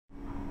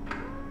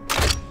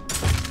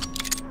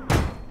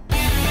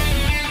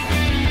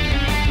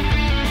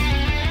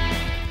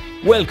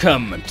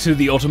Welcome to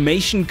the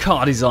Automation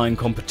Car Design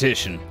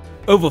Competition.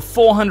 Over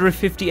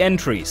 450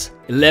 entries,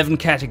 11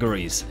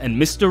 categories, and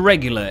Mr.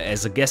 Regular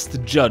as a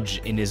guest judge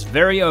in his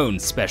very own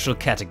special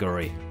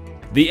category.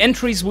 The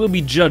entries will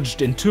be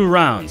judged in 2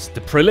 rounds,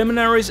 the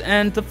preliminaries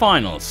and the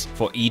finals,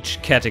 for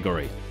each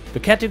category. The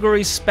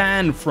categories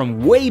span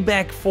from way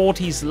back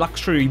 40s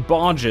luxury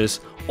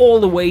barges all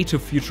the way to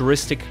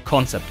futuristic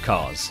concept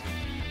cars.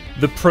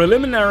 The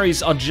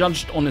preliminaries are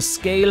judged on a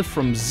scale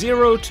from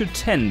 0 to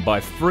 10 by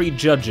 3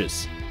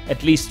 judges.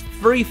 At least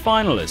 3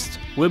 finalists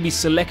will be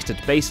selected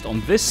based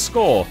on this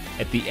score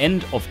at the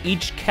end of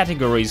each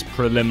category's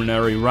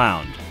preliminary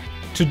round.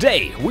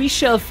 Today we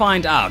shall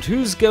find out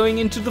who's going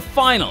into the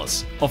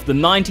finals of the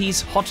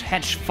 90s Hot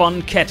Hatch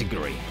Fun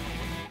category.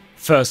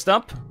 First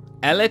up,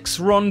 Alex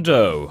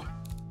Rondeau.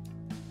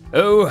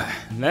 Oh,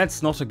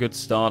 that's not a good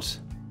start.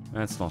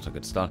 That's not a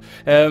good start.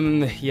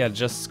 Yeah,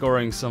 just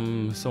scoring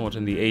somewhat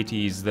in the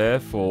 80s there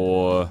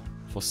for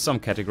some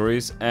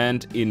categories,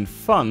 and in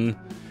fun,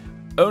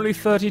 only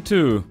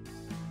 32.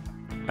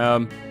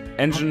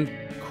 Engine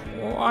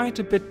quite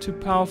a bit too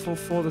powerful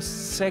for the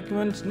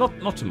segment.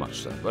 Not too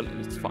much though, but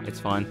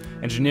it's fine.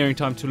 Engineering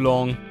time too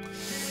long.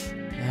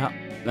 Yeah,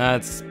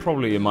 that's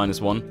probably a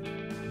 -1.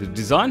 The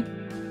design?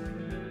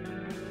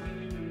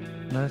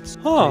 Let's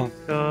take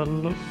a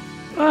look.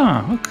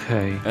 Ah,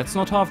 okay. That's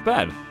not half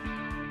bad.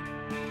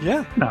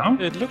 Yeah, No,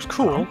 it looks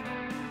cool.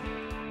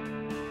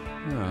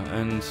 Yeah,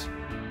 and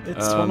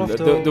It's one of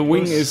the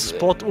wing is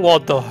spot.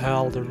 What the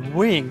hell? The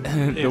wing.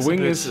 the wing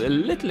is a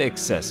little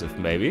excessive,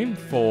 maybe,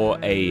 for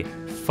a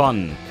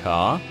fun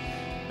car.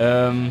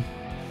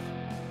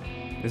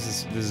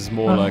 This is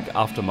more like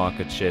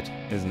aftermarket shit,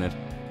 isn't it?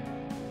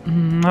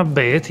 a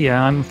bit.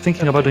 Yeah, I'm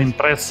thinking about the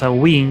Impreza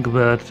wing,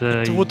 but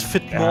It would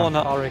fit more on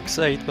a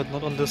RX-8, but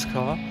not on this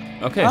car.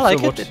 Okay, I like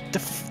so it.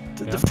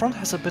 The front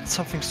has a bit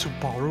something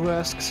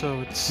Subaru-esque,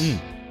 so it's.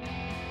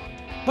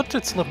 But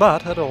it's not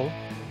bad at all.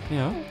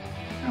 Yeah,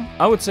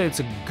 I would say it's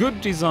a good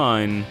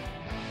design,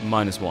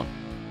 -1.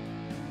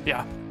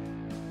 Yeah.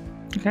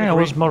 okay, I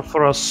was more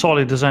for a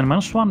solid design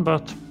 -1,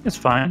 but it's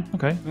fine.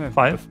 Okay, Yeah,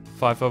 5.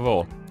 5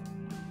 overall.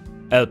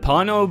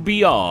 Alpino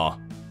BR.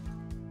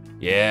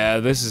 Yeah,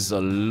 this is a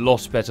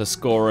lot better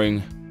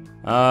scoring.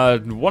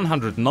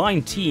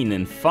 119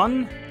 in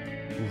fun.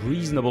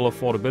 Reasonable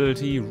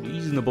affordability,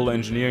 reasonable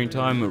engineering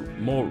time, a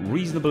more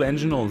reasonable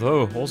engine,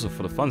 although also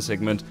for the fun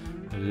segment,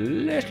 a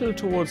little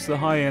towards the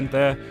high end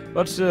there,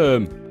 but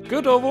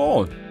good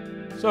overall.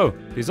 So,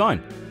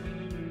 design.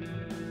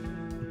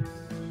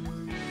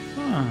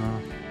 Ah,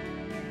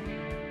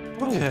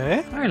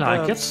 Okay. I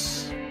like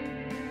it.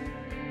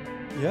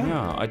 Yeah.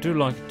 Yeah, I do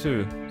like it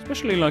too.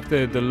 Especially like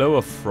the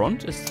lower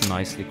front is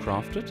nicely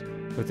crafted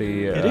with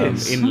the It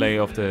is. inlay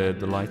of the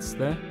lights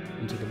there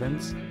into the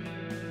vents.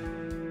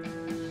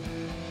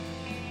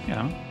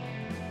 Yeah.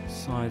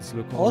 Sides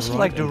look Also,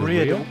 alright, like the and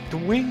rear,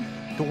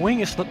 the wing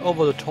is not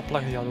over the top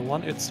like the other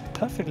one. It's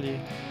perfectly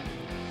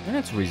Yeah,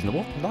 that's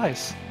reasonable.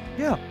 nice.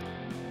 Yeah.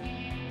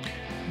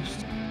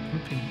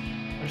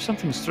 There's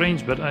something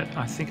strange, but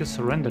I think it's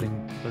a rendering.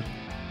 But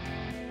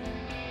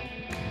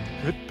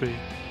Could be.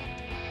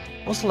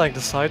 Also, like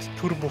the side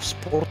turbo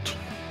sport.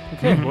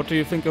 Okay, what do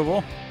you think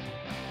overall?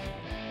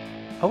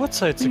 I would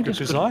say it's a I think good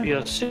this could be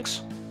design. a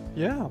 6.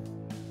 Yeah.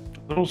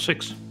 All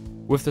 6.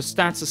 With the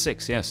stats a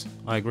 6, yes,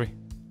 I agree.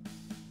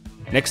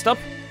 Next up,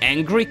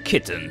 Angry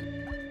Kitten.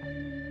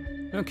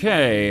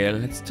 Okay,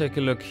 let's take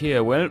a look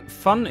here. Well,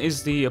 fun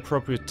is the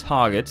appropriate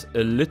target,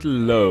 a little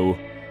low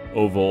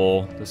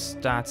overall. The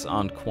stats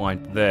aren't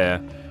quite there.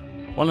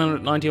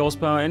 190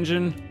 horsepower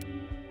engine,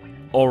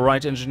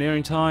 alright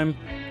engineering time.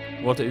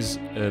 What is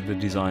the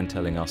design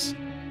telling us?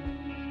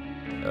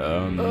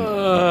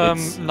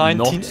 It's not-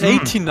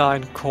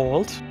 1989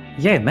 called.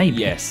 Yeah, maybe.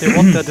 Yes, They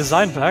want their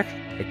design back.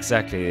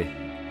 exactly.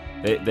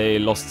 They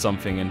lost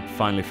something and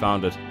finally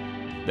found it.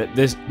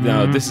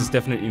 No, this is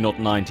definitely not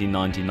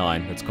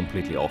 1999. That's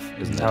completely off,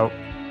 isn't it? No.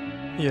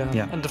 Yeah.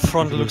 Yeah. And the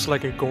front looks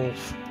like a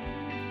Golf.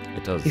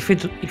 It does. If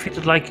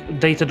it like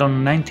dated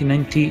on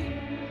 1990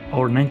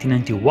 or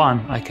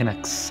 1991, I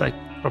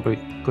probably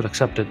could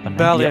accept it. But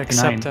Barely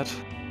 1989, accept that.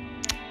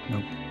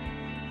 No.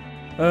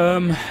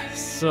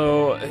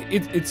 So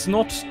it's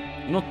not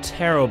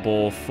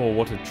terrible for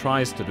what it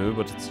tries to do,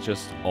 but it's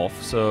just off.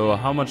 So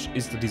how much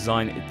is the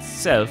design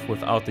itself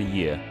without the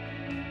year?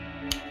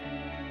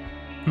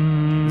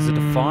 Is it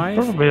a 5?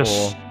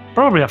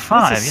 Probably a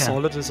 5. That's a Yeah.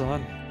 solid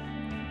design.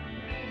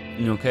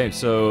 Okay,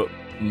 so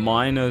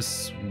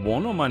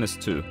 -1 or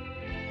 -2?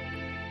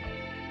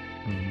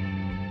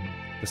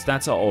 The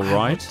stats are all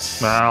right.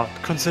 Well,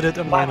 Consider it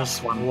a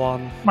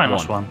 -1.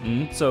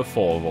 -1. So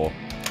 4 overall.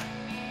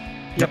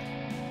 Yep.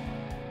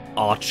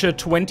 Archer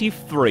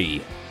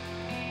 23.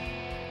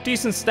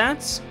 Decent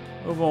stats.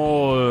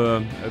 Overall,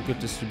 a good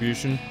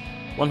distribution.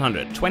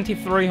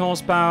 123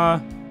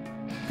 horsepower.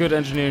 Good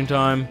engineering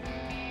time.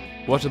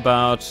 What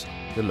about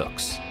the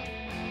looks?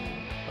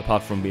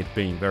 Apart from it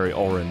being very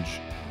orange.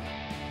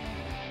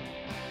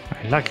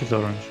 I like it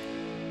orange.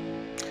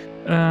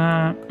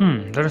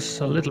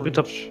 There's a little bit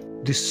of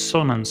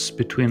dissonance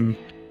between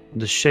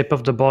the shape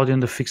of the body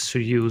and the fixture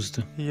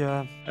used.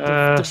 Yeah.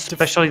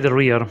 Especially the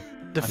rear.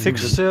 The I think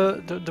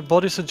fixture, the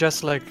body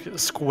suggests like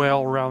square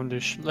or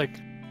roundish, like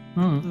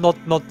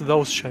not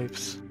those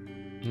shapes.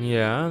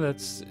 Yeah,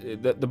 that's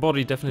the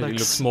body definitely Like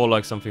looks more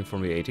like something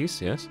from the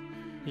 80s. Yes.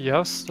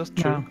 Yes, that's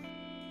true.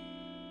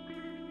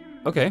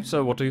 Okay,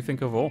 so what do you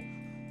think overall?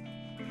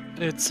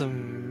 It's a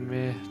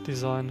meh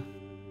design.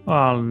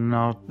 Well,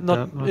 no.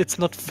 It's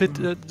not fit.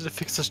 The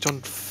fixtures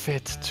don't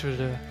fit to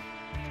the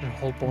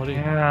whole body.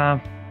 Yeah,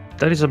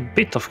 there is a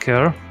bit of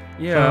care.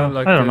 Yeah,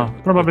 like I don't know.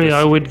 Probably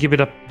I this- would give it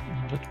a.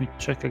 Let me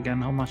check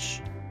again how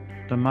much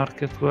the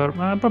market were.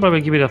 I'll probably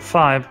give it a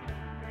 5.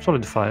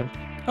 Solid 5.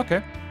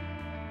 Okay.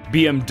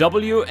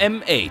 BMW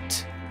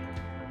M8.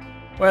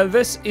 Well,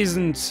 this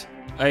isn't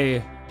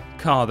a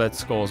car that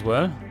scores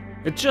well.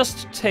 It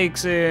just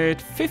takes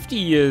it 50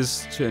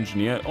 years to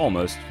engineer,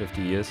 almost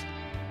 50 years.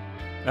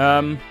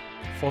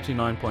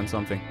 49 point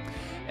something.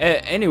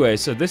 Anyway,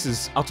 so this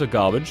is utter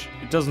garbage.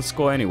 It doesn't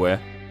score anywhere.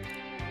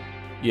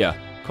 Yeah,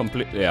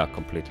 completely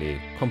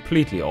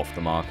off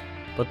the mark.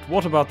 But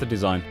what about the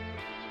design?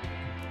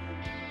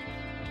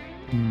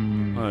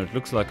 Oh, it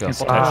looks like a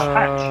It's hot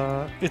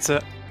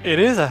hatch. It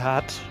is a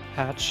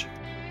hatch,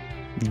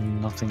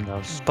 Nothing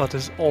else. but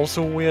it's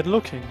also weird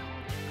looking.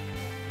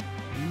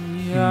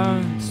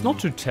 Yeah, it's not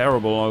too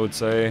terrible, I would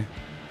say.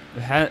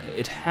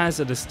 It has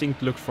a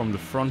distinct look from the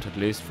front, at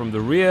least. From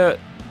the rear, it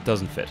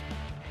doesn't fit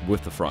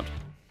with the front,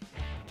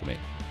 to me.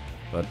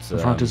 But The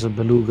front is a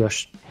beluga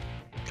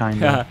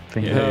kind of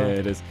thing. yeah,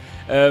 it is.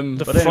 The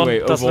But front anyway,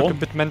 does overall, look a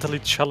bit mentally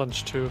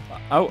challenged too.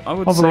 I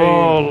would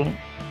Overall, say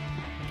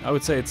I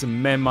would say it's a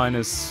meh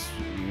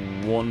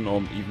 -1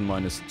 or even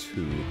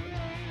 -2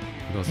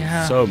 because Yeah.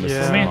 it's so missed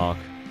Yeah. the Me- mark.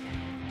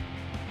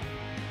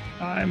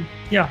 I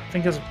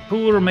think it's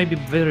poor, maybe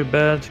very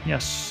bad.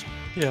 Yes.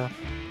 Yeah,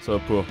 So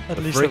poor. at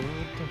A least. three?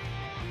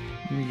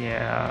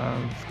 Yeah.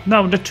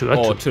 No, the 2.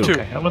 Oh, 2. 2.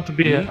 Okay, I want to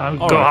be. Mhm. I'll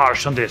All go right.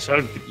 harsh on this.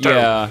 I'll be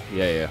terrible.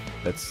 Yeah.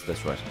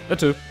 That's right. A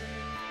 2.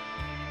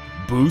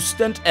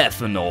 Boost and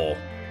ethanol.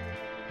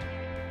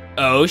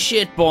 Oh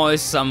shit,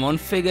 boys! Someone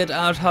figured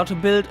out how to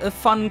build a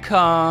fun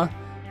car.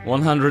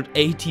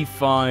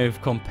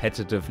 185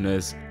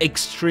 competitiveness,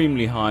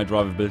 extremely high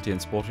drivability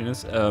and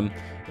sportiness.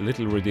 A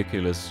little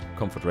ridiculous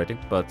comfort rating,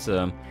 but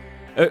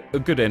a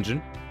good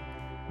engine.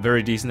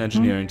 Very decent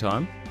engineering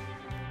time.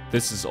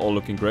 This is all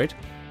looking great.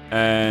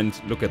 And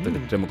look at the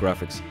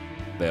demographics.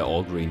 They're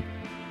all green.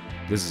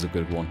 This is a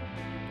good one.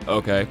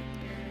 Okay.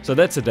 So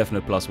that's a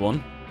definite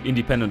 +1,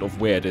 independent of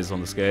where it is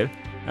on the scale.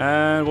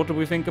 And what do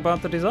we think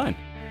about the design?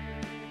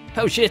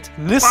 Oh shit!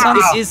 Nissan.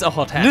 It is a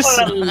hot hatch.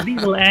 What a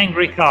little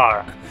angry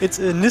car. It's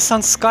a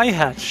Nissan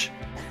Skyhatch.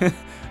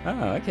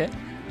 Ah, okay.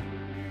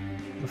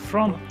 The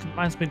front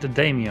reminds me of the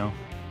Daimyo.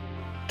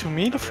 To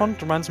me, the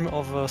front reminds me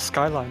of a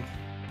Skyline.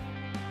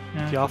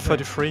 Yeah, The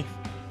R33.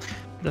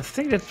 The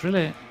thing that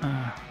really.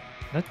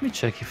 Let me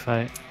check if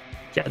I.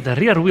 Yeah, the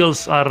rear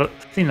wheels are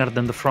thinner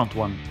than the front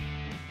one.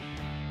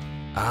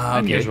 Ah, okay.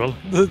 Unusual.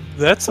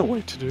 That's a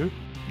way to do.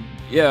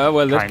 Yeah,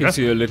 well, that Kinda. gives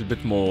you a little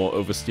bit more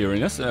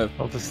oversteeriness.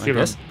 Of the I steering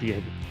guess.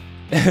 behavior.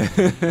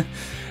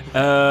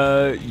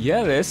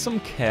 Yeah, there's some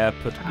care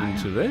put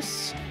into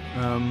this.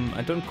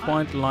 I don't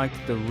quite like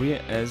the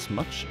rear as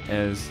much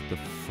as the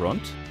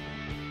front.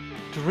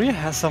 The rear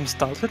has some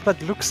style to it,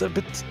 but looks a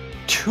bit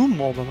too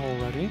modern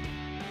already.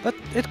 But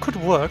it could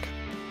work.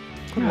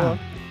 Could Yeah. work.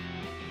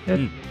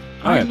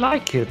 I Okay.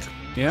 like it.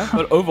 Yeah,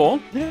 but overall,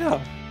 Yeah.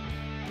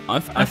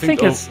 I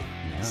think oh, it's.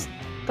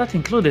 That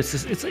included,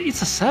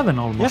 it's a 7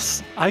 almost.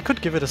 Yes, I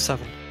could give it a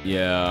 7.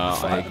 yeah,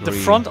 I agree. The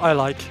front I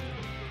like.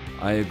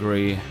 I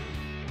agree.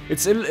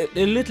 It's a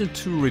little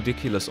too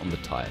ridiculous on the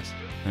tires.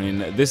 I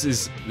mean, this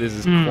is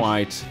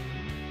quite.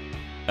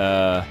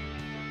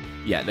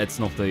 Yeah, that's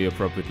not the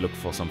appropriate look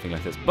for something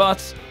like this.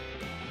 But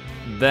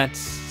that's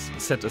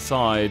set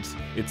aside,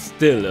 it's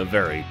still a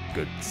very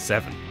good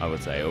 7, I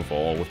would say,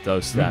 overall with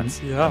those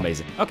stats. Yeah.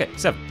 Amazing. Okay,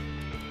 7.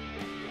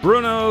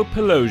 Bruno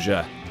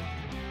Pelosia.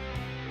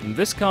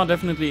 This car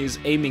definitely is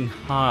aiming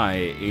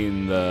high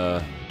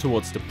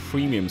towards the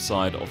premium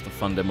side of the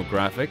fun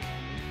demographic.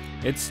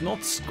 It's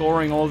not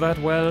scoring all that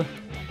well,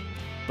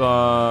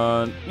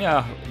 but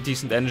yeah,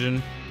 decent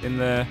engine in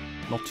there,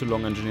 not too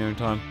long engineering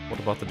time. What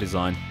about the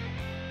design?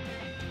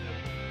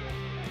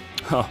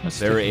 Oh,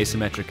 very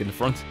asymmetric in the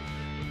front.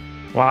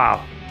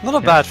 Wow. Not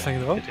a bad thing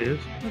though. It is.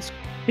 It's-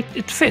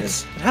 It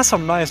fits. It has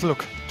some nice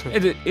look to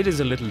it. It is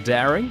a little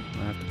daring,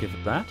 I have to give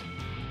it that.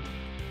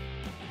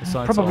 The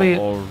sides Probably- are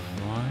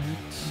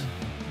alright.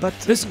 But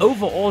This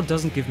overall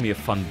doesn't give me a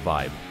fun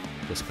vibe,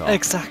 this car.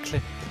 exactly.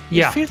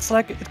 Yeah. It feels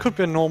like it could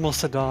be a normal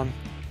sedan.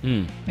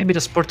 Hmm, Maybe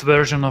the sport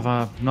version of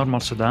a normal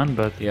sedan,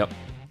 but yep.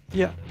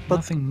 Yeah, but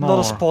Nothing not a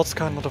more. sports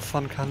car, not a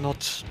fun car,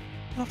 not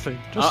nothing.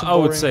 Just a I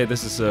would boring- say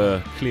this is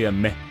a clear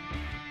meh.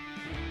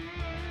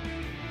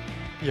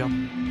 yeah.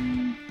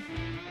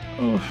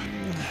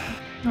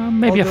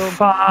 maybe Although- a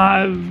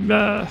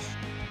 5.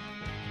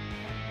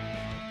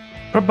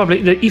 Probably,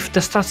 if the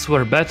stats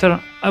were better,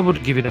 I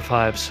would give it a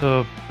 5.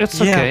 So it's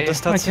Yeah, okay. the I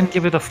stats can are-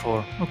 give it a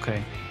 4.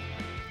 Okay.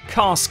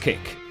 Cars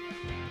Kick.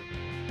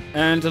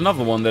 And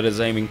another one that is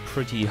aiming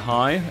pretty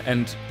high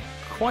and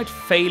quite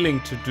failing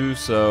to do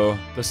so.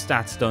 The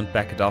stats don't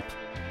back it up.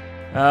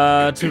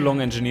 Too long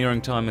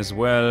engineering time as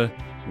well.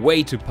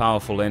 Way too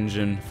powerful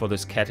engine for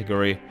this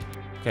category.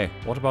 Okay,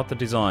 what about the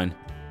design?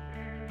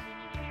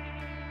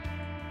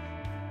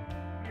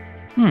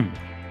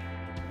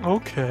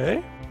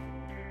 Okay.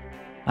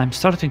 I'm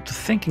starting to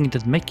thinking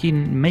that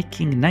making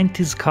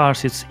 90s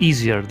cars is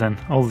easier than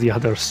all the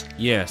others.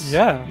 Yes.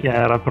 Yeah.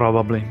 Yeah,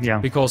 probably. Yeah.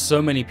 Because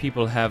so many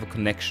people have a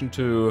connection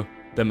to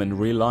them in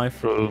real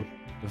life. True.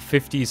 The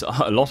 50s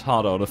are a lot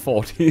harder, the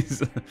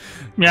 40s.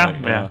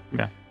 Yeah.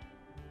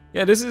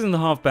 Yeah, this isn't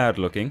half bad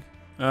looking.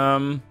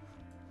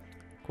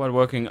 Quite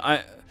working.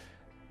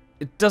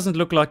 It doesn't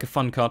look like a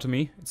fun car to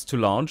me. It's too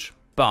large.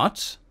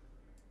 But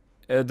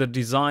the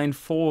design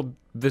for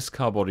this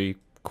car body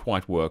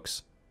quite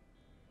works.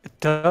 It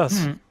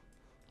does.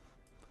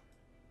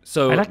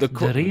 So I like the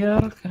rear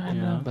kind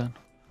Yeah. of, but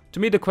to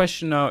me, the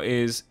question now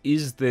is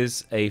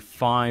this a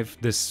 5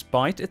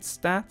 despite its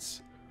stats?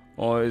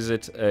 Or is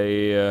it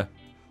a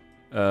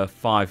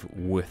 5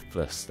 with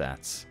the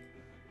stats?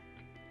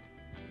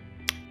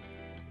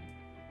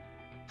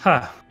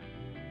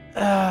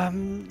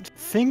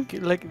 Think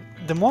like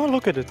the more I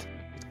look at it,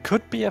 it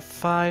could be a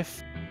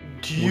 5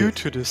 due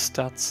to the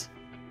stats.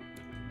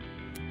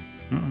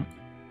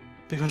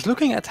 Because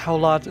looking at how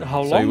long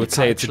So you would the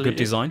say car it's a actually good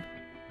design?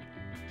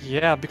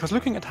 Yeah, because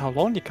looking at how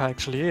long the car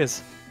actually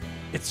is,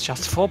 it's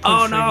just 4.3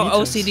 Oh no,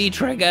 meters. OCD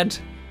triggered.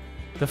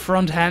 The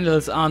front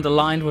handles aren't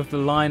aligned with the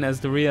line as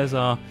the rears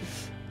are.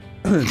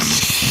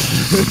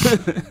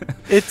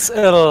 It's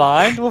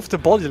aligned with the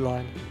body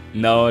line.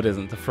 No, it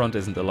isn't. The front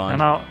isn't and aligned.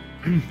 now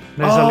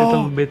there's a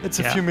little bit. It's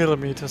a yeah. few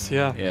millimeters,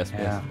 yeah. Yes,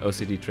 Yeah.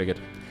 OCD triggered.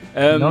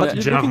 Not But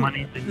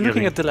Germany.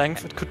 looking at the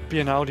length, it could be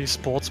an Audi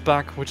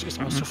Sportsback, which is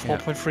also Yeah.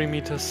 4.3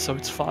 meters, so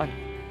it's fine.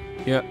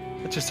 Yeah.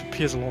 It just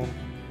appears long.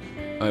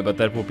 But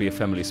that would be a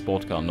family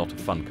sport car, not a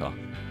fun car.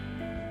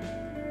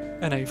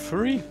 An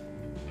A3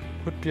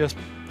 would be a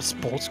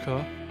sports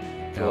car.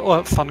 Yeah. Or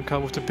a fun car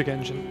with a big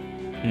engine.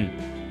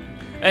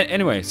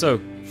 Anyway, so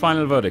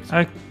final verdict.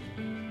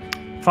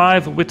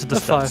 5 with the A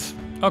stats.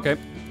 5. Okay.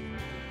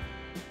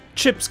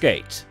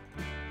 Chipsgate.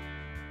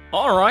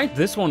 Alright,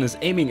 this one is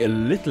aiming a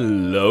little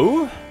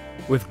low,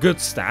 with good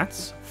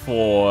stats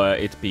for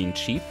it being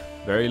cheap.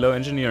 Very low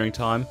engineering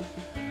time.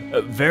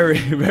 A very,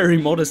 very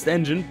modest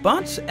engine,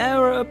 but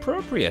error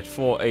appropriate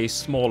for a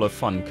smaller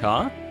fun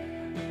car.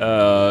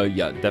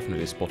 Yeah,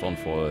 definitely spot on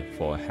for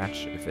a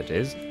hatch if it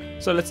is.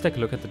 So let's take a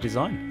look at the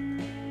design.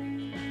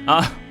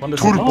 Honda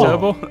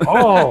Turbo.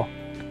 Oh!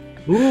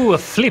 Ooh, a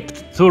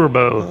flipped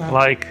turbo.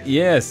 Like.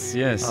 Yes.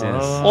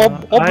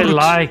 I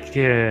like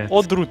it.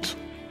 Odrut.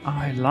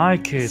 I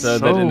like it So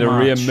that in the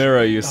rear much.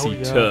 mirror you see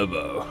yeah.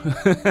 turbo.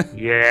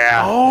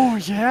 Yeah. Oh,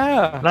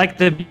 yeah. Like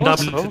the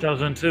Also- BMW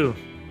 2002.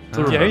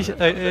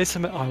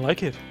 Yeah, I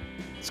like it.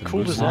 It's a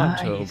cool design.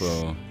 Nice.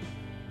 Turbo.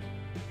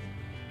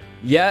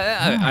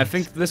 Yeah, I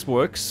think this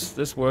works.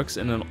 This works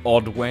in an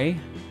odd way.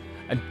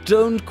 I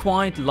don't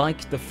quite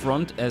like the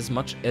front as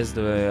much as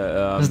the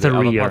other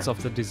rear. parts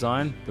of the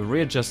design. The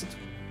rear just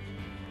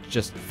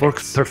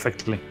Works fits.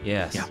 perfectly.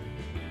 Yes. Yeah.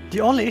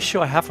 The only issue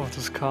I have with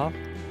this car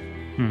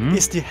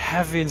is the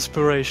heavy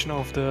inspiration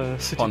of the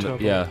City Honda,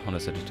 Turbo. yeah, Honda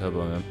City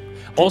Turbo. Yeah.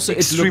 Also, it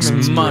extreme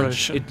looks much.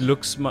 inspiration. It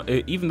looks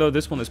even though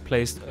this one is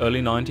placed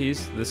early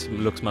 90s, this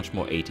looks much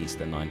more 80s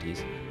than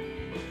 90s.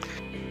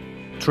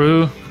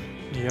 True.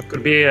 Yep.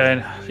 Could be,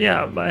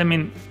 yeah, but I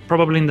mean,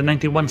 probably in the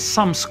 91,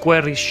 some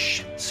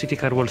squarish city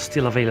car was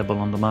still available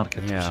on the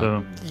market. Yeah.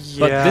 So,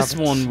 But Yeah, this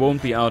one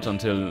won't be out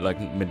until like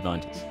mid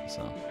 90s.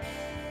 So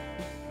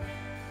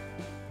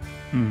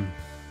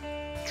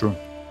true.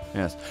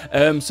 yes.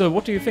 So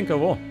what do you think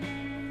overall?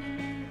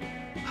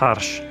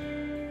 Harsh.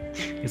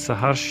 It's a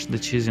harsh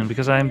decision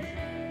because I'm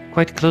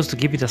quite close to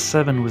give it a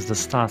 7 with the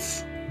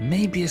stats.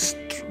 Maybe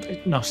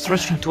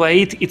stretching to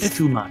 8, it's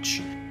too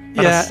much.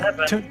 But a Yeah,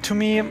 7, to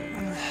me,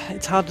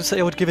 it's hard to say.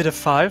 I would give it a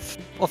 5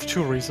 of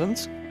 2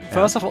 reasons.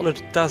 First of all,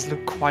 it does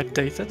look quite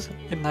dated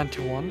in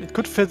 91. It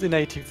could fit in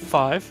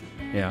 85.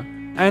 Yeah.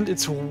 And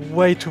it's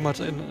way too much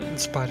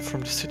inspired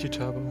from the City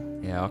Turbo.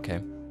 Yeah. Okay.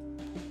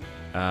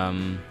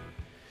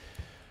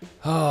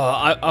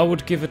 I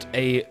would give it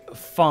a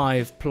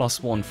 5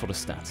 plus 1 for the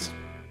stats.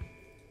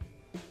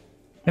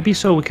 maybe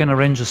so we can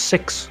arrange a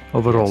 6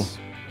 overall. Yes,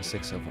 a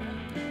 6 overall.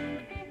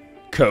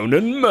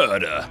 Conan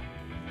Murder.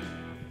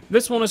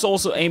 This one is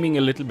also aiming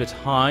a little bit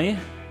high,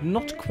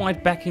 not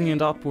quite backing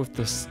it up with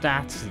the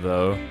stats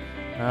though.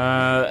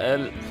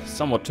 A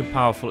somewhat too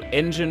powerful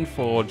engine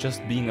for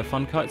just being a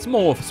fun car. It's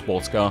more of a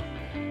sports car.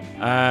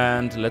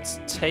 And let's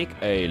take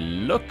a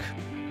look.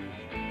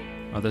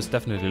 Oh, this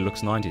definitely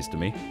looks 90s to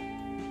me.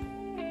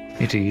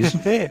 It is.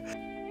 Hey,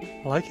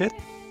 I like it.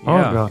 Oh,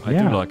 Yeah, God, I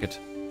yeah. do like it.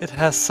 It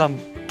has some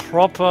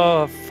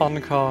proper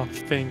fun car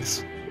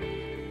things.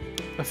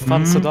 A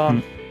fun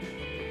sedan.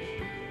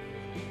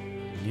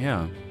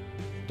 Yeah.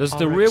 Does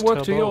the RX rear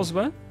work to you Turbo. as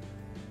well?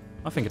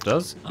 I think it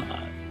does.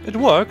 It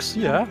works,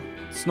 yeah.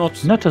 It's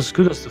not... Not as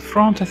good as the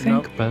front, I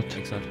think, No, but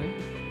Exactly.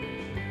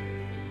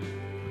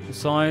 The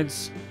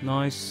sides,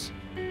 nice.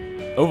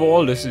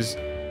 Overall, this is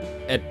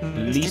at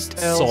least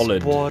Details,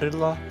 solid.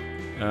 Borilla.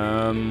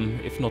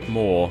 If not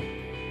more,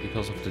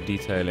 because of the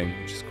detailing,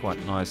 which is quite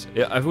nice.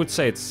 Yeah, I would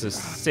say it's a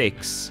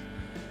 6.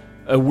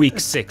 A weak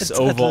 6 it's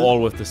overall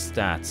with the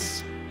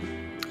stats.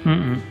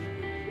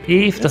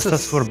 If the It's a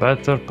stats were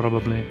better,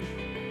 probably.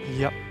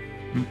 Yep.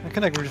 I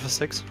can agree with a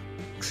 6.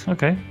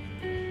 Okay.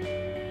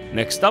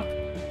 Next up,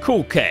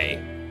 Cool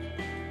K.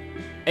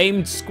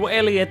 Aimed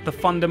squarely at the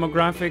fun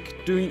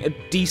demographic, doing a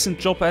decent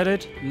job at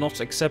it.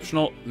 Not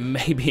exceptional,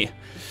 maybe.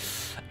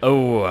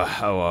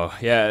 Oh,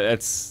 yeah,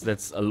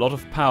 that's a lot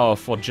of power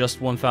for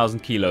just 1,000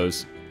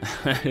 kilos.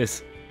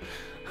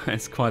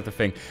 That's quite the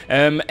thing.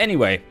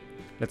 Anyway,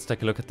 let's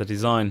take a look at the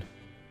design.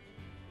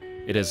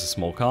 It is a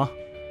small car.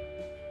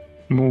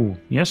 Ooh,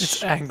 yes.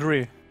 It's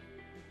angry.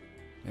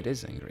 It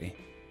is angry.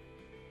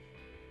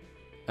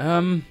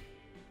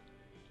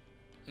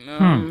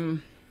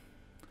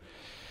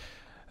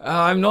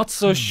 I'm not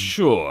so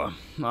sure.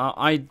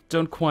 I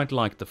don't quite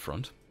like the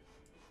front.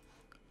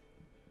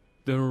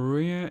 The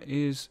rear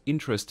is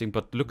interesting,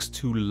 but looks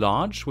too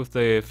large with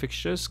the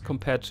fixtures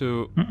compared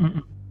to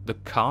the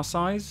car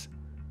size.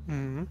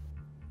 Mm-hmm.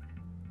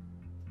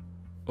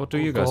 What do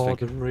you guys think?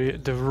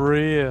 The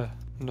rear.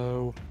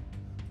 No.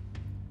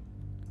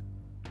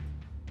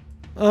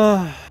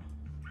 I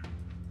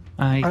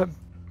I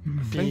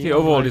think the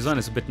overall design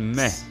is a bit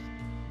meh.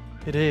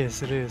 It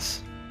is, it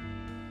is.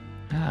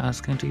 I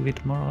was going to give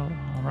it more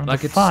around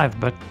Like a it's- 5,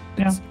 but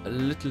yeah. It's a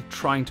little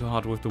trying too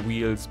hard with the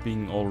wheels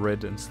being all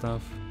red and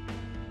stuff.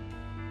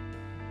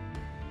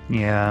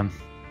 Yeah.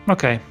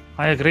 Okay,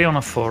 I agree on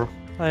a 4.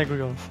 I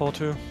agree on 4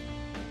 too.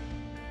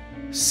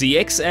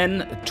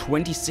 CXN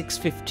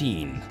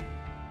 2615.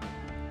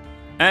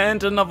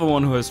 And another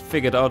one who has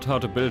figured out how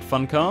to build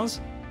fun cars.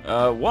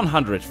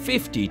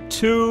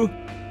 152.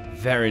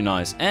 Very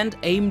nice. And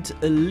aimed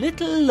a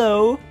little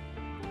low.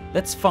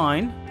 That's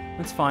fine.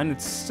 That's fine.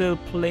 It's still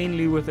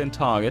plainly within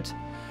target.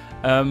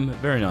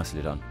 Very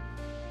nicely done.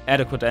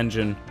 Adequate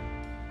engine.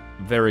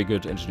 Very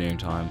good engineering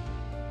time.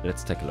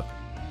 Let's take a look.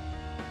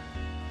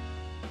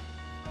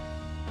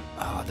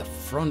 Ah, the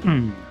front.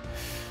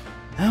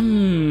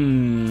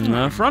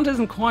 Front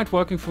isn't quite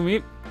working for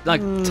me.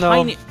 Like No,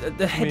 tiny.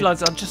 The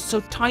headlights are just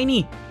so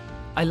tiny.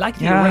 I like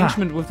the Yeah,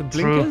 arrangement with the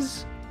true.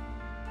 blinkers,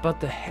 but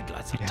the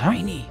headlights are Yeah.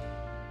 tiny.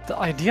 The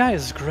idea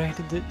is great.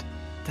 The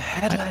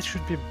headlight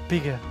should be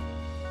bigger.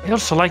 I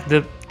also like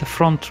the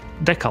front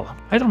decal.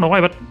 I don't know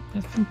why, but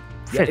it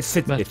fits.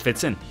 Yeah, but- it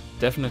fits in.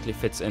 Definitely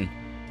fits in.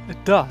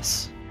 It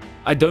does.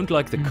 I don't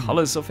like the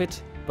colors of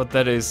it, but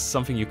that is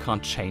something you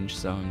can't change,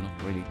 so I'm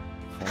not really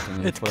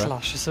faulting It for that.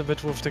 clashes a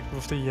bit with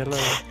the yellow.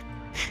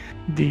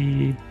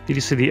 Did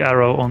you see the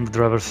arrow on the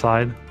driver's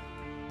side?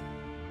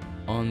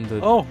 On the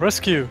Oh,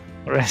 rescue!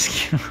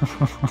 Rescue.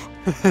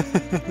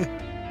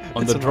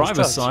 on It's the a nice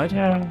driver's touch. side.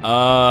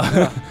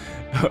 yeah.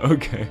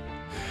 Okay.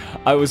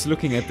 I was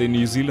looking at the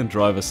New Zealand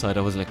driver's side.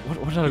 I was like,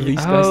 what are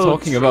these guys Oh,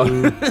 talking about?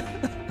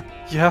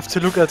 You have to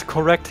look at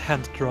correct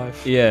hand drive.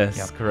 Yes,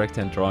 Yep. correct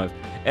hand drive.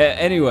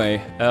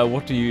 Anyway,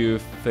 what do you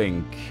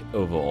think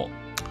overall?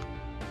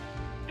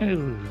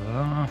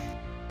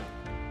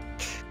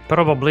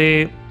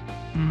 Probably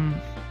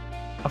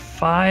a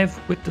 5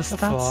 with the A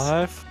stats.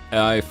 5.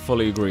 I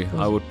fully agree.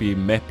 I would be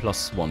meh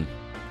 +1.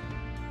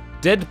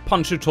 Dead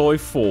Punchatoy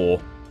 4.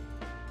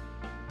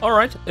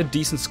 Alright, a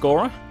decent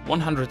scorer.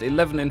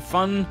 111 in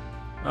fun.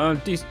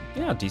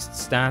 Decent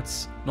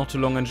stats. Not too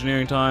long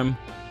engineering time.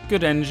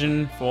 Good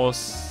engine for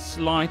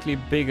slightly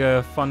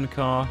bigger fun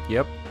car.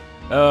 Yep.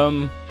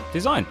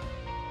 Design.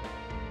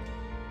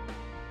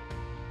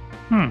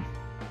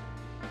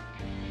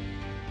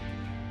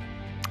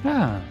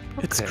 Ah,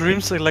 It okay.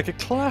 screams like a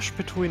clash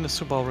between a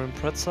Subaru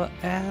Impreza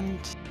and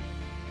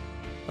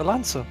a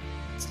Lancer.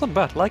 It's not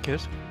bad, like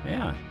it.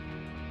 Yeah.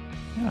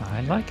 Yeah,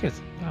 I like it.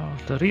 Oh,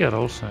 the rear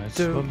also. It's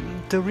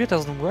The rear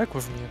doesn't work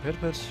with me a bit,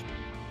 but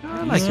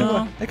I like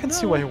No. it. I can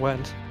see why he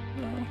went.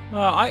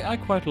 I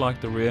quite like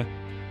the rear.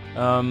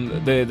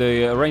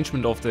 The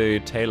arrangement of the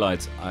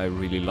taillights I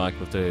really like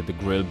with the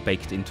grille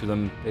baked into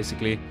them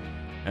basically,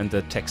 and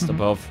the text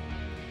above.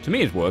 To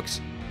me it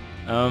works.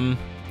 Yeah.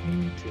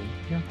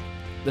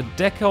 The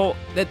decal.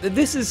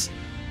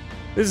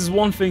 This is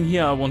one thing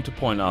here I want to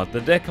point out.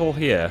 The decal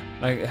here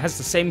it has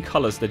the same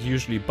colors that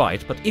usually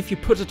bite, but if you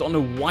put it on a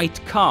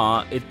white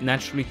car, it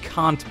naturally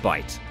can't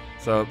bite.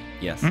 So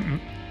yes,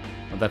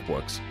 that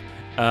works.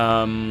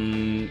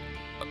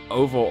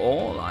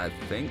 Overall, I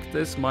think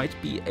this might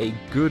be a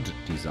good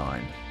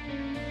design.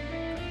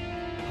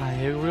 I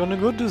agree on a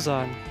good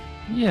design.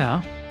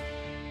 Yeah.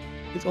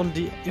 It's on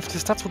the if the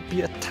stats would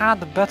be a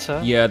tad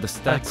better, Yeah, the I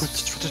stats. could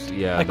stretch it,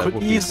 yeah, I that could would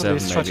be easily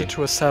 7 stretch maybe. it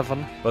to a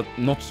 7. But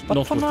not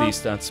But for with now, these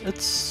stats.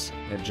 It's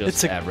They're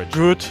just a average.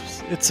 good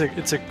it's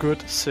a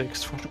good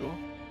 6 for sure.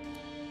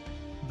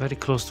 Very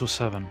close to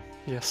 7.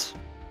 Yes.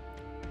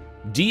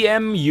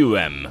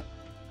 DMUM.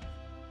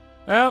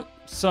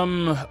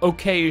 Some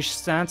okayish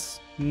stats.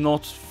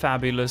 Not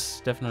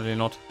fabulous. Definitely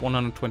not.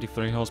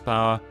 123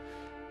 horsepower.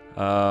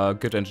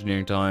 Good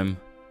engineering time.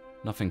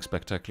 Nothing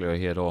spectacular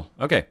here at all.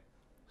 Okay,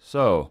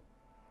 So,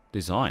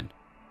 design.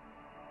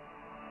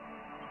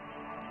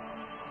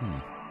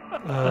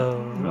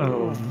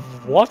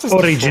 What is the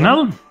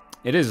Original?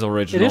 It is front?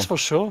 original. It is for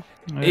sure.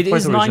 It Quite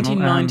is original,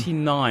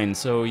 1999,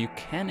 so you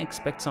can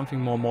expect something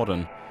more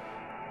modern.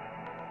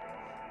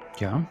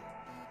 Yeah.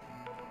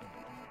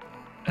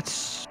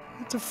 It's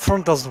The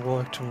front doesn't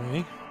work to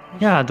me.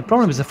 yeah. The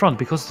problem is the front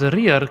because the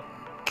rear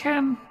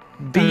can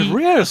be The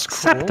rear is cool.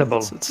 acceptable.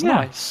 It's Yeah.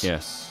 nice.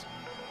 Yes.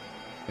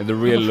 And the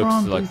rear the looks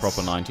front like is-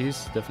 proper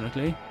 90s,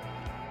 definitely.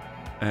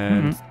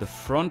 And the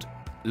front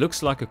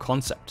looks like a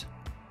concept.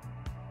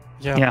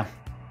 Yeah. Yeah.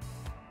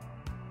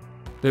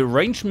 The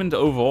arrangement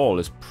overall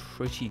is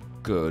pretty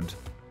good.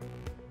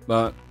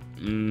 But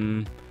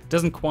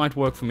doesn't quite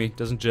work for me,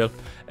 doesn't gel.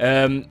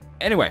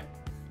 Anyway,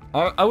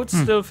 I would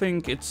still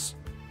think it's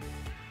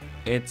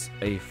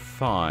a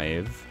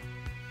 5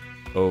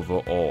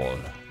 overall.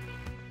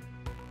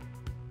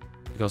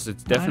 Because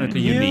it's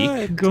definitely Yeah,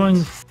 unique. it Going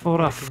is.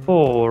 for a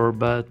 4,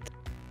 but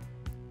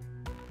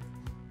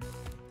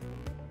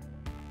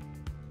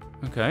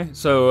Okay,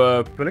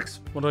 so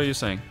Felix, what are you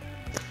saying?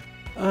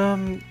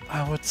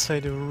 I would say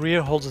the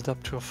rear holds it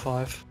up to a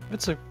 5.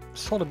 It's a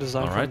solid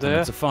design from Alright, then there.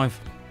 it's a 5.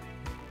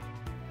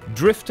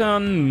 Drifter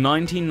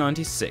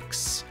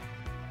 1996.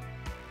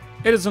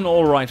 It is an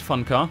alright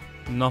fun car.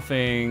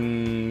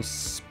 Nothing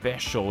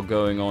special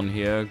going on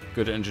here.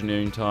 Good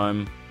engineering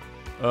time.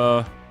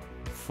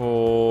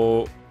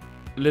 For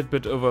a little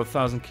bit over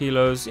 1,000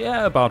 kilos.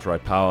 Yeah, about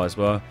right power as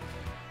well.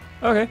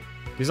 Okay,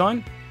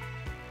 design.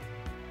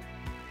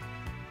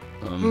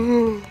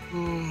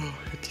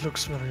 It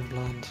looks very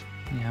bland.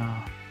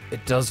 yeah.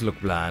 It does look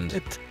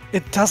bland.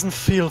 It doesn't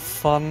feel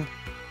fun.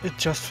 It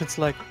just feels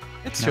like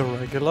it's your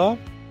regular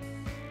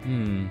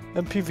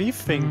MPV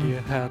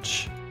thingy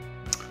hatch.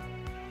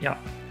 Yeah.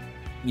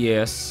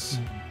 Yes.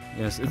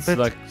 Yes, it's bit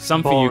like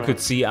something you boring. could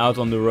see out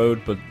on the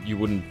road, but you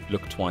wouldn't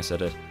look twice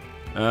at it.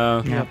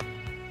 Yep.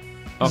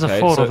 It's Okay, a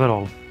 4 so-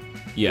 overall.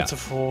 Yeah. It's a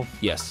 4.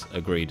 Yes,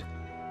 agreed.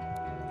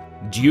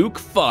 Duke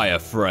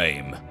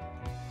Fireframe.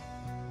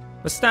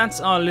 The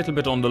stats are a little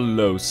bit on the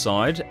low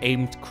side,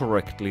 aimed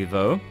correctly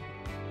though.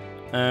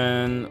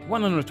 And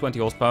 120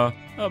 horsepower,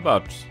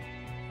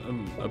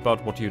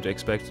 about what you'd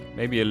expect.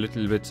 Maybe a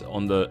little bit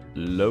on the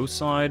low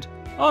side.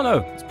 Oh no,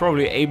 it's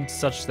probably aimed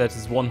such that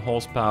it's 1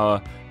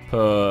 horsepower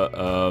per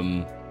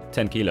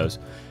 10 kilos.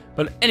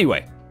 But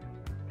anyway,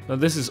 so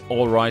this is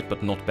alright,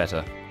 but not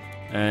better.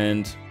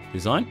 And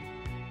design?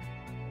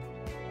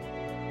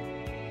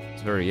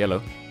 It's very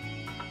yellow.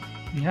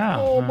 Yeah.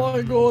 Oh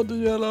my god, the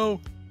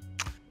yellow!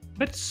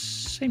 Bit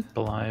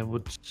simple, I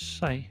would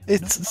say.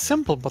 It's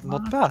simple but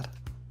not bad.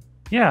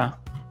 Yeah.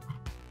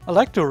 I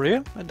like the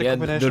rear and the Yeah,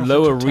 combination the of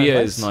lower two rear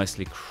taillights. is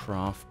nicely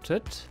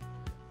crafted.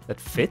 That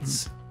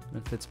fits.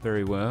 That fits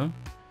very well.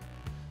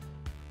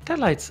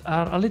 Taillights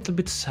are a little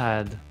bit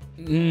sad.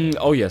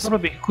 Oh yes.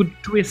 Probably could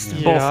twist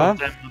both Yeah. of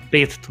them a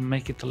bit to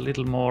make it a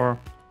little more.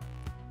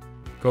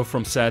 Go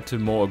from sad to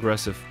more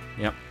aggressive.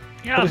 Yeah.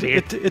 Yeah, But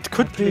it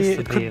could At be least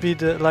a it could bit. be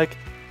the like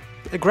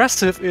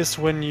aggressive is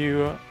when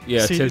you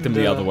Yeah, see tilt it them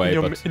in the other way, in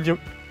your, but in your,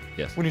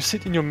 yes. when you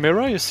sit in your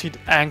mirror you see it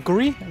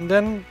angry and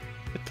then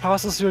it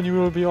passes you and you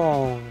will be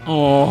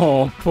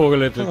Oh, poor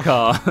little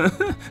car.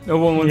 No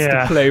one wants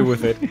Yeah. to play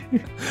with it.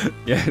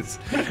 Yes.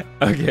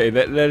 Okay,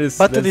 that is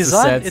But that's the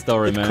design a sad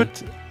story, man.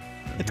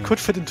 it could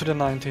fit into the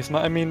 90s.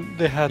 I mean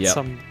they had Yeah.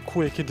 some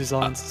quirky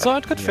designs, so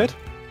it could yeah. fit.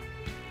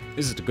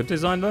 Is it a good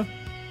design though?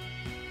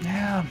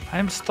 Yeah,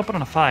 I'm stopping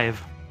on a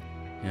 5.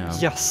 Yeah.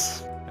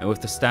 Yes. And with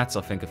the stats,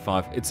 I think a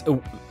 5. It's a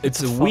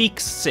It's a fun- weak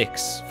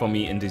 6 for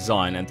me in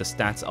design, and the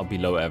stats are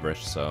below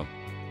average. So,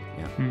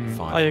 yeah,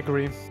 5. I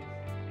agree.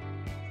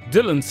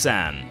 Dylan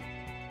San.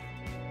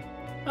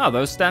 Ah,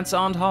 those stats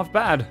aren't half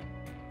bad.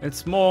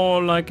 It's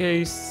more like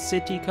a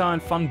city car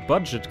and fun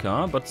budget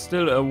car, but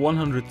still a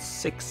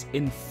 106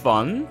 in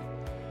fun.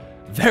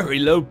 Very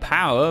low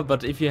power,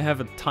 but if you have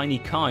a tiny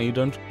car, you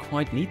don't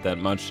quite need that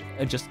much.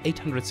 Just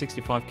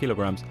 865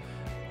 kilograms.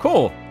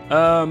 Cool.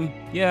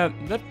 Yeah,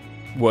 that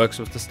works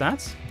with the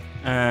stats.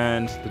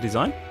 And the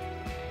design?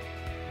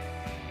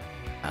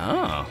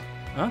 Oh,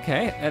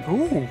 okay.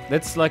 Ooh.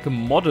 That's like a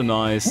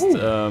modernized,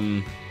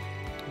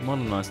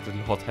 modernized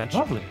little hot hatch.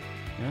 Lovely.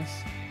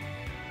 Yes.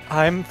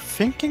 I'm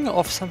thinking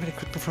of something that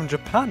could be from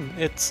Japan.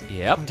 It's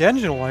Yep. the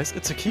engine-wise,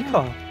 it's a key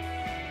car.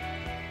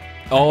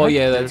 Oh, like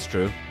yeah, it. that's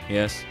true.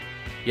 Yes.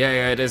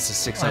 Yeah, it is a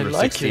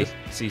 660 it.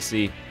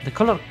 cc. The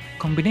color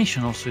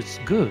combination also is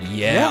good.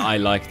 Yeah, Yeah. I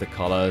like the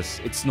colors.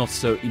 It's not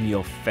so in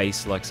your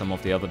face like some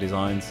of the other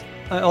designs.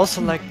 I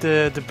also like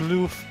the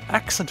blue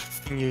accent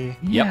thingy.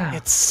 Yeah.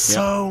 It's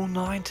so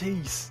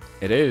 90s.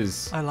 It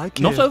is. I like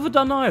Not it.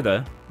 overdone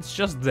either. It's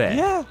just there.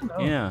 Yeah.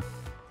 Yeah.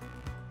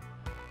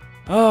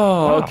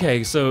 Oh, Wow.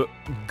 okay. So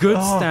good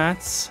Oh.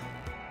 stats.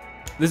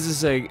 This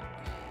is a.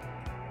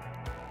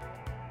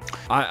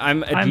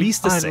 I'm at I'm-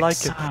 least a I 6.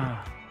 like it.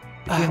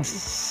 Between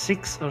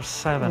 6 or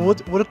 7.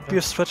 Would it be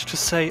a stretch to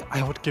say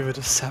I would give it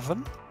a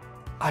 7?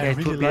 I it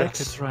really would be like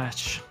a it.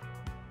 stretch.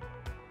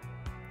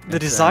 The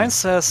It's, design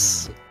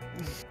says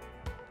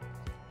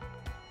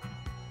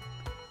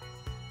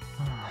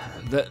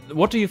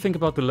What do you think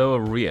about the lower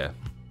rear?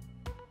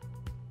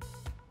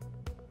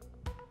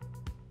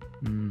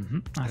 I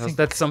Because think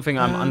that's something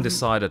I'm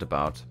undecided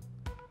about.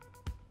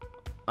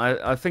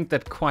 I think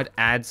that quite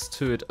adds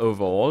to it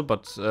overall,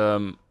 but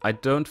I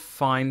don't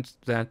find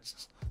that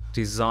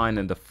design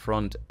in the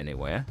front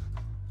anywhere.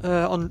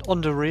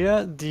 On the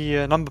rear,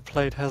 the number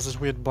plate has this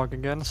weird bug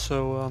again.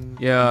 So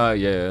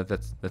Yeah,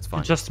 that's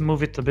fine. just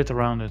move it a bit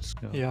around it.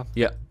 So. yeah.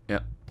 Yeah.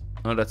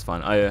 Oh, that's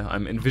fine.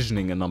 I'm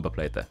envisioning a number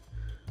plate there.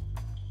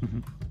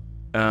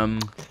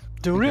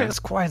 The rear Okay. is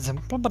quite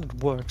simple, but it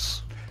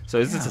works. So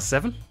is it Yeah. a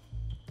 7?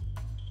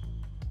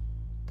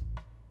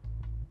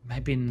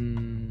 Maybe.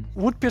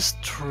 Would be a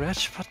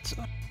stretch, but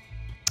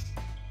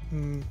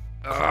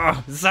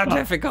So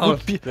difficult.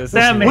 would be- This is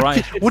Damn it.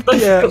 right.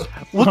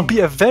 would be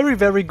a very,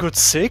 very good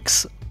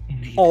 6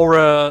 or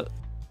a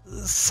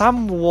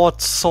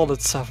somewhat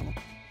solid 7.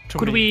 to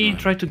Could me. we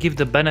try to give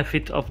the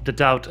benefit of the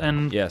doubt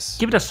and Yes.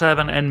 give it a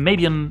 7, and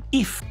maybe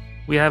if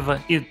we have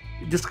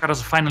this card as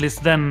a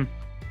finalist, then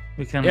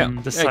we can Yeah,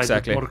 decide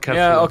exactly. more carefully.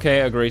 Yeah, okay,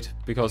 agreed.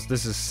 Because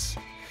this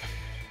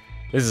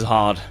is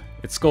hard.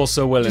 It scores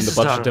so well This in the is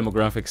budget hard.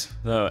 demographics.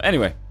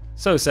 Anyway,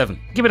 so 7.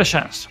 Give it a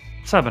chance.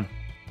 7.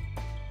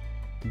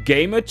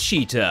 Gamer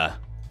Cheetah.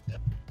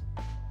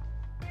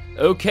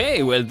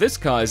 Okay, well, this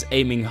car is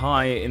aiming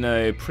high in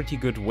a pretty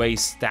good way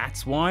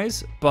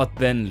stats-wise, but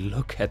then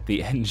look at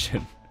the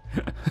engine.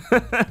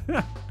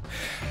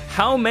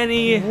 How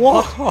many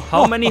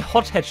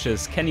hot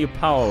hatches can you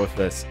power with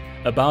this?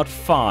 About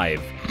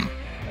 5.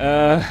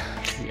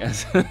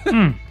 Yes.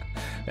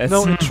 That's-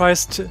 No, it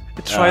tries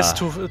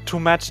to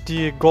match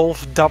the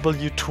Golf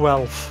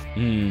W12.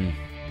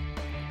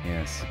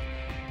 Yes.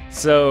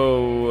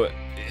 So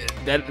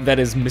that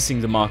is missing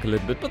the mark a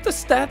little bit, but the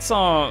stats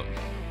are.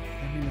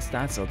 I mean, the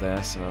stats are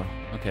there. So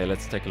okay,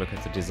 let's take a look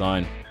at the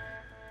design.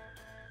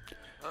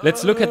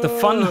 Let's look at the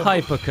fun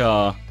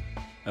hypercar.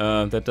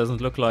 That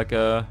doesn't look like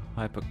a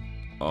hyper.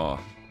 Oh.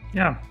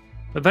 Yeah,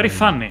 but very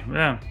funny.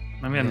 Yeah,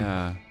 I mean,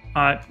 Yeah.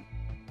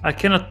 I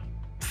cannot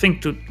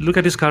think to look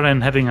at this car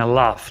and having a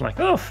laugh like,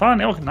 oh,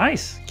 fun, oh,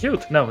 nice,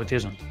 cute. No, it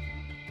isn't.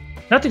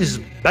 Not that it's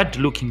bad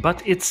looking,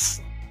 but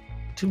it's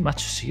too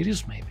much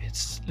serious. Maybe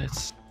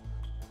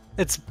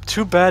It's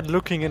too bad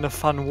looking in a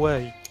fun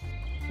way.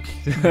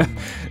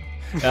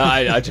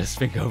 I just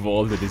think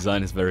overall the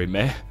design is very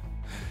meh.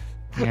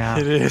 Yeah,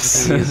 It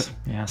is. It is.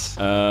 Yes.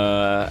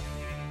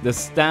 The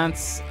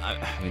stats. I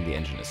mean, the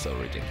engine is so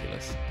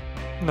ridiculous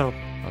No,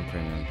 on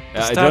premium.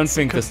 The I don't stats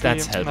think the could be-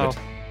 stats help no. it.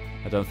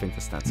 I don't think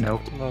the stats No.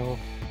 help. no.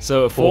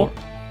 So a 4.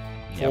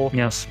 Four.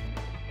 Yes.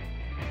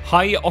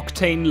 High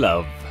Octane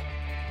Love.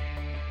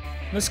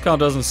 This car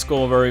doesn't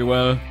score very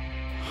well.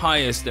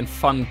 Highest in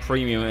fun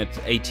premium at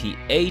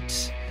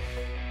 88.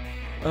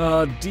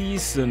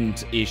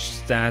 Decent-ish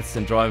stats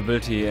in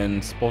drivability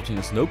and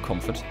sportiness, no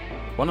comfort.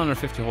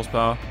 150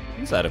 horsepower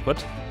is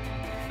adequate.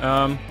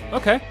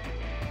 Okay,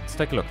 let's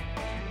take a look.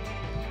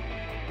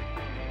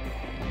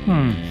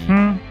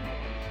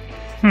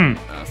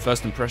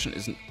 First impression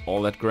isn't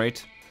all that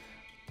great.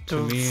 The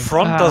To me-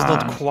 front does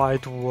not Ah.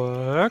 quite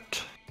work.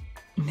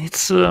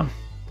 It's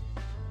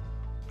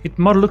it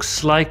more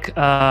looks like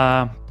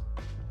a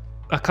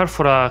car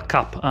for a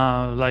cup,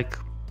 like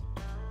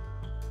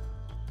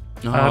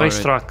a right.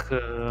 racetrack,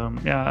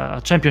 yeah,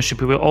 a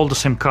championship with all the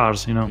same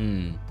cars, you know.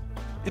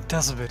 It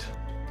does a bit.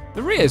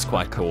 The rear is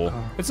quite cool.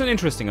 It's an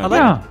interesting I idea.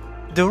 like- Yeah.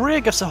 The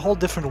rear gives a whole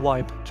different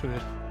vibe to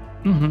it.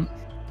 Mm-hmm.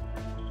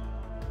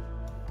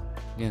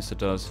 Yes, it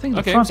does. think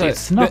the front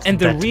is not and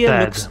the that rear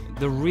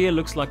bad.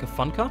 looks like a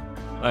fun car,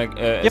 like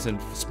as a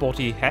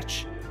sporty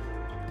hatch.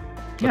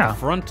 But Yeah. the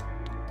front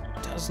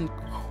doesn't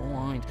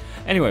quite.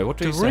 Anyway, what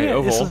do The you say rear,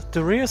 overall?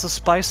 the rear is a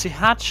spicy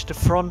hatch. The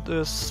front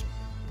is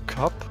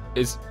cup.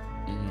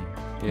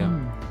 Yeah.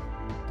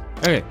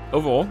 Okay,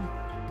 overall,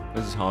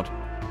 this is hard.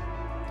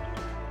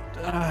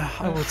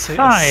 I would say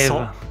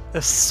 5.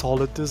 a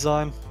solid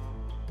design.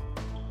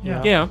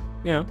 Yeah.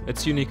 Yeah,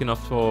 it's unique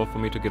enough for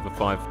me to give a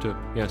 5 to.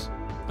 Yes.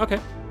 Okay.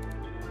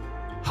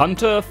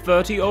 Hunter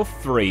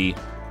 3003.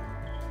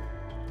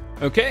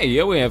 Okay,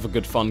 here we have a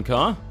good fun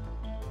car.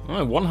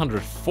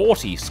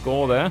 140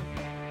 score there.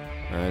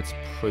 That's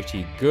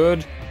pretty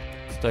good.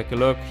 Let's take a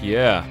look.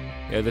 Yeah,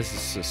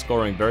 this is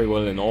scoring very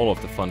well in all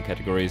of the fun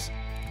categories.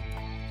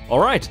 All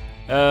right.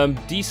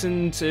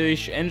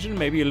 Decent-ish engine,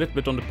 maybe a little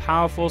bit on the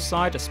powerful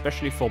side,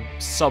 especially for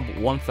sub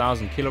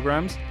 1,000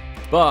 kilograms.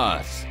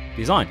 But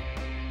design.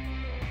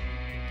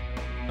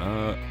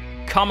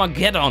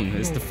 Carmageddon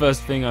is the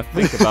first thing I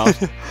think about.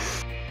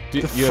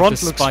 You have front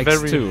the looks spikes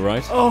very- too,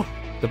 right? Oh,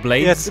 The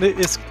blades?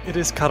 yes, it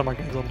is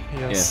Carmageddon.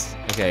 Yes. Yes.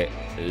 Okay,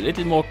 a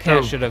little more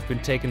cash should have been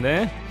taken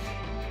there.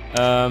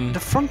 The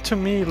front to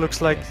me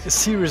looks like a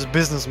serious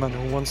businessman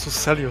who wants to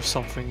sell you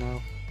something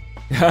now.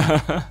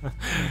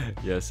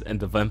 Yes, and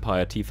the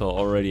vampire teeth are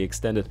already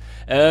extended.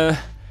 Yeah,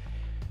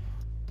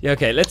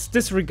 okay, let's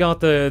disregard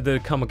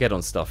the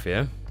Carmageddon stuff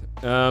here.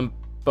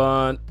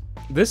 But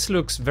this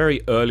looks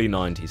very early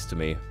 90s to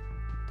me.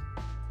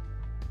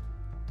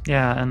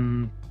 Yeah,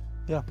 and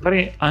Yeah.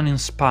 very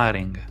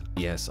uninspiring.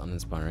 Yes,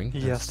 uninspiring.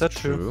 Yes, that's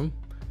true.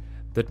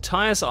 The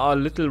tires are a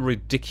little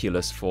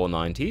ridiculous for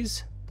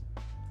 90s.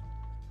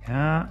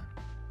 Yeah.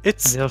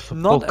 It's They also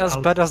not poke as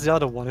out. bad as the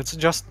other one. It's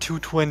just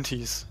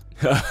 220s,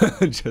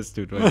 Just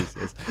 220s,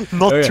 yes.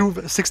 not Oh, yeah.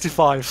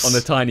 265s. On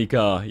a tiny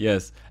car,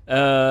 yes.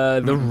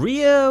 The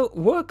rear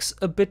works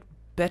a bit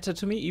better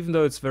to me, even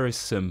though it's very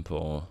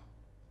simple.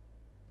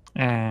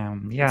 Yeah.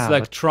 It's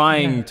like but-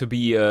 trying yeah. to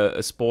be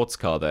a sports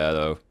car there,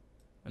 though.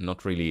 And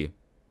not really...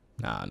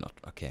 Nah, not...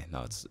 Okay,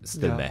 no, it's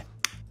still Yeah. meh.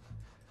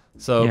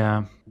 So,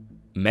 Yeah.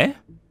 meh?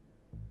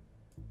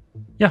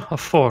 Yeah, a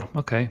 4.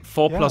 Okay.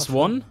 4 Yeah, plus 4.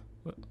 1?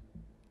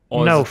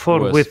 Or is No, it 4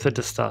 worse? with the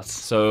stats.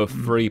 So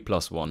 3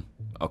 plus 1.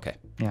 Okay.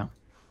 Yeah.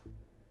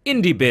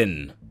 Indie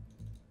bin.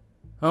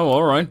 Oh,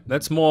 all right.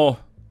 That's more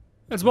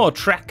a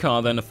track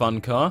car than a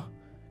fun car.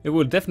 It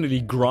will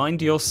definitely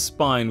grind your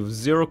spine with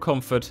zero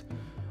comfort.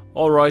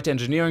 All right,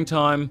 engineering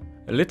time.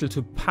 A little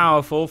too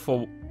powerful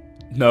for...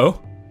 No,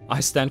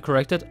 I stand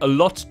corrected. A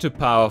lot too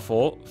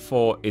powerful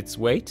for its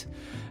weight,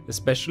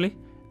 especially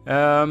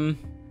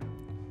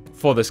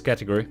for this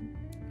category.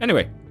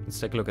 Anyway, let's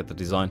take a look at the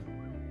design.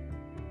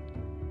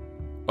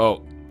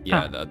 Oh,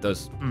 yeah,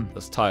 those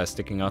tires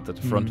sticking out at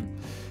the front.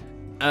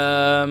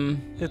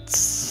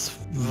 It's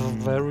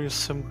very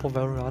simple,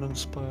 very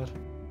uninspired.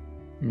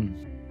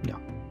 Yeah.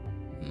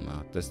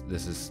 No, this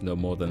is no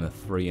more than a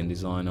 3 in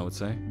design, I would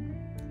say.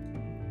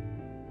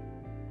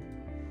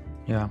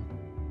 Yeah.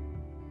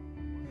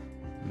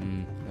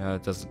 Yeah,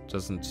 it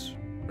doesn't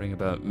ring a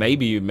bell.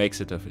 Maybe it makes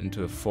it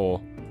into a 4.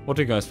 What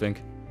do you guys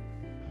think?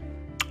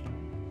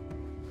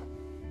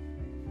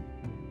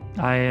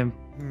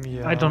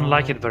 Yeah. I don't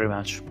like it very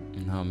much.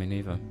 No, me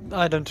neither.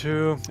 I don't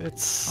too.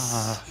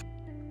 It's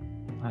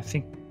I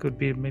think could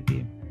be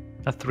maybe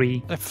a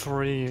 3. a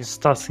 3.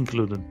 Stats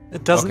included.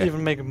 It doesn't Okay.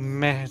 even make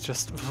meh.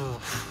 Just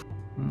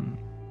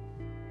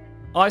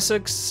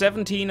Isaac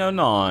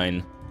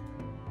 1709.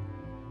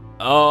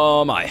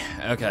 Oh my.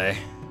 Okay.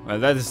 Well,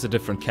 that is a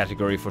different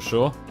category for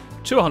sure.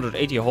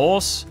 280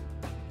 horse.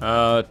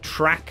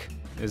 Track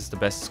is the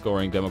best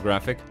scoring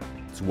demographic.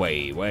 It's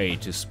way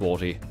too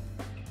sporty.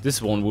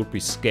 This one would be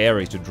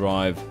scary to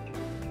drive.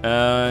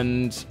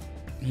 And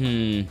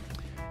it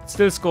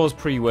still scores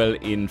pretty well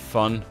in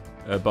fun,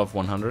 above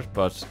 100,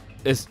 but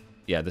this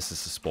is a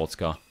sports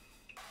car.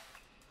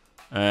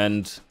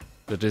 And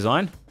the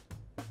design?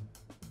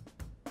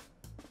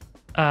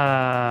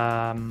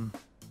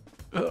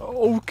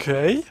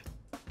 okay.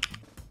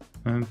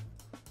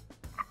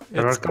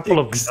 There are a It's couple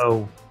of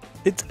no,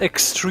 It's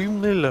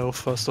extremely low,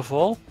 first of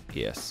all.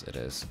 Yes, it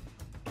is.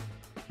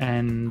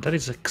 and that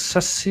is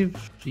excessive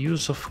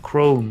use of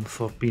chrome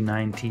for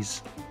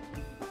P90s.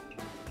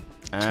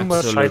 Too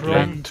much Absolutely.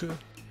 chrome. Too,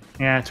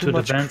 Yeah, Too to the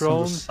much vents on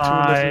chrome, the too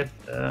side.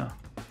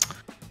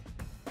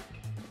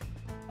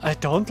 I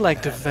don't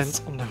like the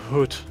vents on the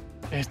hood.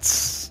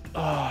 It's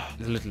A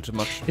little too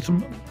much.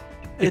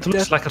 It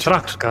looks like a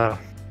truck car.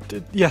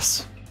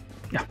 Yes.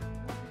 Yeah.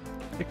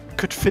 It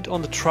could fit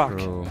on the truck.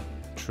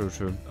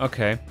 True.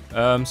 Okay.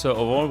 So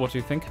overall, what do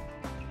you think?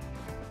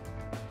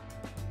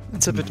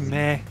 It's a bit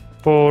meh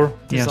 4.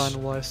 Yes.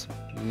 design-wise.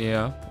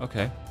 Yeah.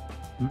 Okay.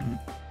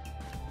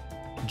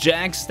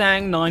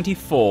 Jagstang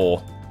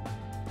 94.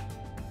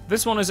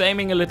 This one is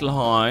aiming a little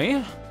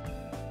high.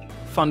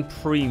 Fun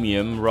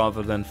premium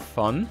rather than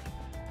fun.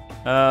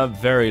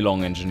 Very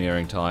long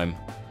engineering time.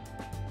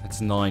 It's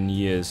 9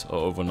 years, or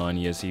over 9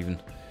 years even.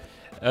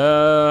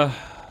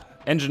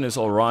 Engine is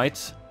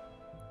alright.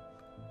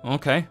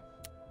 Okay.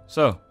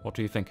 So, what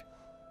do you think?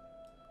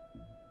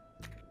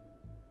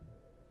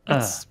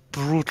 It's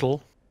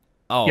brutal.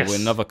 Oh, Yes.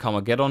 another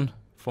Carmageddon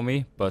for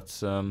me, but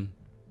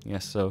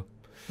yes, so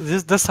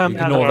This time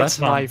Ignore it's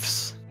that.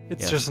 knives.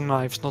 It's Yes. just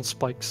knives, not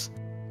spikes.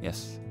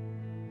 yes.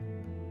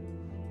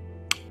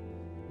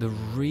 The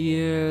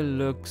rear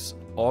looks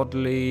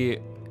oddly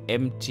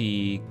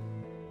empty.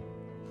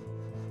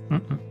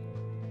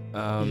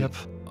 Yep.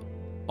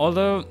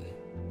 Although,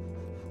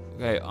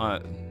 okay,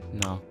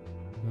 no,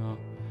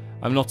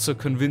 I'm not so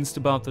convinced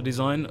about the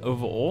design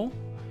overall.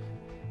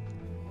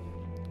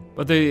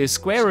 But the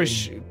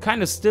squarish,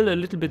 kind of still a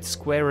little bit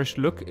squarish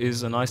look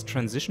is a nice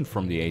transition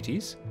from the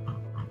 80s.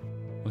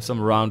 With some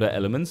rounder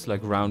elements,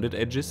 like rounded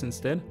edges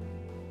instead.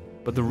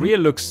 But the rear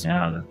looks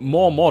Yeah.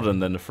 more modern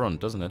than the front,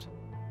 doesn't it?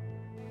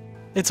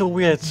 It's a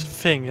weird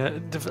thing.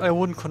 I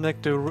wouldn't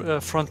connect the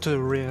front to the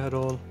rear at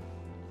all.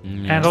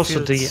 And also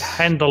the Feels-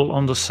 handle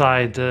on the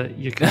side,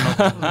 you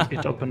cannot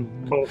it open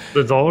both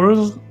the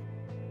doors.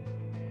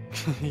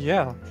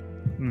 Yeah.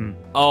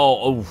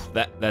 Oh,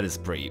 that is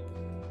pretty.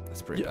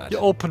 That's pretty You, bad. you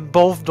open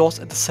both doors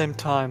at the same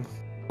time.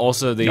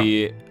 Also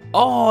the.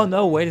 Oh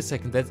no! Wait a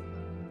second.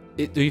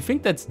 Do you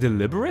think that's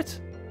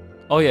deliberate?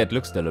 Oh yeah, it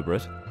looks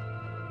deliberate.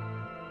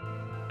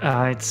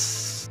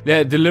 It's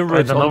Yeah, deliberate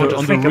I don't know on what the, to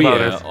on the think about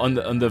rear,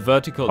 it. on the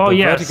vertical. Oh, the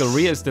yes. vertical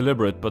rear is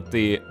deliberate, but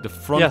the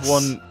front Yes.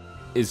 one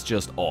is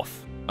just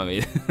off. I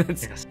mean,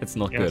 it's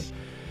not good. Yes.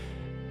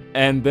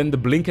 And then the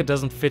blinker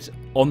doesn't fit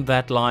on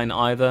that line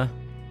either.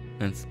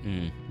 It's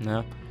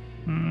no.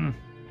 not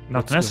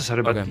Looks good.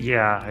 necessary, but Okay.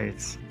 yeah,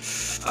 it's.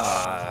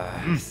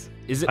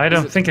 Is it? I is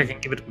don't it- think I can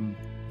give it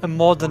A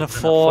more than a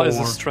 4 is a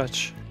 4.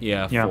 stretch.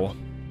 Yeah, Yeah. 4.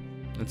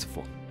 It's a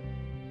 4.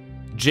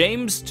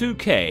 James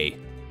 2K.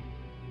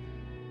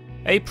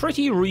 A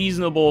pretty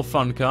reasonable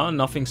fun car,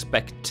 nothing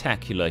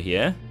spectacular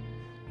here.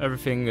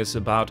 Everything is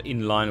about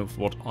in line with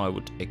what I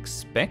would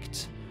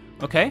expect.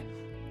 Okay,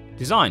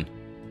 design.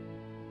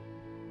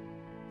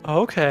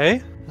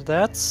 Okay,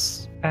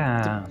 that's...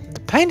 Ah, The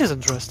paint is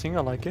interesting,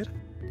 I like it.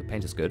 The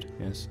paint is good,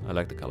 yes, I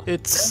like the color.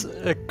 It's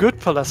a good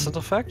pearlescent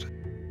effect.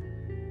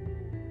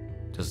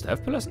 Does it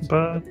have pearlescent?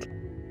 but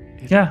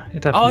yeah,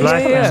 it has Oh,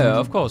 black. yeah, and-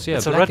 of course, yeah.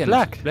 It's a black red and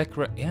black. Black,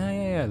 red.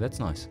 Yeah, that's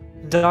nice.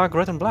 Dark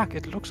red and black,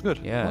 it looks good.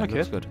 Yeah, I like it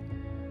looks it. good.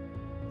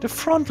 The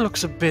front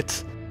looks a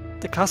bit...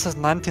 The car says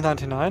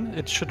 1999,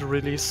 it should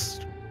release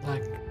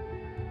like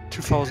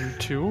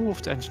 2002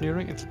 with the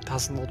engineering. It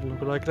does not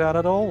look like that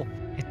at all.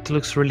 It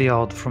looks really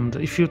odd from the.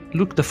 If you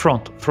look the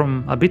front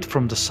from a bit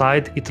from the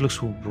side, it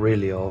looks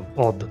really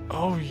odd.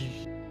 Oh,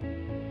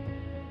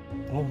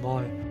 oh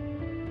my.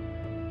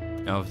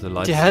 Oh, the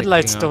lights The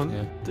headlights sticking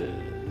out, don't.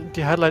 yeah.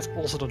 The headlights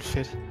also don't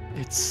fit.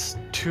 It's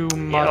too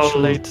much old.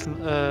 late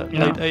Yeah.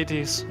 late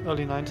 80s,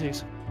 early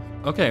 90s.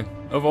 Okay,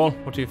 overall,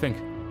 what do you think?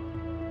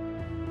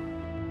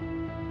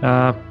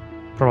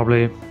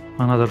 Probably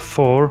another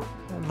 4,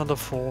 Another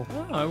 4.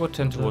 Oh, I would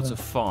tend towards a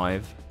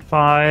 5.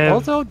 5.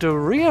 Although the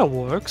rear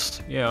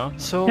works, Yeah.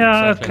 so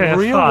Yeah, exactly. okay,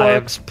 rear 5.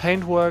 works,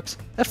 paint works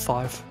at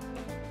 5.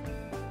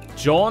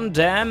 John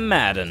Dam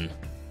Madden.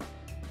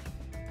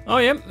 Oh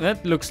yeah,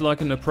 that looks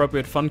like an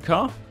appropriate fun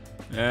car.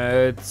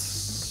 It's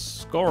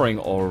scoring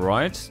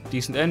alright.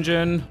 Decent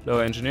engine, low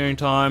engineering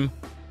time.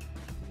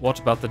 What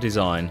about the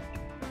design?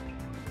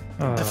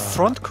 The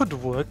front could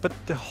work, but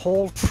the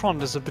whole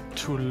front is a bit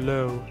too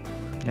low.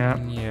 Yeah.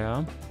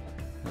 Yeah.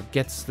 It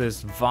gets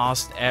this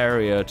vast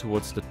area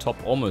towards the top,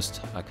 almost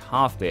like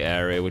half the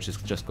area, which is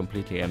just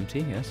completely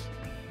empty, yes?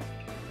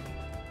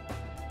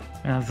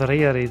 And the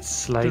rear,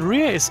 it's like The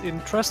rear is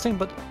interesting,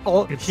 but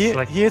all it's here,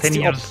 like here it's 10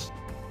 the years.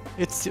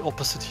 it's the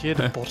opposite here.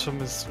 The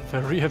bottom is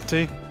very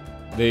empty.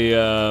 The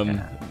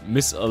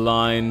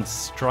misaligned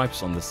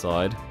stripes on the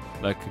side,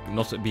 like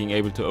not being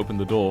able to open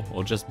the door,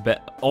 or just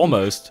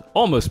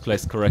almost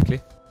placed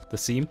correctly. The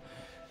seam,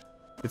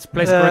 it's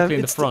placed correctly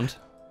in the it's the- front.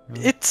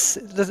 It's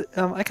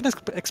I can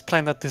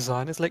explain that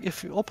design. It's like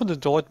if you open the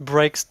door, it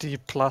breaks the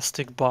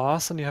plastic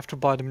bars, and you have to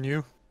buy them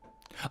new.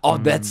 Oh,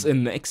 that's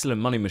an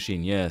excellent money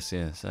machine. Yes.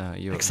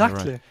 You're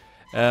Exactly.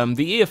 right.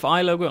 The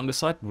EFI logo on the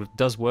side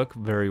does work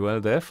very well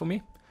there for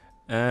me.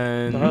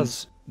 And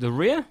Does. the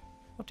rear?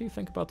 What do you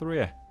think about the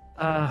rear?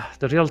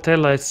 The real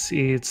taillights,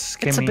 it's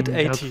It's a coming bit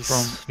out 80s.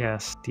 from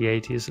the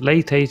 80s,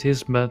 late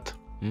 80s, but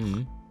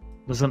Mm.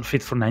 doesn't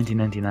fit for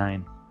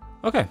 1999.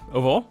 Okay,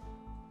 overall.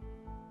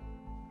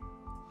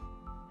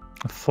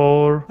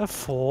 4, A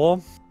 4.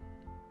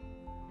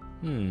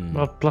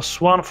 well,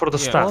 +1 for the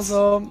Yeah. stats.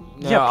 Although,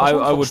 No, yeah, plus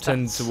one I for would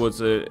tend stats.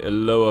 towards a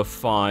lower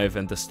 5,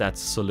 and the stats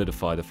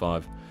solidify the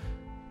 5.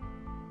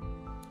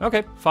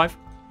 Okay, 5.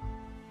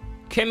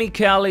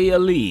 Chemically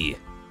Ali.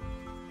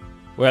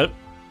 Well,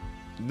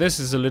 this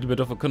is a little bit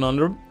of a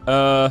conundrum.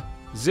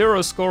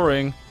 0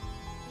 scoring,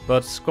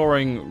 but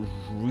scoring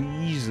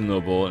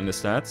reasonable in the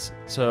stats.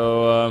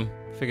 So,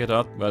 figured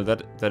out, well,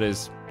 that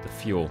is the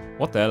fuel.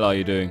 What the hell are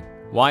you doing?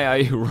 Why are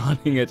you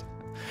running it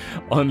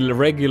on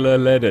regular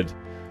leaded?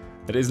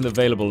 It isn't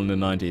available in the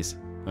 90s.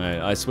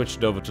 I switched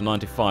it over to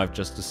 95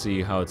 just to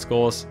see how it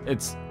scores.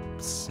 It's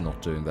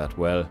not doing that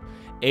well.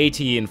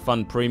 80 in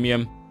Fun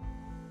Premium.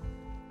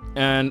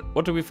 And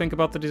what do we think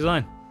about the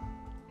design?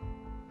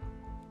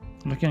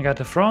 Looking at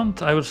the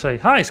front, I would say,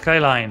 "Hi,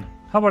 Skyline.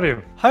 How are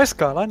you?" Hi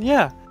Skyline,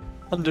 yeah.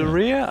 On the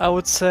rear, I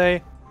would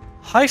say,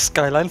 "Hi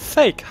Skyline,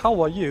 fake.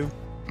 How are you?"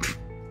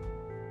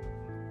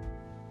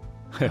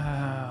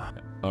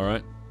 All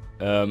right.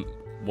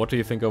 What do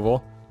you think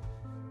overall?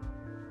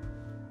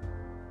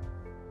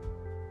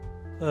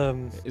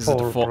 Is it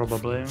 4 a 4,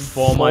 probably.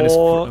 4 minus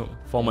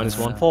 4 minus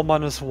 1? 4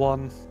 minus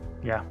 1.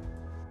 Yeah.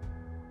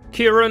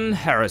 Kieran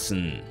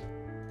Harrison.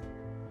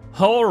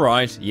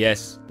 Alright,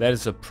 yes, that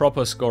is a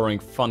proper scoring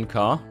fun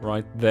car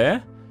right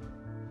there.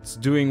 It's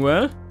doing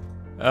well.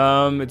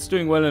 It's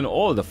doing well in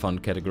all the fun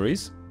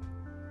categories.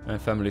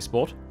 Family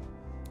sport.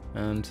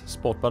 And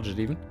sport budget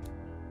even.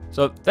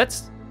 So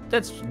that's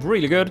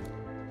really good.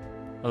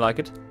 I like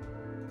it.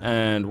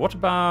 And what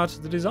about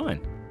the design?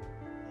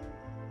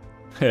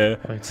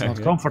 It's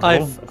not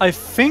comfortable. I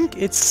think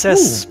it says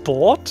Ooh.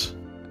 sport,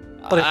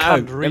 but I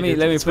can't read it.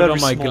 Let me It's put very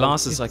on my small.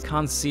 glasses. I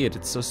can't see it.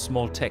 It's so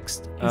small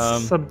text.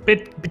 It's a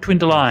bit between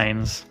the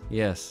lines.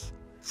 Yes.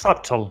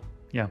 Subtle.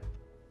 Yeah.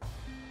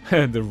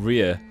 The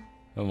rear.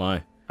 Oh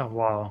my. Oh,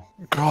 wow.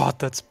 God,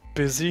 that's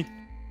busy.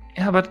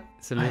 Yeah, but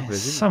It's a little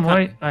busy. some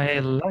way I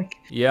like.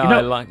 Yeah, You know-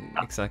 I like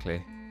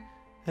exactly.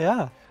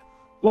 Yeah.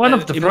 One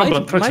of the it problems,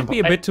 might, for might example, be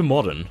a bit too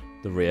modern.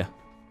 The rear.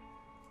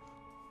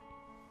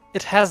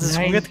 It has this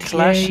weird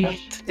clash.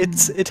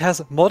 98. It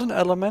has modern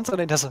elements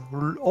and it has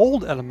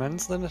old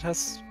elements, then it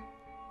has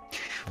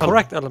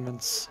correct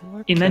elements.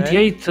 in Okay.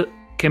 '98,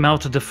 came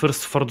out the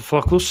first Ford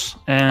Focus,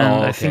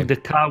 and Oh, I think okay.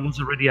 the car was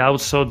already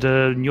out, so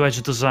the new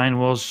edge design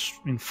was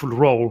in full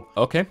roll.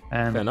 Okay,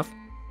 And fair enough.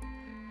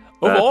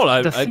 But Overall,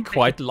 I the thing that-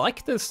 quite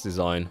like this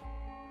design.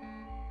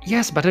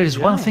 yes, but there is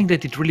one Yeah. thing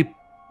that it really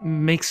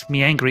makes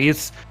me angry.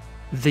 It's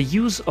the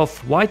use of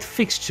white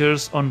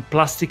fixtures on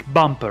plastic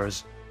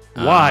bumpers.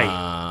 Why?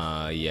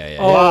 Yeah.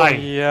 Oh, Why?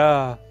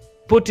 yeah.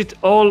 Put it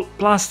all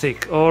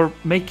plastic or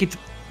make it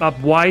a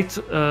white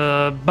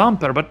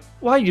bumper, but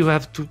why you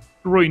have to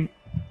ruin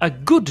a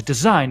good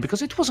design?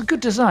 Because it was a good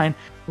design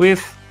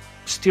with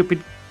stupid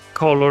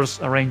colors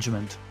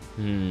arrangement.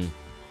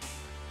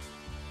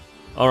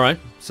 Alright,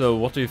 so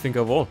what do you think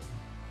overall?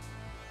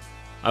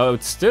 I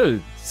would still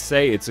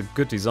say it's a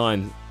good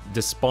design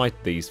despite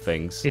these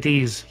things. It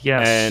is,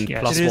 yes. and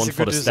yes. plus It is one a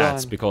for good the stats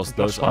design. because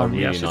Plus those are one,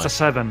 really yes, nice. it's a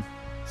 7.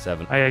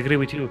 7. I agree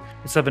with you.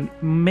 It's 7.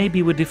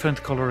 Maybe with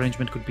different color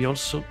arrangement could be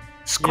also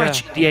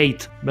scratching the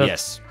 8. But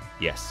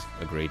Yes,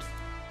 agreed.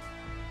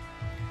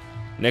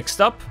 Next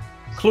up,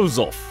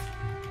 Kluzov.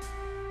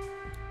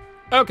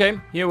 Okay,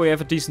 here we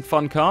have a decent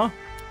fun car.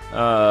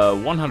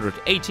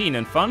 118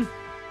 in fun.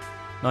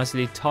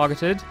 Nicely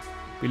targeted.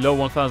 Below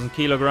 1,000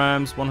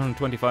 kilograms,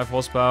 125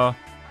 horsepower.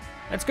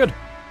 That's good.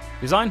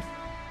 Design.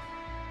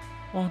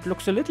 Oh, it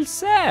looks a little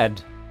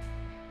sad.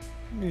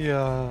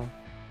 Yeah.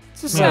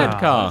 It's a sad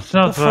car. It's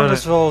not The front very,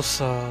 is well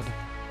sad.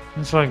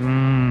 it's like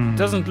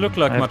Doesn't look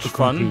like I have much to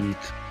fun.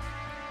 compete.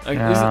 Like,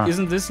 Yeah.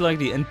 isn't this like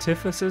the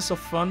antithesis of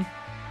fun?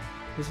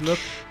 This look?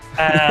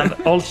 And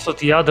also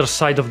the other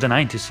side of the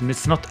 90s, and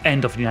it's not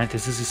end of the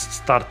 90s, this is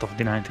start of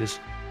the 90s.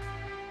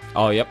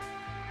 Oh, yep.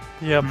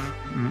 Yep.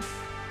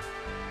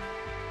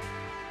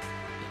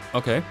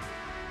 Okay.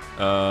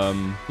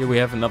 Here we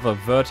have another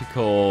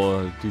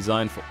vertical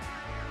design for.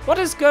 What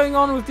is going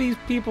on with these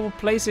people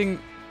placing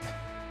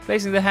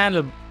the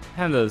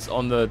handles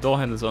on the door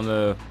handles on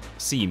the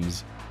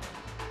seams?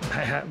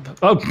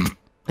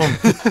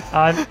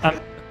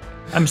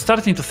 I'm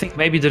starting to think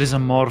maybe there is a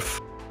morph.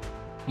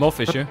 More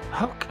issue.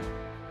 How?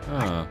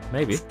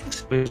 Maybe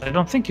I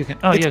don't think you can.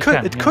 Oh, It yeah, could. you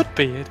can, It yeah. could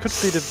be. It could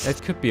be the.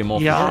 it could be a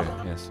more Yeah. issue.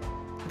 Yes.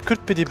 It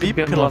could be the B Could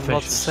be a pillar morph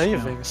not issues,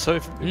 saving. yeah. So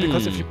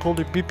because if you pull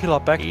the B pillar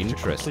back, it's a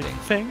complete Interesting.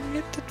 thing.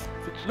 It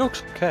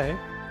looks okay.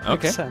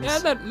 Okay. sense. Yeah,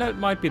 that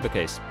might be the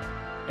case.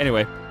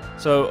 Anyway,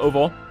 so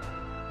overall,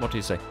 what do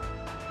you say?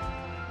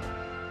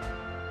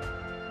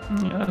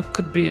 Yeah, it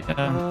could be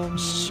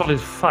solid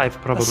 5 A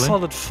probably.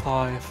 solid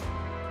 5.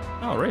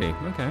 Oh, really?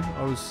 Okay.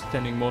 I was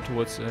tending more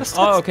towards. The stats-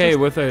 oh, okay. the-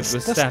 With the the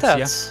stats,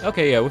 stats. yeah.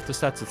 Okay, yeah. With the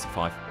stats, it's a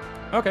 5.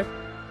 Okay.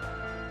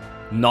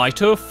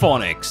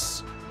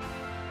 Nitophonics.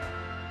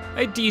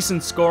 A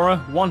decent scorer,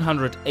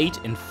 108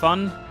 in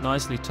fun,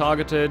 nicely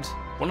targeted,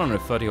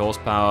 130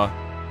 horsepower.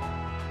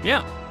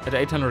 Yeah, at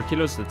 800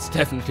 kilos, that's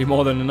definitely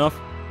more than enough.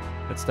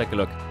 Let's take a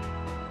look.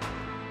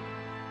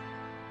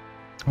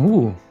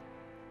 Ooh.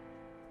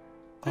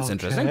 That's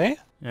interesting. Okay.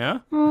 Yeah.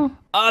 Mm.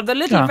 The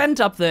little Yeah. vent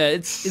up there,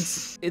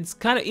 it's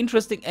kind of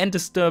interesting and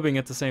disturbing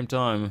at the same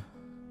time.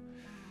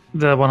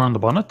 The one on the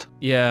bonnet?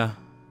 Yeah.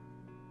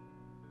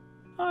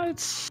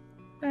 It's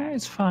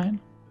fine.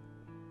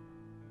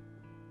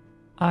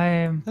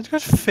 I'm That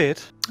could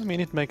fit. I mean,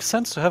 it makes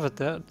sense to have it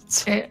there.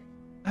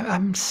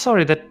 I'm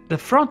sorry that the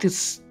front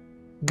is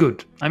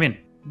good. I mean,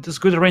 there's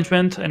good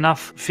arrangement,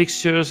 enough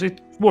fixtures, it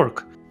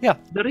work. Yeah.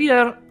 The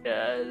rear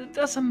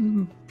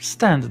doesn't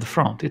stand at the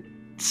front.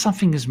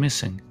 Something is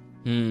missing.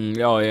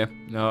 Oh, yeah.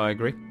 No, I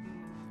agree.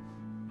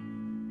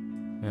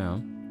 Yeah.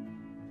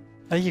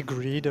 I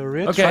agree. The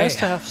rear Okay. tries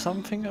to have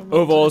something. but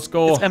Overall it's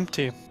score.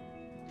 empty.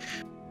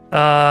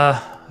 A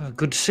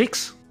good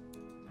 6.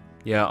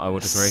 Yeah, I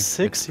would agree. 6,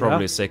 It's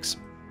probably yeah. a 6.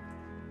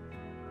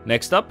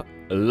 Next up,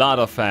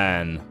 Lada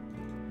Fan.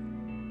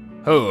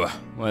 Oh,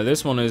 well,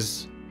 this one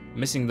is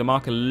missing the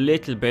mark a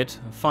little bit.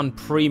 Fun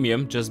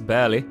premium, just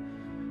barely.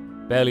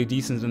 Barely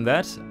decent in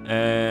that.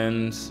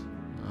 And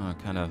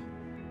kind of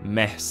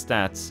meh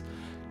stats.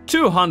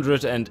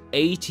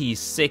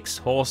 286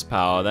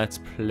 horsepower, that's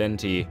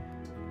plenty.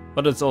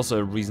 But it's also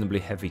a reasonably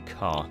heavy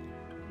car.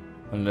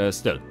 And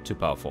still, too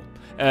powerful.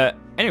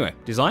 Anyway,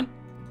 design?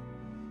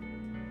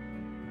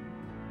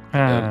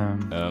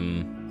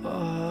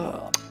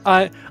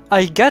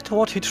 I get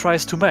what he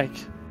tries to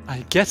make.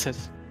 I get it,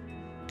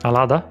 A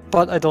Lada?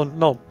 but I don't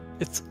know.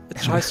 It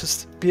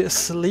tries to be a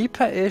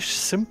sleeper-ish,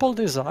 simple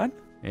design,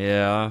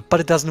 Yeah. but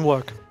it doesn't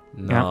work.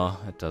 No,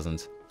 it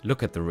doesn't.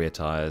 Look at the rear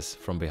tires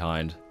from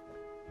behind.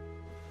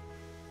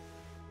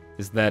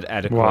 Is that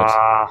adequate?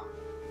 Wow.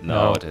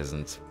 No, No. it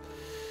isn't.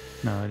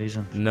 No, it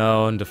isn't.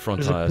 No, and the front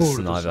It's a tires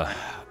poor neither.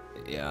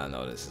 Yeah,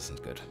 no, this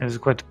isn't good. It's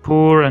quite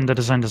poor, and the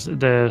design,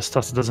 the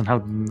stuff doesn't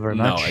help very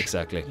No, much.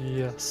 exactly.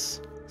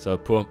 Yes. So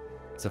poor.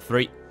 It's a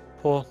 3.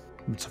 Poor.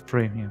 It's a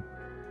premium.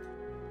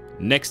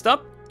 Next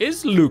up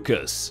is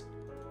Lucas.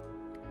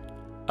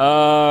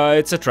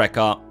 It's a track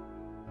car.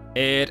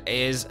 It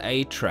is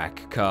a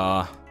track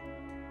car.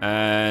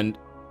 And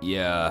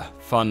yeah,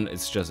 fun,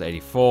 it's just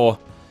 84.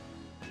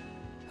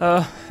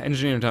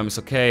 Engineering time is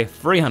okay.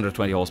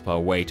 320 horsepower,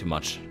 way too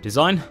much.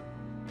 Design?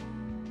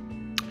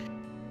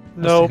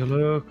 Let's No. take a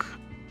look.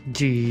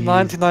 Gee.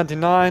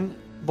 1999,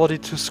 body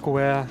too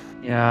square,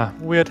 Yeah.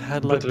 weird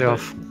headlight, Totally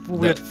off.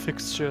 weird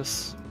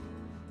fixtures.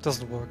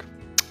 Doesn't work.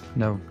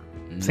 No.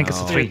 I think it's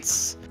a No. 3.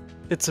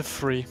 It's a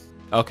 3.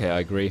 Okay, I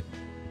agree.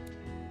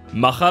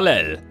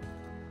 Machalel.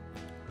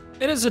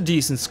 It is a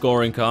decent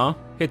scoring car.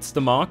 Hits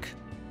the mark.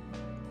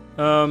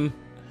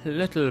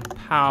 Little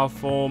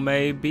powerful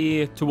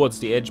maybe towards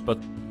the edge, but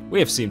we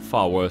have seen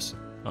far worse.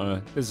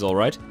 This is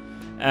alright.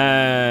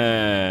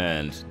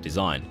 And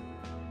design.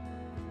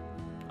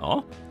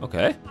 Oh,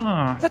 okay.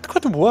 Ah, That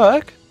could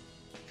work.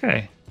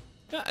 okay.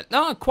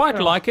 No, I quite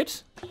like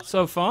it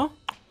so far.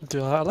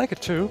 Yeah, I like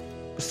it too.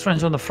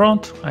 Strange on the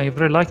front. I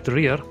really like the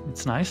rear.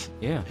 It's nice.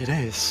 Yeah. It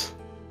is.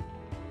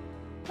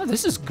 Oh,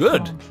 this is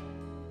good.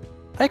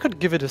 I could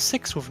give it a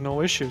 6 with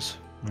no issues.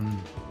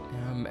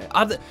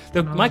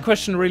 My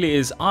question really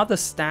is, are the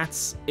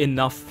stats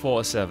enough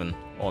for a 7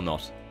 or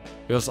not?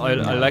 Because I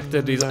like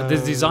the design. The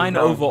design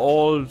No.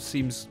 overall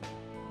seems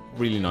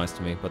really nice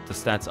to me, but the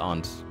stats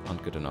aren't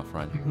good enough,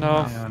 right?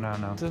 No. No.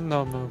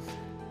 No.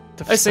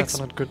 The A 6. stats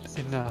are not good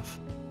enough.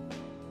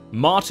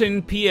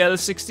 Martin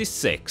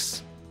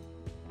PL66.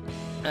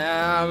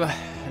 A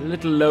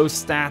little low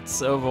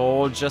stats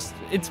overall. Just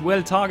it's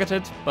well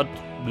targeted, but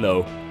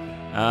low.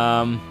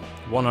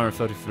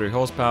 133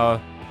 horsepower.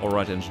 All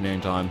right,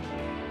 engineering time.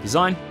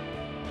 Design.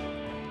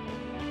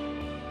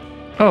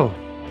 Oh,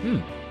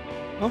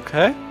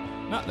 Okay.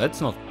 No,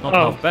 that's not Oh,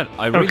 half bad.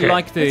 I really okay.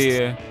 like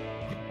the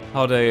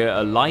how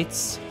the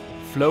lights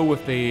flow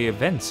with the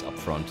vents up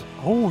front.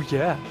 Oh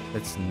yeah.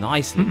 It's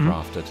nicely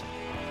crafted.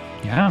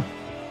 yeah.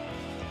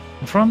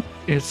 The front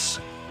is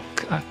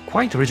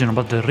quite original,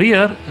 but the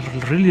rear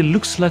really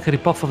looks like a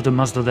ripoff of the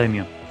Mazda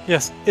Demio.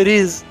 Yes, it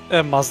is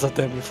a Mazda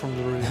Demi from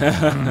the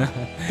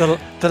rear.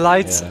 the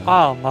lights Yeah.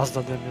 are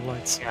Mazda Demi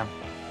lights. Yeah.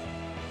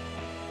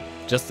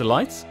 Just the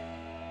lights?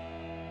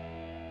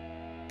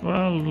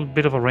 Well, a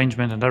bit of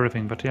arrangement and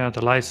everything, but yeah,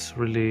 the lights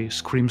really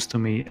screams to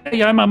me,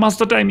 "Hey, I'm a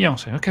Mazda Demio."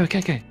 So,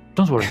 okay.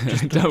 Don't worry.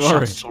 Just Don't shout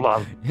worry. so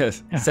loud.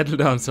 Yes. Yeah. Settle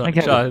down, son, I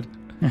get it. child.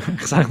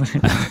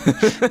 Exactly.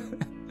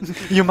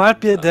 You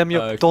might be a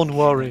Demio, Okay. don't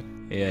worry.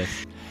 Yes.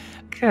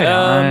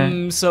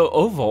 Okay. So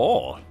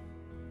overall,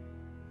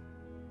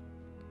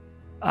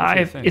 what do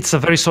you think? It's a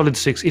very solid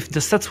 6. If the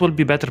stats will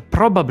be better,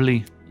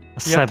 probably a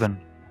 7.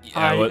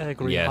 I well,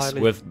 agree Yes,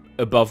 highly. with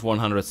above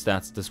 100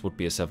 stats, this would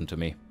be a 7 to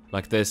me.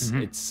 Like this,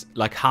 it's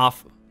like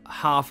half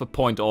a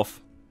point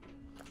off,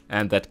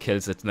 and that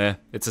kills it there.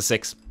 It's a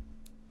 6.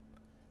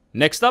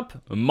 Next up,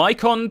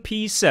 Micon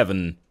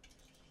P7.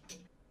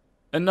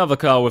 Another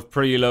car with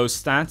pretty low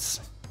stats.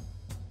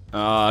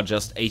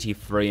 Just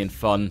 83 in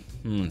fun.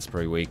 It's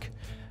pretty weak.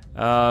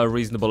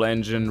 Reasonable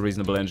engine,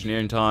 reasonable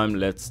engineering time.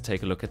 Let's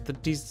take a look at the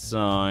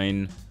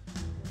design.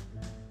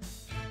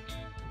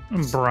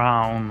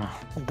 Brown.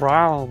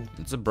 Brown.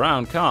 It's a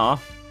brown car.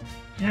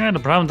 Yeah, the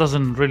brown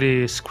doesn't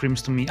really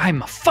screams to me,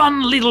 "I'm a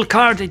fun little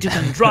car that you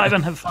can drive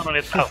and have fun on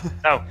it."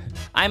 No.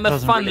 I'm a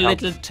Doesn't fun really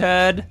help. little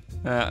turd.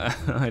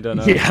 I don't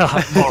know. Yeah,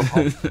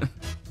 horrible.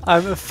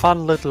 I'm a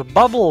fun little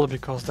bubble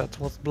because that's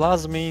what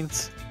Blaz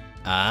means.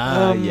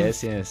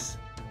 Yes.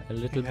 A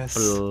little Yes.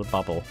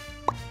 bubble.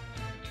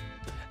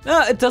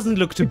 No, it doesn't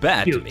look too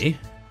bad to cute. me.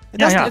 It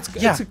Yeah, does-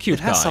 yeah. It's a cute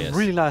It has car, some yes.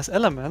 really nice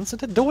elements, and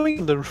the doing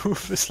on the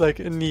roof is like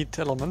a neat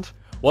element.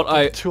 What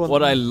I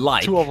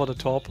like Two over the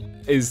top.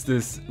 is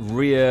this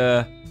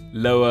rear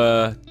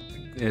lower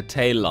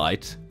tail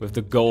light with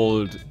the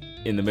gold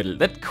in the middle.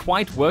 That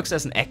quite works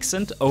as an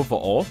accent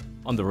overall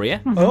on the rear.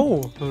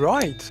 Oh,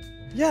 right.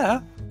 Yeah,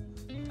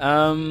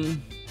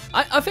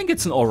 I think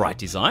it's an alright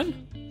design.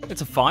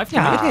 It's a 5 to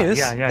Yeah. me. it is.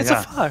 yeah, it's yeah.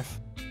 a 5.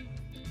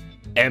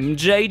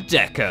 MJ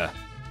Decker.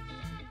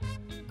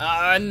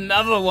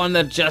 Another one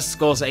that just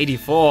scores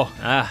 84.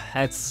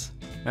 That's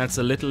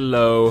a little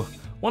low.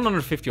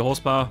 150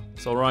 horsepower,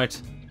 it's alright.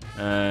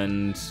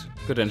 And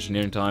good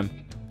engineering time.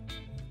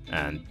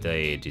 And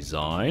the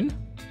design.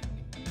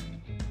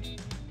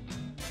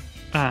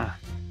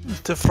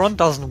 The front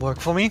doesn't work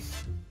for me.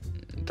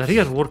 The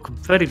rear work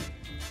very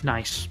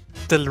nice.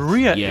 The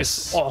rear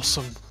Yes. is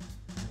awesome.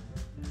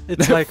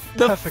 It's like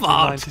The perfectly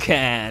fart 90.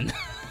 can.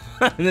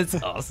 That's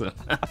awesome.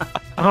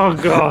 Oh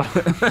god.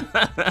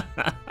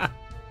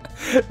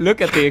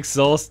 Look at the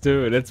exhaust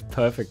too. That's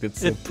perfect.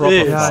 It's a It proper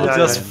is. Yeah, It yeah,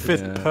 just yeah. fit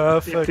Yeah.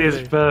 perfectly. It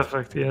is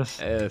perfect, yes.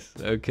 Yes.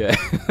 Okay.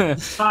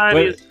 Side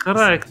Well, is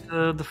correct.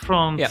 The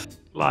front Yeah.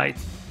 light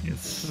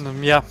is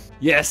Yeah.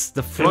 Yes,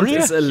 the front rear?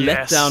 is a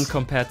Yes. letdown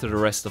compared to the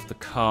rest of the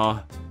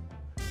car.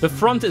 The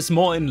front is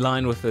more in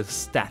line with the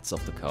stats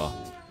of the car.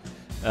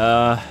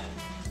 I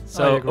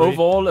So agree.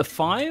 overall a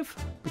 5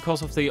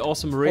 because of the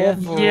awesome rear.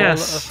 Overall,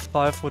 Yes. a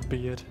 5 would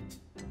be it.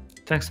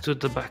 thanks to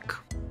the back.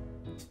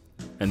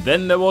 And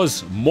then there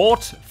was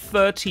Mort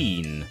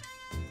 13.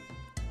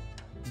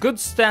 Good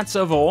stats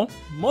overall,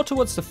 more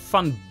towards the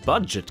fun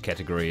budget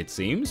category it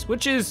seems,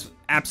 which is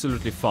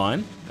absolutely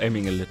fine,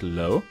 aiming a little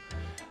low.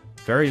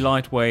 Very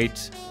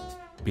lightweight,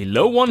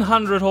 below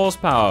 100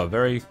 horsepower,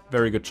 very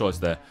good choice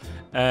there.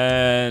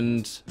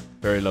 And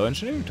very low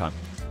engineering time.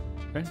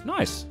 Very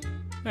nice.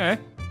 Okay.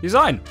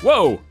 Design,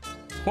 whoa!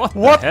 What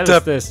What the hell the-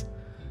 is this?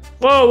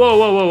 Whoa, whoa,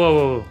 whoa, whoa, whoa,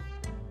 whoa.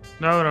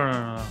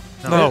 No.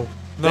 No.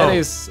 That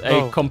is a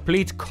no.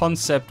 complete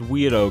concept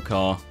weirdo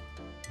car.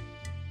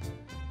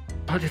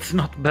 But it's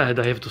not bad,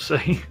 I have to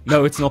say.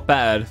 No, it's not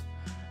bad.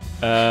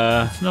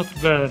 It's not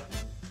bad.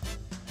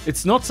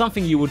 It's not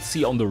something you would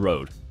see on the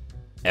road.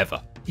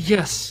 Ever.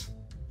 Yes.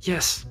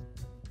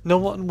 No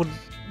one would.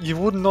 You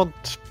would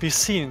not be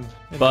seen.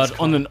 In But this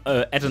on car.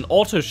 an at an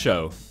auto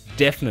show,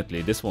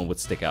 definitely this one would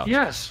stick out.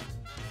 Yes.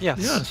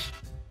 Yes.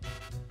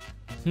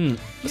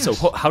 So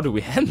how do we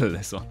handle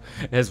this one?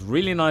 It has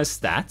really nice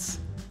stats.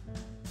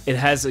 It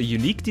has a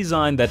unique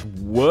design that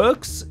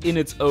works in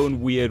its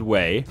own weird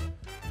way,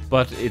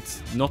 but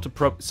it's not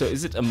appropriate. So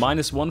is it a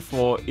 -1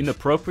 for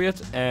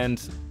inappropriate, and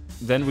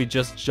then we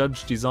just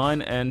judge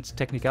design and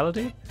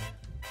technicality?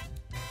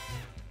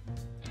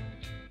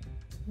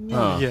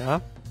 Oh. Yeah.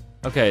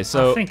 Okay,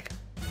 so I think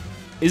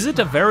is it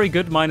a very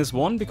good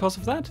 -1 because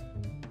of that?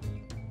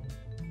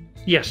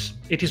 yes,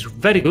 it is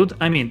very good.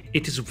 I mean,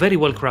 it is very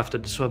well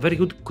crafted. So a very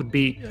good could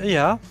be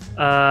Yeah.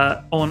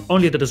 on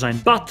only the design,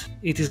 but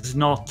it is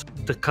not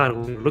the car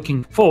we're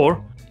looking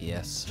for.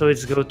 Yes. So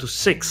it's go to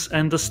 6,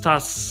 and the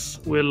stats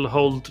will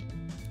hold,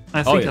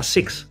 I think, yeah. a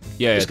 6.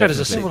 Yeah, This car is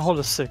a It definitely. will hold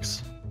a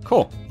 6.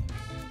 Cool.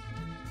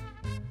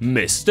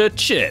 Mr.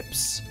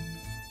 Chips.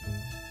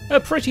 A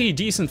pretty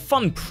decent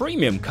fun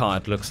premium car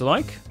it looks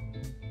like.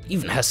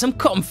 Even has some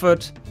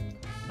comfort.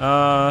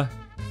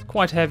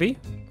 Quite heavy.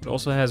 It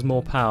also has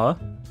more power.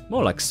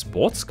 More like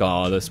sports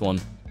car, this one.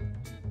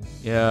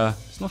 Yeah,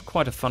 it's not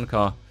quite a fun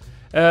car.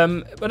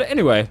 But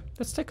anyway,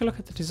 let's take a look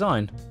at the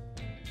design.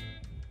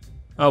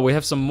 Oh, we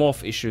have some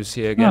morph issues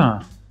here again.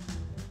 Ah,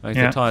 Like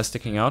yeah. the tire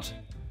sticking out.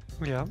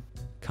 Yeah.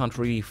 Can't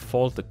really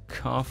fault the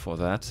car for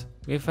that.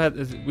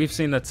 We've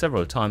seen that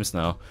several times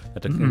now,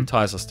 that the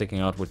tires are sticking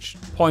out, which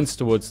points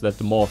towards that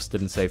the morphs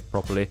didn't save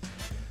properly.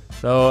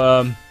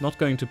 So not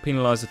going to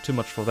penalize it too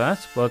much for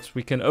that, but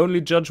we can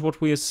only judge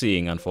what we are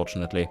seeing,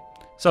 unfortunately.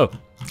 So,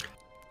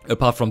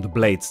 apart from the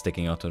blades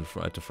sticking out at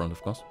the front,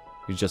 of course,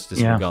 we just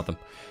disregard them.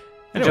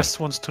 It Anyway, just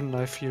wants to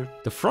knife you.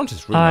 the front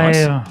is really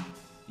nice.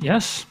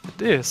 yes,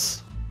 It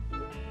is.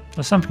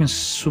 there's something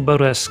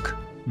Subaru-esque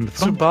in the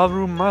front.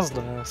 Subaru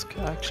Mazda-esque,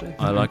 actually.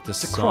 I like the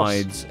It's a cross.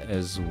 sides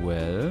as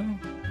well.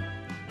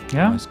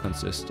 Yeah, Nice,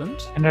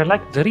 consistent. and I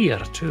like the rear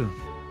too.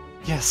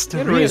 Yes, the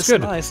Yeah, the rear rear is is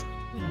good. nice.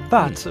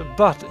 But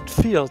it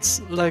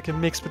feels like a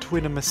mix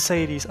between a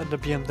Mercedes and a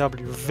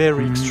BMW,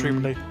 very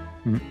extremely.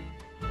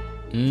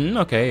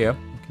 Okay, yeah,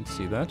 I can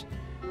see that.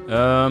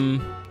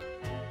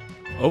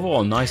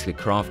 Overall, nicely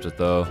crafted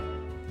though.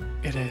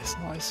 It is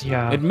nice.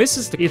 Yeah, It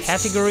misses the It's-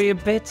 category a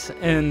bit,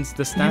 and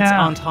the stats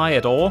Yeah. aren't high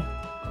at all.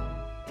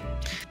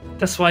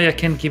 that's why I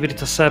can't give it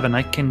a 7.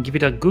 I can give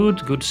it a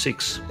good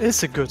 6.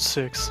 It's a good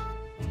 6.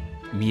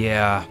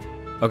 Yeah.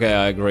 Okay,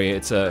 I agree.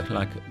 It's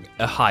like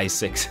a high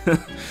 6.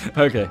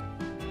 Okay.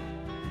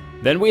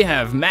 Then we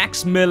have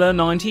Max Miller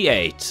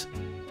 98.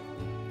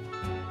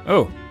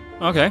 Oh,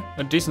 okay.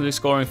 A decently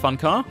scoring fun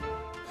car.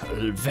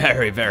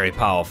 Very, very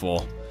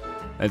powerful.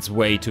 It's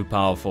way too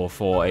powerful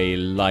for a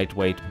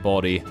lightweight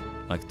body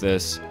like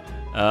this.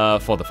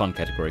 For the fun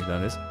category,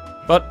 that is.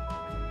 But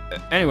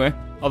anyway,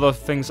 other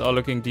things are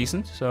looking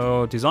decent.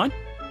 So, design?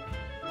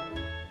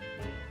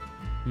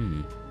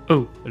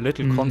 Oh, A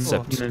little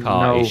concept no.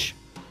 car-ish.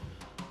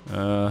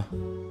 The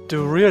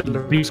rear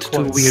looks Bit too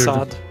quite weird.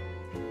 sad.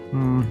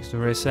 It's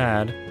very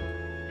sad.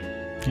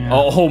 yeah.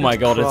 Oh my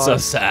god, it's so cry.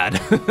 sad.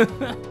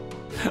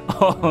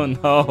 Oh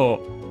no.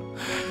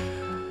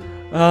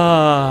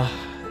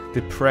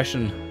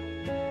 Depression.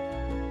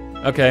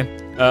 Okay,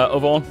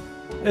 overall,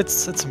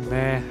 It's a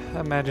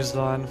meh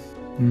design.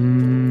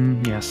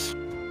 Yes.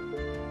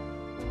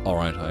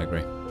 alright, I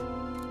agree.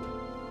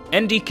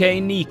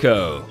 NDK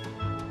Nico.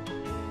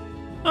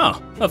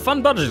 Ah, a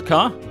fun budget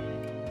car.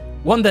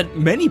 One that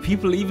many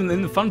people, even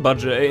in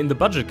the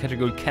budget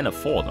category, can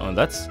afford. Oh,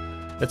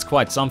 that's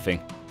quite something.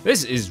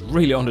 This is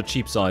really on the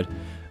cheap side.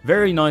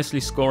 Very nicely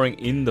scoring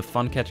in the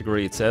fun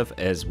category itself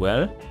as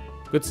well.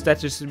 Good stat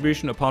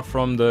distribution apart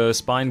from the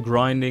spine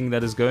grinding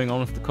that is going on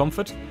with the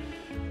comfort.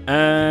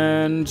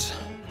 And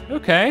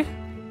okay.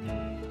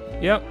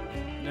 Yep,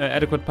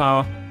 adequate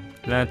power.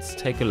 Let's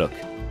take a look.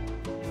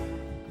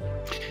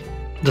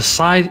 The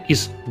side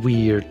is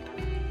weird.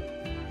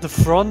 The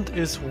front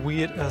is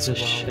weird as The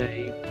well.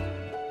 shape.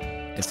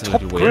 It's a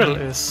Top little weird. grill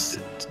is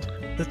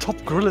the top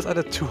grill is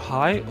either too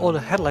high or the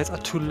headlights are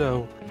too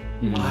low.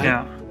 I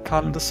Yeah.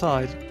 can't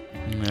decide.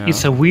 Yeah.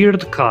 It's a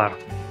weird car.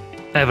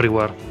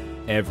 Everywhere.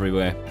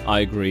 Everywhere. I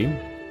agree.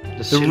 The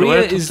The silhouette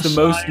rear of is the side-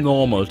 most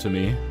normal to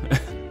me.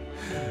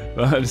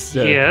 But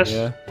still, Yes.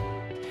 yeah.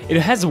 It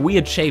has a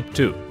weird shape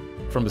too,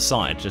 from the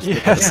side. Just look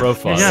at the Yes.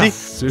 profile. Yeah. It's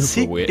super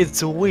See, weird.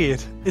 it's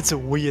weird. It's a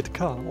weird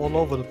car all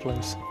over the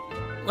place.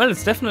 Well,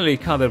 it's definitely a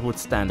car that would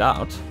stand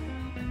out.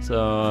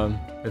 So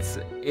it's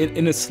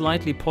in a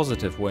slightly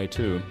positive way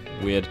too.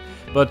 Weird,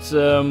 but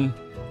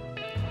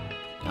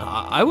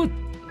I would.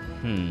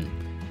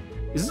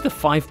 Is it a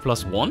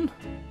 5+1?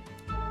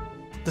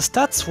 The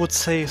stats would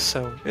say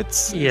so.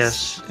 It's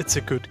Yes. It's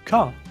a good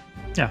car.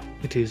 Yeah,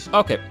 it is.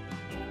 Okay.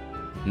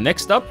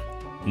 Next up,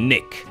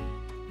 Nick.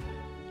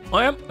 Oh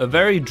yeah, a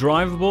very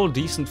drivable,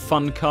 decent,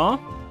 fun car.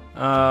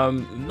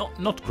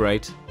 Not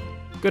great.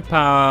 Good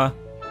power.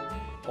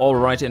 All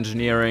right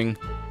engineering.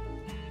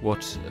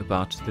 What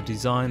about the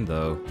design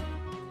though?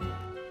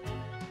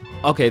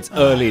 Okay, it's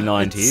early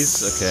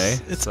 90s. Okay,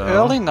 It's so-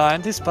 early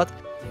 90s, but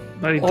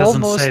But it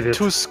doesn't almost save it.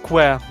 too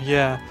square.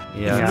 Yeah.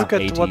 Yeah, If you look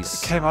at 80s. what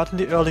came out in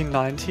the early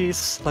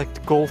 90s, like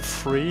the Golf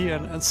 3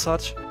 and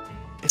such,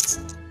 it's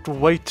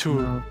way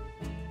too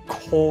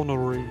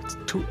cornery. It's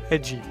too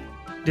edgy.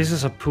 This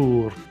is a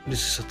poor.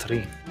 This is a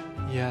 3.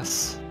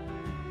 Yes.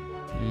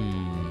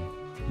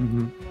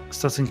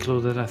 Stats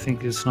included. I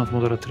think it's not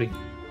more than a 3.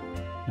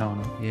 No.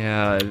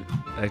 Yeah,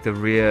 like the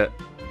rear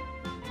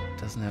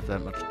doesn't have that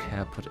much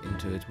care put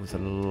into it with the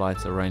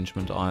lights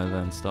arrangement either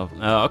and stuff.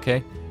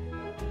 Okay.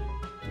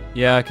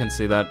 Yeah, I can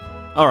see that.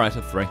 Alright,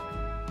 a 3.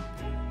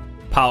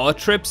 Power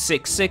Trip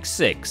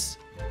 666.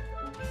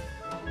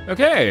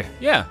 Okay,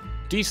 yeah.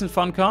 Decent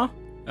fun car.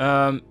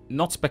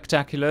 Not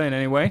spectacular in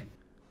any way.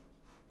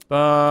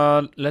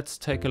 But let's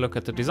take a look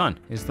at the design.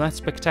 Is that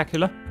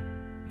spectacular?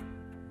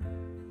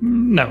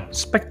 No.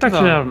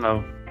 Spectacular.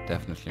 No.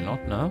 Definitely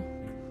not, no.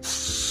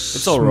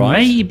 It's alright.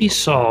 Maybe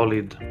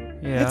solid.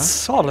 Yeah. It's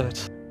solid.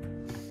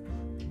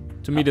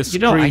 To me, the You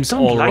know, I screen's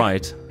don't like-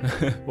 alright.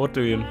 What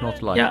do you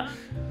not like? Yeah.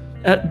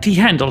 The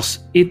handles.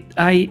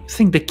 I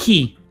think the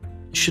key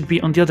should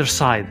be on the other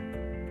side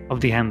of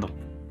the handle.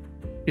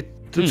 It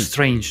looks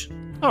strange.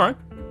 Alright.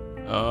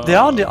 They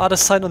are on the other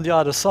side,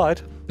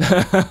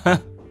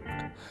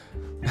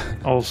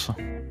 Also.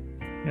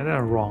 Yeah,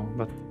 they're wrong,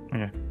 but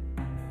okay.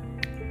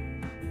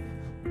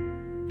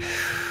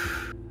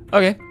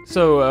 Okay,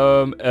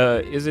 so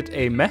is it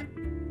a meh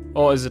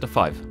or is it a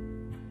 5?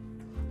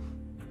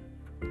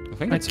 I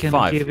think I it's a can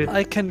 5. give it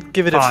I can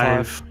give it a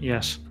 5.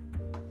 Yes.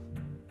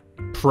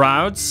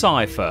 Proud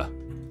Cypher.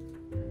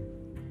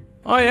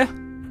 Oh yeah,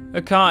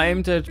 a car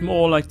aimed at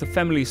more like the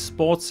family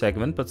sports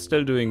segment, but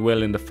still doing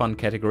well in the fun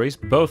categories,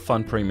 both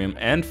fun, premium,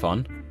 and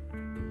fun.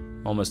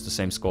 Almost the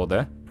same score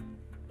there.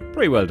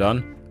 Pretty well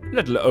done. A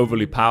little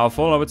overly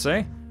powerful, I would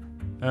say.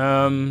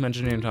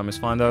 Engineering time is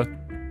fine though.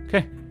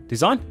 Okay,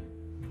 design.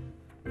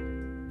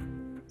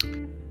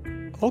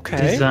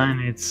 Okay. Design,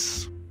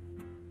 it's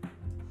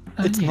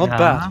Not yeah.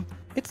 bad.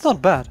 It's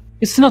not bad.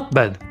 It's not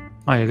bad.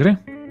 I agree.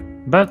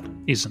 But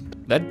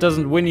isn't. That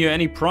doesn't win you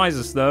any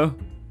prizes though.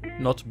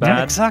 Not Yeah,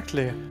 bad.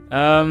 exactly.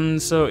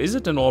 So is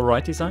it an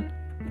alright design?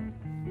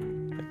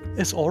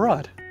 It's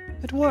alright.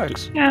 It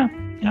works. Yeah.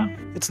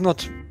 It's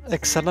not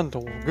excellent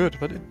or good,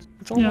 but it's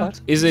Yeah.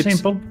 alright. Is it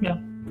Simple. Yeah.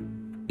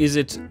 is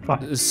it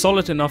 5. a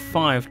solid enough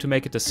 5 to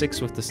make it a 6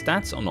 with the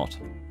stats or not?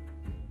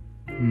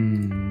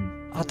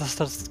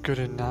 That's good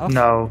enough.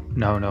 No.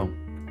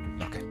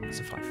 Okay, it's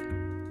a 5.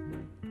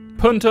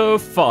 Punto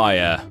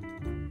Fire.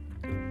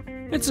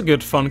 It's a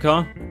good fun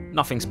car.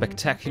 Nothing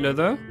spectacular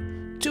though.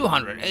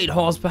 208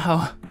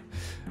 horsepower.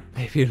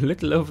 Maybe a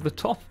little over the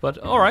top, but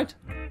alright.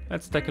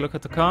 Let's take a look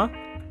at the car.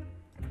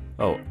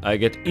 Oh, I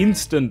get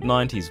instant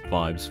 90s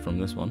vibes from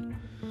this one.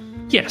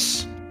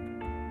 Yes.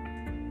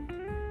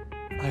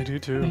 I do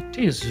too. It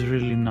is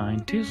really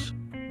 90s.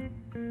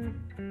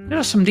 There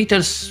are some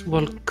details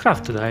well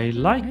crafted. I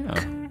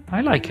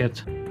like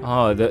it.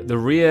 Oh, the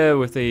rear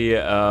with the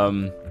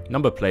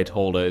number plate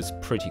holder is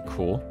pretty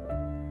cool.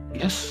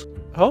 Yes.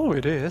 Oh,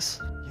 it is.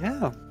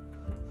 Yeah.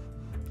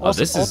 Also,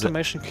 this is a-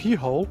 automation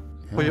keyhole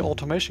for your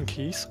automation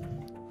keys.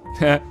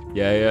 yeah,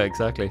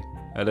 exactly.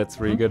 That's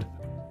really good.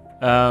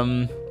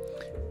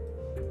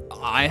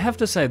 I have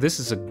to say, this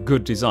is a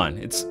good design.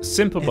 It's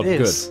simple but It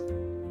good. is.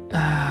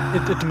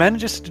 It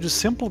manages to do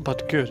simple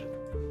but good.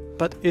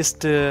 But is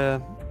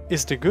the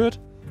good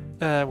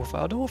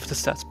without all of the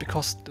stats?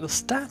 Because the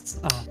stats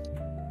are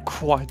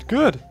quite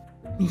good.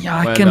 Yeah,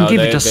 I Well, can no, give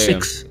it they- a they,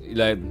 6.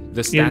 Like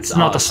the stats It's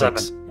not are a 7.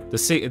 6.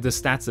 The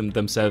stats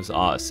themselves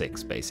are a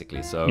 6,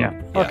 basically. So Yeah.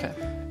 Okay.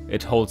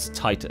 it holds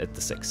tight at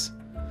the 6.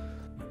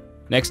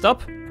 Next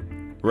up,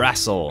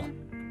 Wrestle.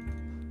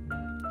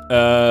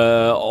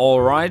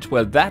 All right.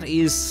 Well, that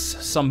is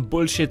some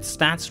bullshit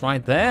stats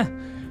right there.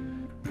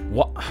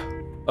 What?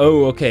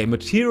 Oh, okay.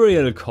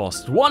 Material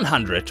cost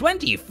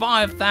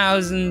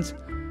 125,000.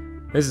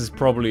 This is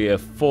probably a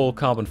full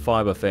carbon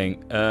fiber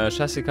thing.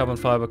 Chassis carbon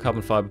fiber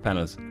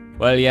panels.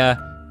 Well, yeah.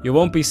 You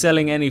won't be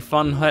selling any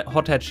fun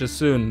hot hatches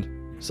soon,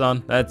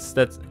 son. That's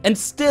and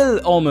still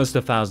almost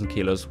 1,000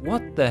 kilos.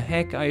 What the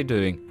heck are you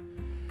doing?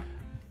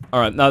 All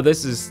right, now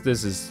this is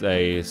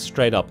a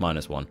straight up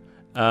 -1.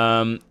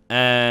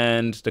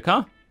 And the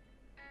car,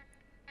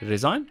 the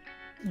design.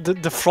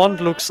 The front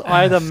looks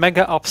either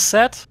mega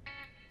upset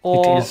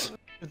or It is.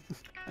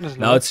 I don't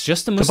No, know. it's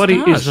just a The mustache.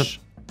 body is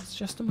It's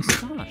just a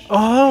mustache.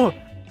 Oh,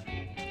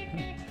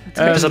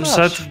 It's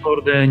upset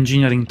for the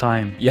engineering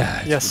time.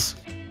 Yeah. it's- yes.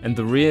 And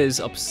the rear is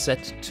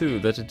upset too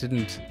that it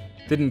didn't.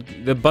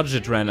 The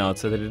budget ran out,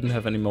 so they didn't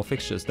have any more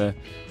fixtures there.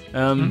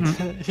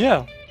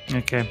 Yeah,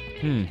 Okay.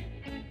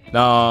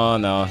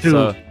 No. Two.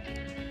 So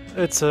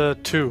it's a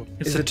 2.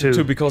 It's is a it 2.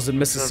 2 because it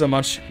misses so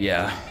much?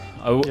 Yeah.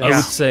 I Yes.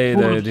 would say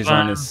the Full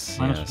design plan, is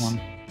 -1. yes.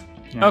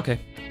 Yeah. Okay.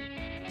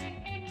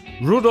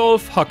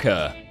 Rudolf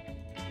Hucker.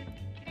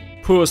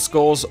 Poor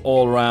scores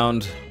all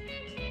round.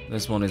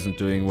 This one isn't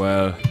doing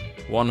well.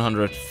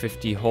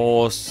 150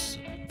 horse.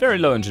 Very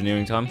low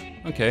engineering time.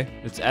 Okay,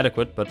 it's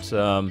adequate, but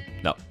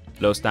no.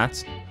 Low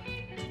stats.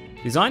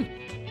 Design?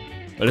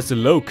 Well, it's a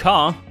low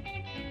car.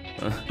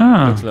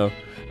 Looks low.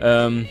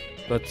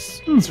 But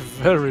It's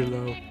very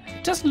low.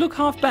 it doesn't look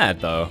half bad,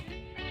 though.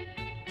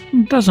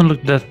 Doesn't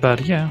look that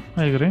bad. Yeah,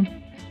 I agree.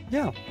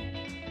 Yeah.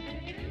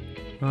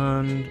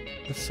 And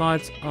the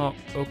sides are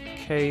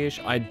okay-ish.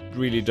 I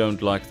really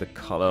don't like the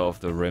color of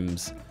the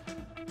rims.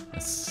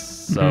 It's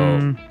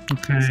so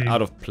Okay. it's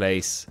out of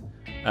place.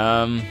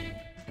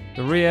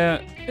 The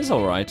rear is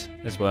alright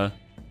as well.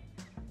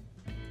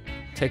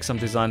 Take some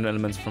design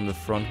elements from the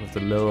front with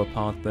the lower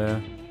part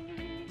there.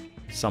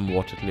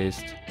 Somewhat at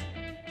least.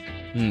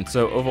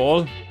 So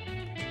overall,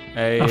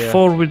 A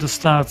 4 with the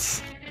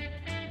stats.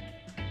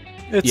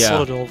 It's Yeah.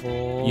 solid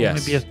overall.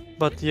 Yes. Maybe a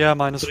But yeah,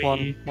 minus 3.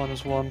 1.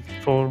 Minus 1.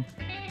 4.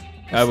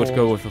 I would 4.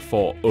 go with a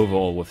 4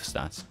 overall with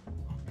stats.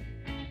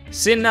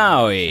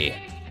 Sinawi.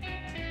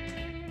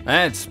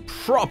 That's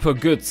proper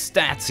good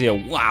stats here.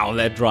 Wow,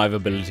 that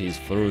drivability is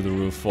through the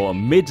roof for a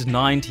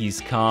mid-90s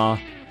car.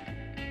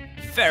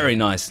 Very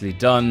nicely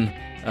done.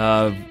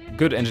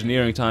 Good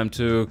engineering time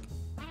too.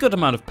 Good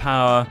amount of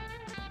power.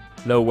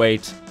 Low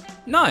weight.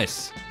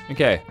 Nice.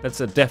 Okay, that's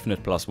a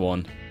definite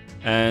 +1.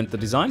 And the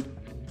design?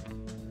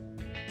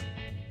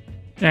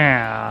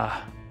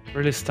 Yeah.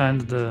 Really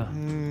stand the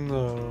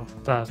No.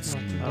 stats.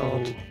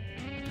 No.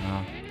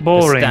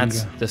 Boring.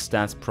 The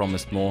stats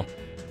promised more.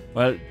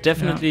 Well,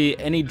 definitely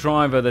any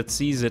driver that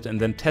sees it and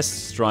then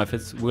tests drive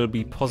it will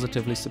be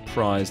positively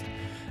surprised.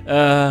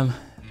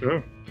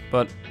 Sure.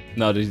 But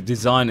no, the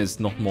design is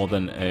not more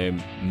than a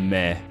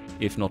meh,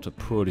 if not a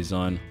poor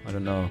design. I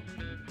don't know.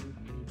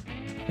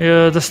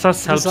 Yeah, the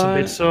stats helps a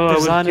bit, so I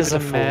design will is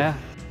give a it a 4. meh.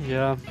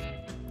 Yeah.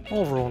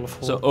 Overall a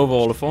 4. So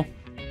overall a 4?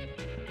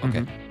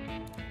 Okay.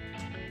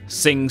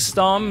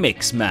 SingStar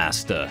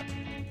Mixmaster.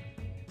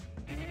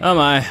 Oh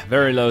my,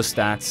 very low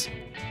stats.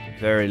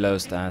 Very low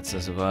stats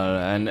as well.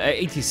 And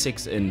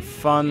 86 in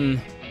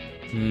fun.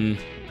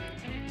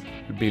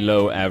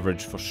 Below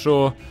average for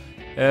sure.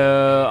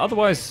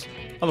 Otherwise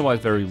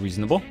very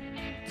reasonable.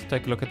 Let's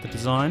take a look at the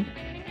design.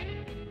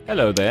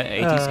 Hello there,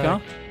 80s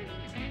car.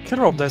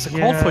 Kidrop, there's a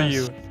call for Yes.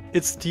 you.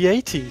 It's the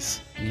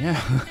 80s.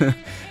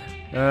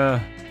 Yeah.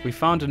 We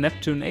found a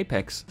Neptune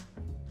Apex.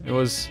 It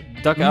was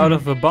dug out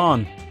of a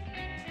barn.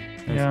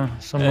 Yeah,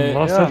 someone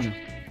lost yeah. it.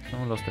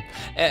 Someone lost it.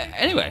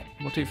 Anyway,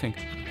 what do you think?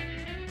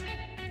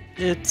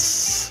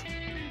 It's...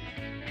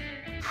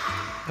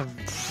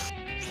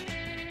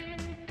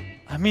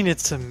 I mean,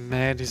 it's a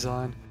meh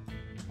design.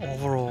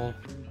 Overall.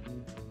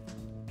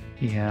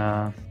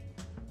 Yeah.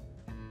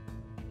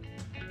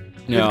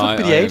 No, if it would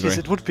be the I 80s, agree.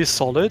 it would be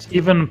solid.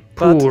 Even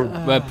But, poor.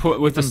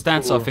 With the even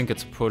stats, poor. I think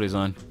it's a poor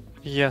design.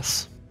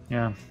 Yes.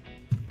 Yeah.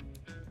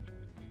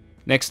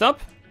 Next up,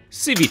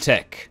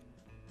 Civitec.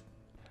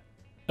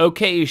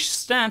 Okay-ish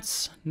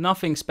stats,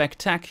 nothing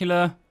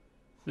spectacular.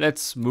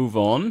 Let's move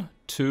on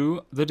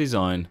to the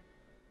design.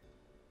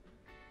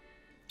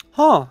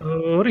 Huh.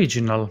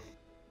 Original.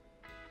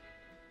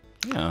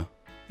 Yeah.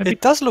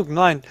 It does look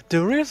nice.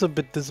 The rear is a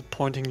bit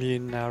disappointingly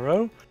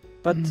narrow,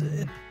 but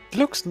it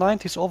looks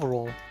 90s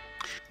overall.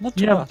 Not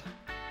too Yeah. bad.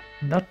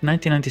 Not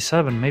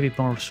 1997, maybe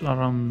more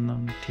around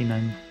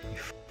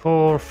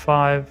 1994,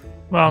 5.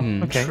 Well,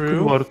 okay, True.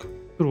 good work.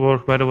 Good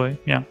work, by the way.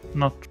 Yeah,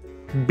 not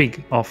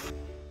big off.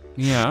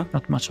 Yeah.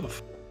 Not much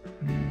off.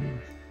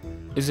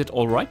 Is it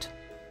alright?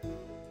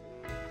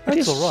 It's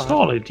It's alright.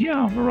 solid,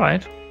 yeah,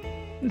 alright.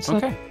 It's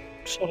Okay.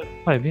 a solid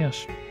 5,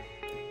 yes.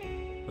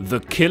 The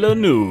Killer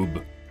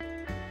Noob.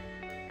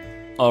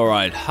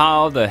 Alright,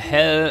 how the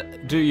hell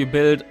do you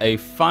build a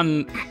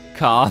fun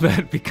car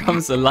that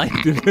becomes a light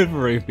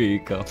delivery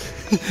vehicle?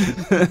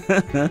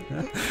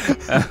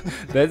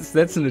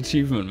 That's an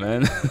achievement,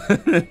 man.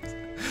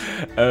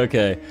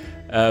 Okay,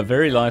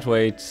 very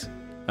lightweight,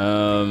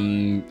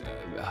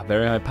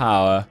 very high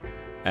power,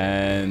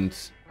 and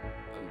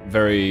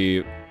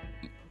very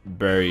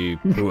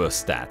poor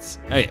stats.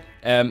 Okay,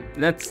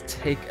 let's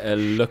take a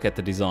look at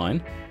the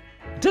design.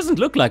 It doesn't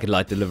look like a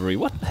light delivery.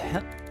 What the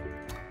hell?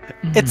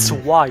 It's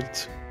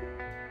white.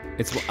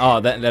 It's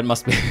that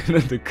must be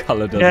the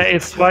color. Doesn't Yeah,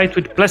 it's white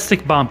with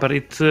plastic bumper.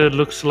 It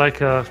looks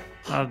like a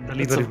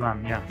delivery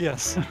van, yeah.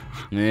 Yes.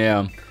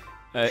 Yeah,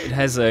 it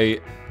has a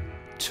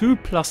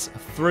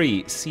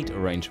 2+3 seat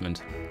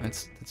arrangement.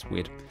 That's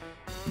weird.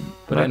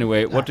 But Right.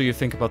 anyway, what do you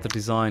think about the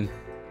design?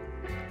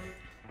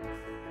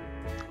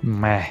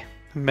 Meh.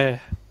 Meh.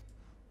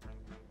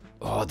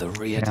 Oh, the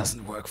rear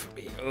doesn't work for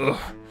me. Ugh.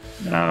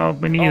 No,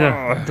 me neither.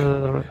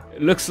 Oh.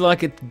 It looks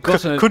like it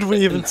got a. Could we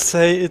even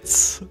say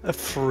it's a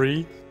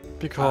 3?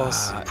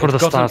 Because For it the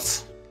got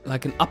stats.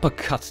 like an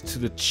uppercut to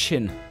the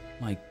chin.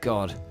 My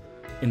God,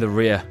 in the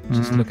rear.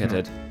 Just look at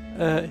it.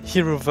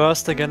 he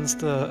reversed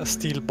against a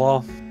steel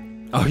bar.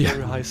 Oh yeah,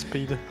 Very high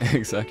speed.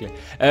 exactly.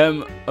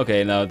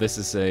 Okay, now this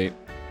is a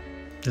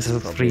This is a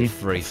probably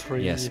 3.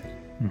 three. Yes.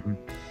 Mhm.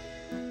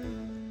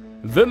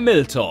 The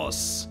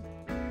Miltos.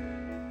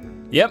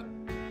 Yep.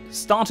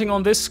 Starting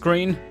on this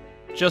screen,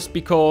 just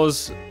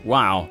because,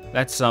 wow,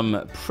 that's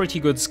some pretty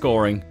good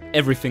scoring.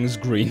 Everything's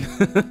green.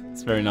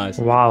 It's very nice.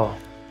 Wow.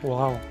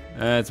 Wow.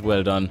 That's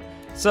well done.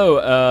 So,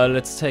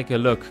 let's take a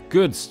look.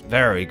 Good,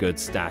 very good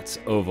stats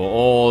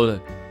overall.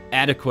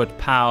 Adequate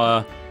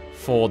power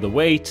for the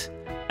weight.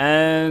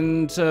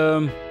 And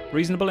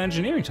reasonable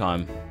engineering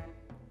time.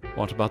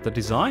 What about the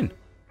design?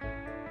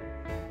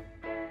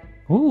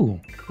 Ooh.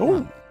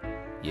 Oh,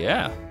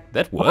 Yeah,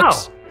 that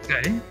works. Wow.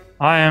 Okay.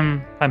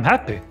 I'm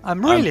happy.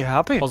 I'm really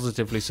happy.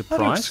 Positively That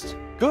looks surprised.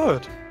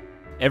 good.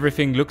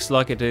 Everything looks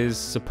like it is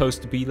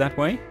supposed to be that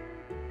way.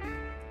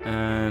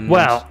 And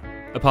Well,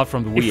 apart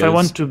from the wheels. if I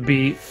want to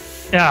be,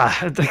 yeah,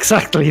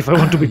 exactly. If I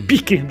want to be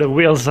picky, the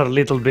wheels are a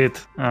little bit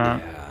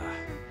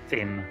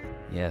thin.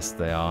 Yes,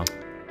 they are.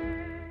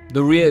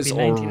 The rear is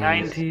Maybe all.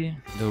 1990.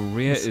 The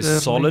rear It's is early.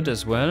 solid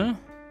as well.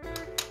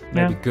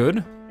 Maybe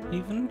good,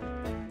 even.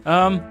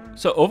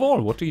 So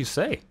overall, what do you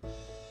say?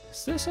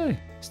 Is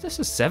this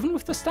a 7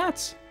 with the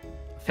stats?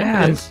 I think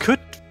Yeah, it and is. Good.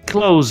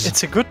 Close.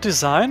 It's a good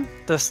design.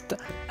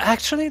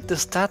 Actually, the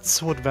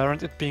stats would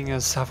warrant it being a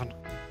 7.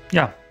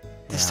 Yeah.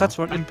 The stats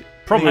weren't.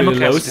 Probably I'm a okay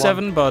low with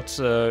 7, but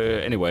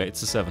anyway,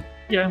 it's a 7.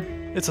 Yeah.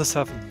 It's a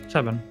 7.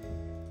 7.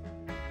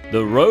 The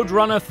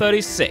Roadrunner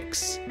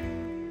 36.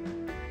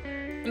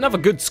 Another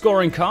good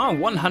scoring car,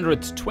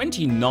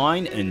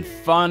 129 in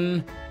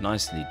fun.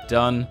 Nicely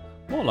done.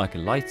 More like a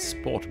light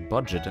sport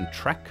budget and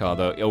track car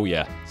though. Oh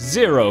yeah,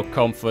 0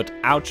 comfort,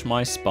 ouch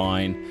my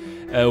spine.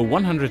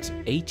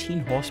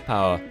 118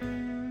 horsepower.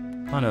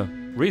 Kind of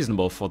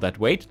reasonable for that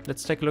weight.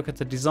 Let's take a look at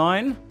the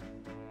design.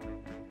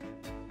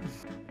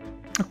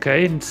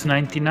 Okay, it's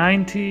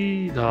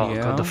 1990. Oh,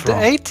 Yeah. God, the The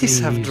front. 80s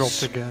have please.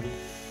 dropped again.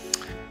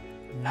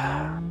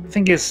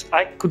 Thing is,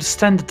 I could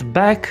stand at the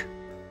back,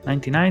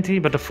 1990,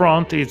 but the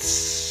front,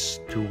 it's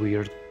too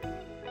weird.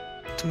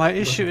 My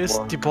issue is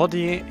work. the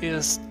body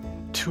is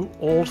too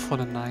old for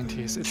the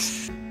 90s.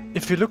 It's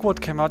if you look what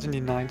came out in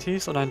the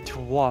 90s or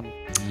 91,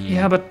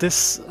 Yeah, but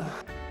this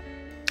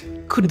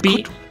could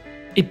be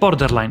a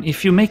borderline.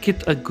 If you make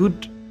it a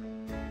good,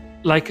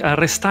 like a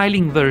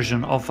restyling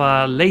version of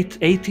a late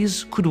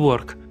 80s, could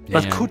work.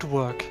 that Yeah. could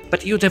work.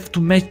 But you'd have to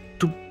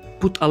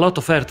put a lot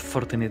of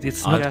effort in it.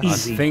 It's not Yes. I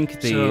easy. think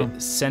the So-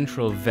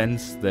 central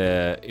vents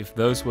there, if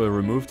those were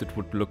removed, it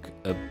would look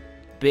a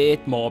bit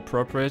more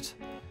appropriate.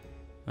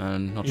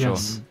 Not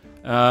Yes.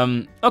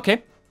 sure. Okay.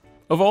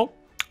 Overall,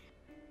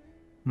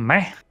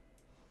 Meh.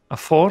 A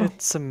 4,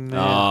 It's a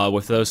man.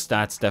 with those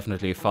stats,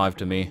 definitely a 5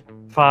 to me.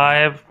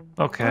 5.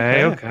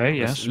 Okay, Okay. okay,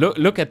 yes.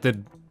 Look at the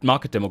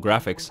market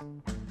demographics.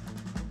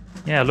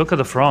 Yeah, look at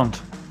the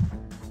front.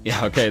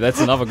 Yeah, okay,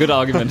 that's another good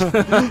argument.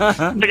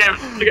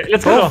 Okay,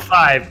 let's go to a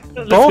 5.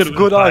 Both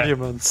good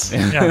arguments.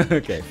 Yeah.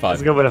 Okay, Let's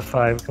 5. go with a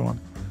 5. Come on.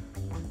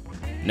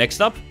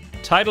 Next up,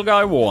 Title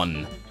Guy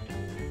 1.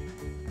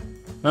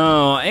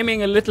 Oh,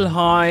 aiming a little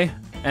high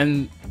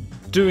and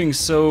doing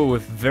so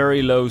with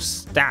very low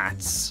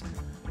stats.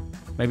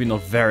 Maybe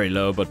not very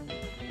low, but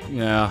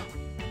yeah.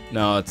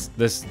 No, it's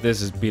this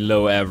is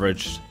below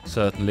average,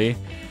 certainly.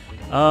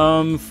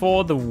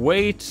 For the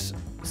weight,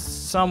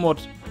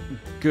 somewhat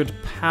good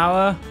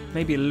power,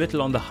 maybe a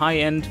little on the high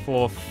end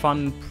for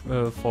fun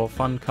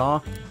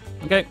car.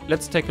 Okay,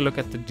 let's take a look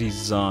at the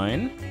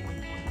design.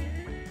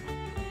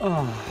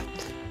 Oh,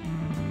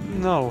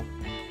 no.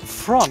 The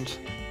front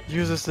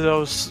uses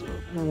those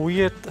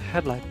weird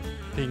headlight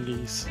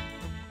thingies.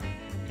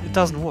 It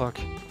doesn't work.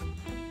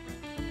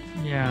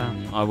 Yeah.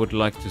 I would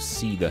like to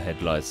see the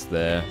headlights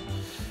there.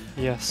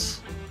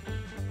 Yes.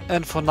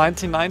 And for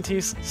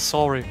 1990s,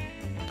 sorry,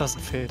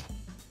 doesn't fit.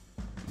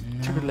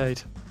 Too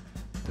late.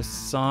 The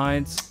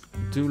sides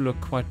do look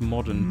quite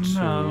modern too.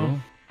 No.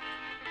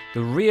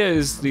 The rear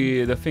is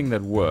the thing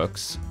that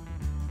works.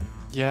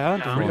 Yeah,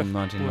 Yeah. the rear From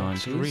works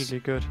 1990s. really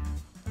good.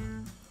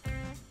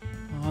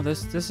 Oh,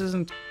 this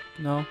isn't.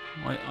 No,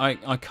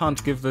 I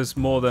can't give this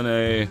more than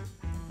a.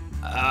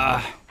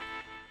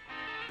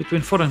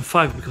 Between 4 and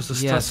 5 because the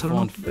Yes, stats are 4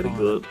 not and very 5.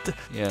 good.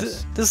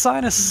 Yes. The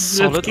design is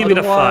solid. give it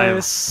a 5.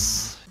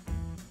 Otherwise,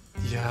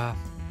 yeah.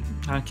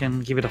 I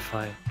can give it a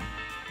 5.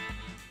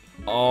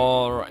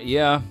 All right.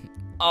 Yeah.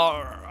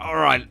 All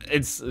right.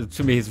 It's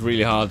to me, it's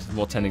really hard.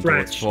 More tending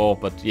towards Stretch. 4,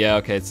 but yeah,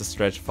 okay, it's a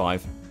stretch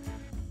 5.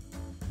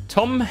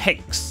 Tom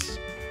Hanks.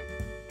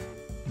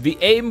 The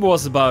aim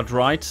was about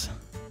right.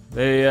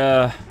 They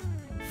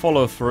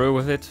follow through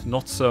with it,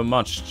 not so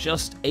much.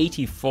 Just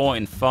 84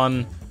 in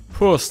fun.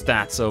 Poor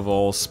stats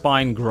overall.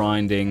 Spine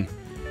grinding.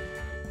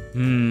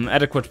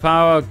 Adequate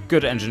power.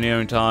 Good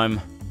engineering time.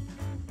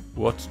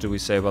 What do we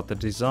say about the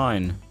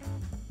design?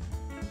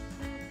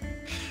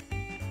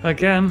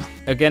 Again,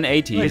 Again,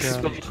 80s.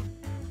 difficult.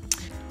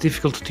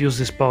 Difficult to use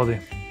this body.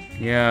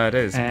 Yeah, it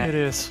is. It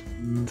is.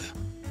 And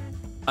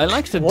I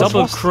like the What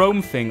double was-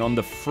 chrome thing on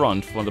the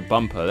front for the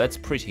bumper. That's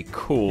pretty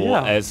cool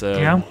Yeah. as a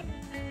yeah,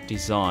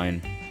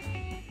 design.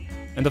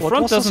 And the What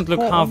front was the doesn't look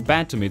score half on-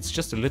 bad to me. It's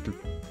just a little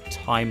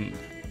time,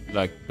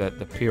 like the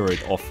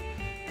period off.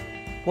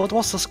 What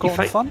was the score If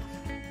on I- fun?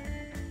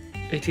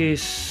 it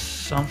is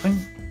something.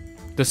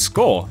 The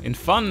score in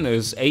fun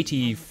is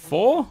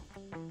 84.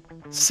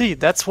 See,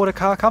 that's where the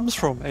car comes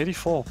from.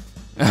 84.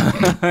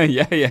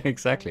 yeah,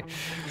 exactly.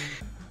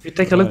 If you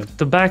take a look at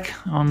the back,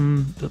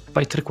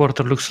 by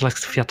 3/4 looks like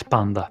Fiat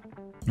Panda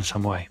in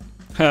some way.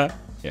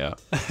 Yeah.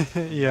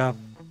 Yeah.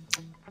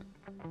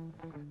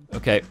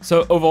 Okay,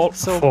 so overall,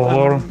 So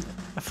 4.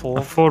 a 4.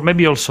 A 4,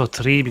 maybe also a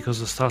 3 because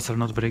the stats are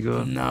not very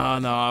good. no,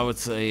 I would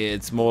say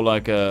it's more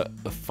like a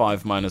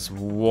 5 minus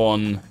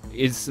 1.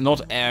 It's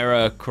not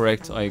error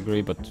correct, I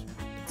agree, but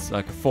it's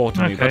like a 4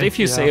 to me. But Okay, if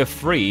you say yeah. a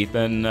 3,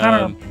 then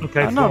No.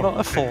 Okay, No, 4.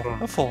 a 4.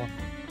 A 4.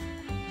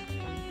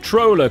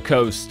 Troller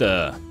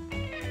Coaster.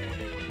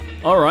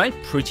 Alright,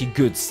 pretty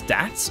good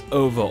stats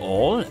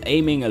overall.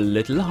 Aiming a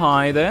little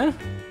high there.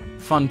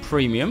 Fun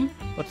premium,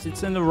 but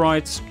it's in the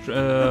right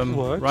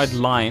works. right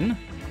line.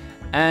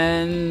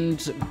 And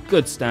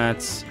good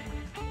stats.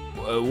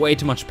 Way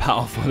too much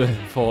power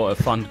for a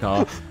fun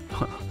car.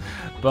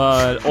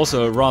 But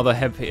also rather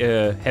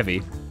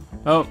heavy.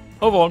 Oh,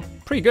 overall,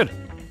 pretty good.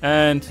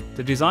 And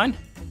the design?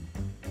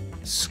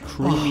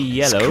 Screamy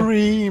yellow.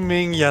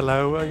 Screaming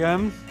yellow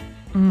again.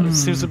 It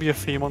seems to be a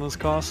theme on his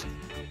cars.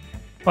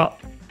 Well,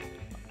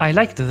 I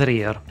like the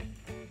rear.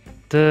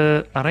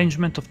 The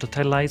arrangement of the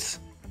taillights.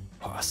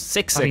 Oh,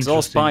 6 How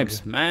exhaust interesting.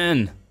 pipes,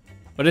 man.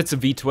 But it's a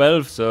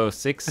V12, so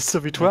 6. It's a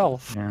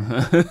V12.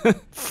 Yeah.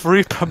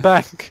 3 per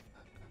bank.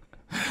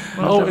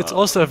 Oh, it's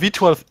also a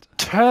V12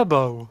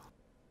 turbo.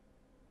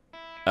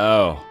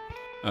 Oh,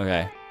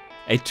 okay.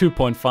 A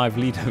 2.5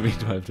 liter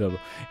V12 turbo.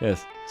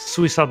 Yes.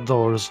 Suicide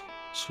doors.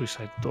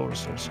 Suicide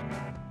doors also.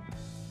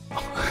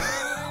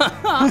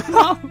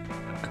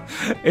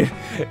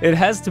 It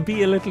has to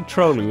be a little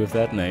trolly with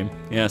that name.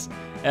 Yes.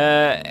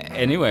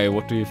 Anyway,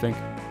 what do you think?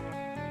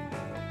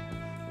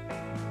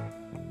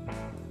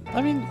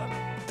 I mean,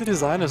 the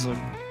design is a...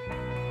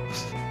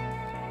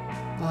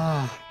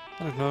 I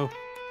don't know.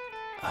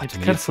 It's To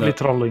me, carefully not-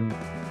 trolling.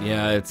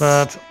 Yeah, it's.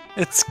 But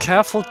It's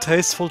careful,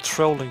 tasteful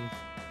trolling.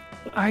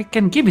 I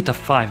can give it a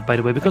 5, by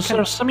the way, because there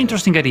are some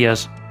interesting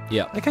ideas.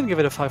 Yeah, I can give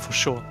it a 5 for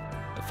sure.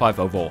 5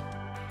 overall.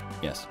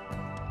 Yes.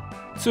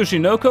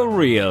 Tsushinoko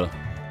Real.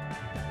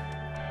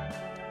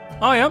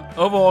 Oh yeah,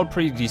 overall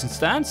pretty decent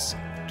stats.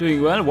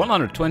 Doing well,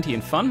 120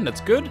 in fun,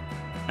 that's good.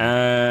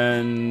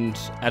 And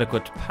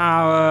adequate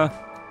power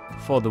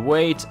for the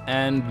weight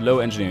and low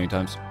engineering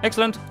times.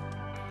 Excellent.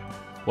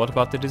 What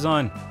about the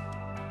design?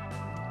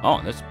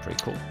 Oh, that's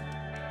pretty cool.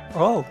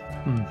 Oh,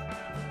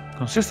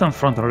 Consistent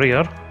front and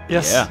rear,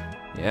 yes.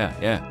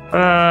 Yeah.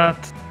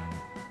 but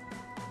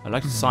I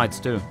like the sides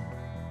too.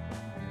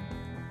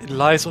 It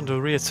lies on the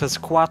rear. It says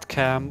quad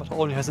cam, but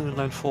only has an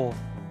inline 4.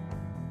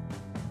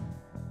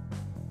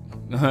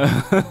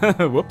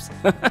 Whoops.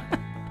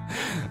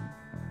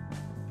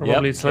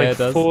 probably it's like it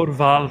does. 4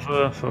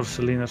 valve for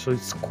cylinder, so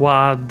it's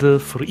quad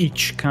for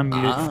each can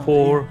be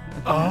 4.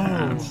 Oh.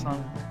 And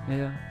some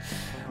Yeah.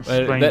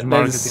 strange Well, that is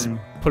marketing.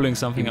 pulling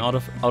something out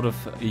of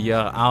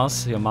your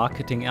ass, your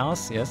marketing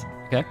ass. Yes.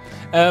 Okay.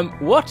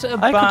 What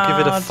about? could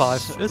give it a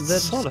 5. It's the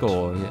solid.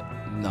 score? Yeah.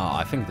 No,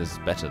 I think this is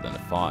better than a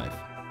 5.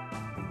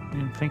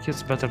 I think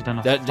it's better than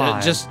a That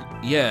 5. just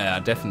yeah,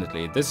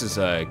 definitely. This is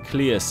a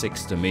clear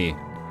 6 to me.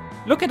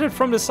 Look at it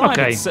from the side.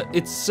 Okay.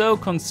 It's so I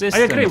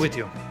consistent. agree with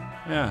you.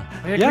 Yeah.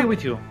 I agree Yeah.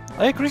 with you.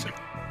 I agree.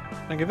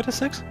 I give it a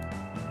 6.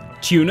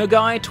 Tuner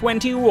Guy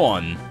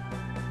 21.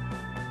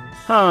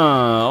 Huh,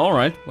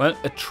 alright. Well,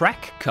 a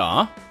track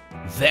car.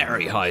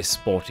 Very high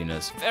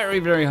sportiness.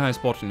 Very high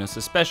sportiness,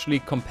 especially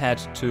compared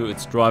to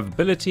its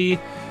drivability.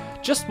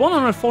 Just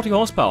 140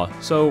 horsepower.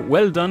 So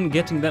well done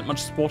getting that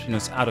much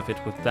sportiness out of it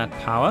with that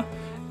power.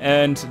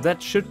 And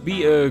that should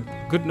be a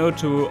good note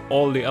to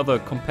all the other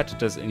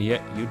competitors in here.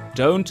 You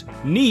don't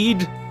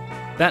need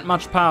that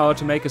much power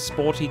to make a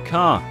sporty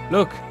car.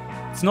 Look,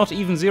 it's not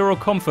even zero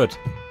comfort,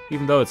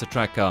 even though it's a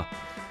track car.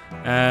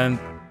 And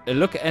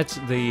look at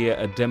the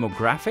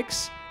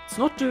demographics. It's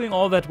not doing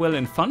all that well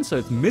in fun, so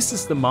it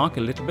misses the mark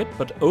a little bit.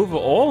 But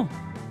overall,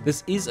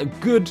 this is a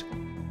good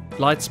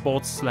light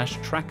sports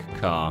 / track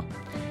car.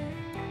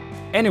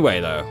 Anyway,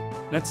 though,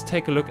 let's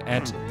take a look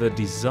at the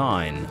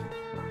design.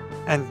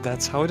 And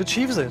that's how it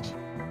achieves it.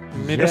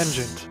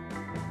 Mid-engined.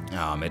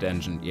 Ah,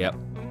 mid-engine, yep.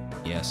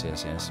 Yes.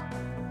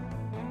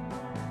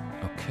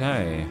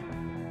 Okay.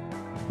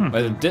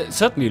 Well, it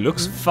certainly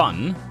looks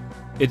fun.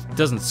 It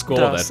doesn't score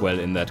Does. that well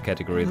in that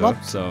category, though.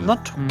 Not,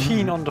 not too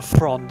keen on the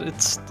front.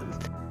 It's...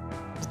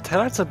 The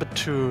taillight's a bit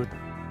too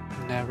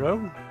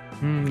narrow.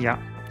 Yeah.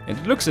 And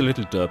it looks a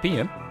little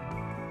derpy,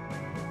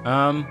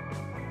 yeah.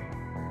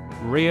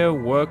 Rear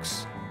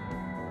works.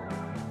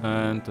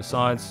 And the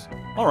sides.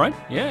 Alright,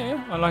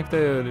 yeah. I like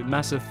the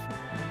massive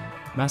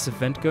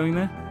vent going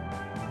there.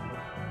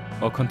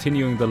 Or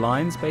continuing the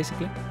lines,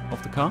 basically,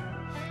 of the car.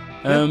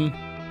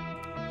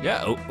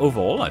 Yeah,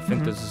 overall, I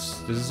think this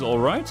is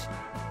alright.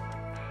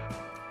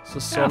 It's a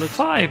Yeah, solid...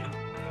 5.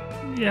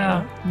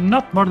 Yeah,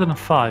 not more than a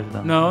 5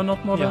 then. No,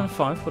 not more than Yeah. a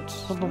 5, but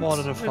Not more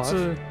than a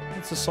 5.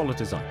 It's a solid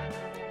design.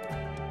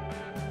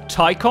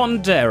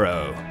 Tycoon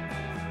Darrow.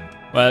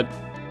 Well,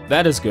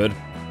 that is good.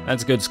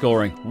 That's good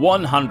scoring.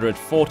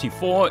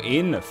 144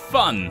 in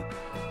fun.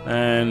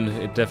 And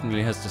it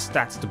definitely has the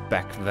stats to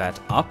back that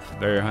up.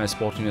 Very high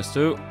sportiness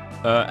too.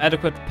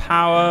 Adequate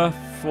power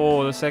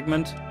for the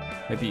segment.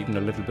 Maybe even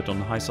a little bit on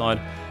the high side.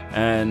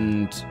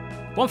 And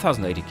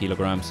 1080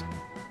 kilograms.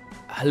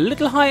 A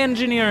little high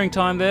engineering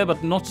time there,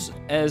 but not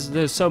as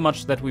there's so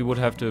much that we would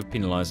have to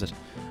penalize it.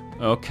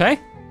 Okay,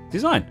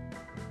 design.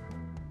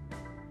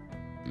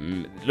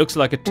 Looks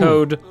like a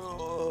toad.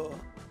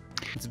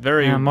 It's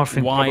very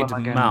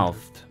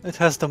wide-mouthed. It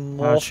has the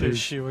morph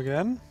issue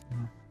again.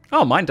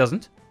 Oh, mine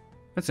doesn't.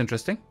 That's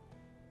interesting.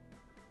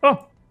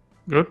 Oh,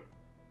 good.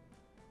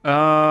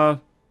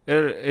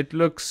 It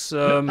looks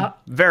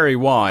very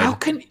wide.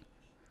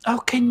 How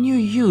can you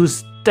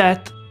use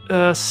that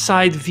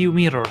side view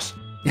mirrors?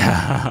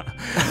 Yeah,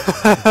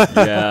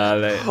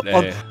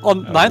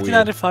 on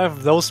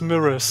 1995, those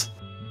mirrors.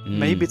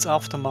 Maybe it's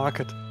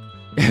aftermarket.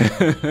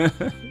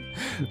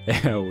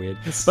 They're weird.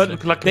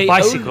 But like a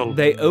bicycle.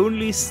 They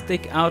only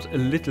stick out a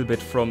little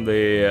bit from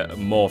the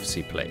morphs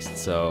he placed,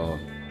 so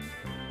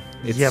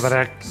it's but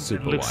it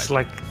super looks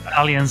wide. like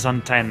alien's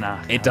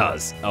antenna. It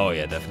does. Oh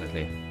yeah,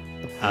 definitely.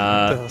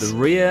 The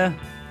rear.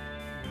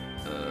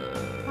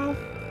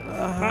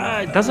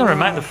 It doesn't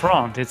remind the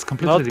front. It's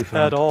completely Not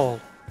different. at all.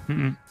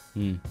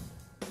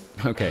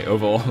 Okay,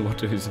 overall, what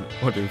do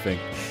you think?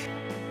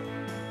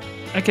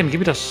 I can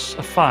give it a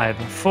 5.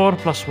 4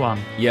 plus 1.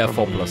 Yeah,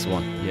 4 plus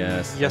 1.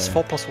 Yes. Yes,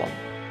 4 plus 1.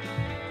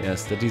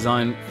 Yes, the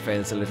design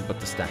fails a little, but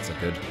the stats are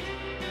good.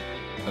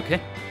 Okay.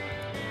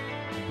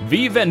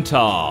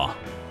 Viventar.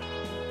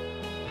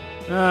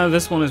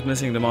 This one is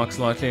missing the mark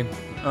slightly.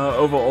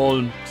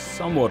 Overall,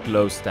 somewhat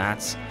low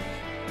stats.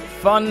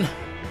 Fun,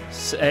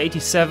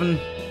 87.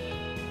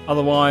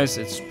 Otherwise,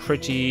 it's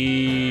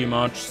pretty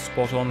much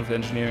spot on with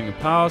engineering and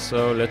power,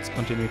 so let's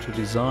continue to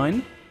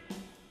design.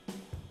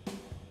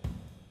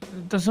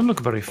 It doesn't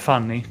look very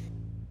funny.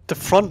 The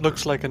front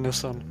looks like a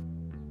Nissan.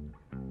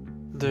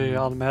 The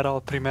Almera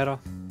or Primera.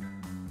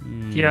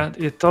 Yeah,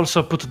 it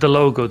also put the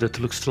logo that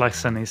looks like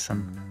a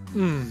Nissan.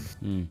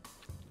 In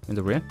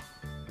the rear?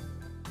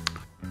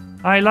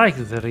 I like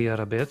the rear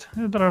a bit.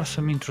 There are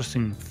some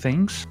interesting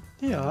things.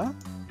 Yeah.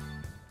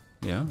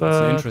 Yeah, But-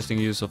 it's an interesting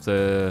use of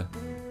the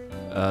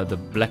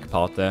black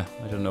part there.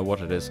 I don't know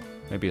what it is.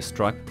 Maybe a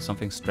stripe,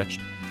 something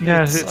stretched.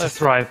 Yeah, It's- it's a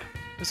stripe.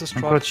 It's a I'm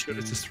stripe. quite sure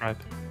it's a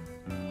stripe.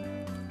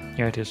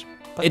 Yeah, it is.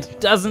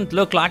 It doesn't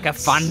look like a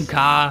fun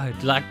car.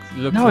 It looks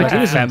No, like it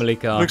a isn't. family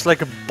car. Looks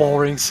like a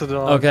boring sedan.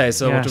 Okay,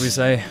 so what do we Yes.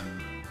 say?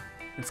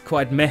 It's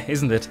quite meh,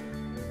 isn't it?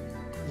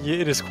 Yeah,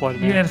 it is quite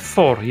Yeah,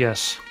 4,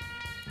 yes.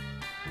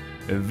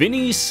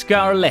 Vinny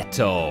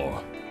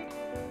Scarletto.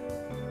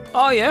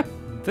 Oh yeah,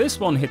 this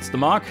one hits the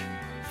mark.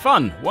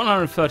 Fun,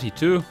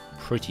 132,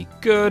 pretty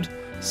good.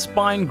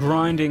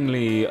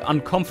 Spine-grindingly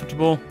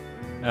uncomfortable,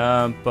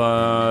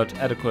 but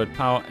adequate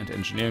power and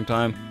engineering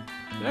time.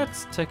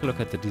 Let's take a look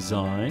at the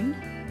design.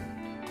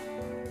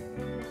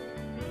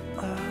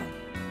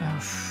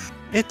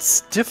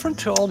 It's different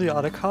to all the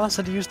other cars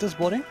that use this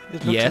body.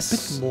 It looks Yes, a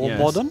bit more yes,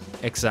 modern.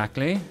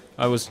 Exactly.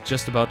 I was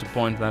just about to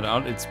point that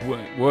out. It's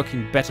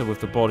working better with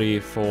the body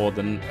for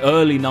the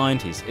early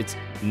 90s. It's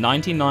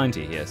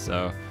 1990 here,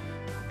 so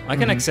I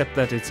can accept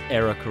that it's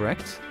error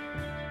correct.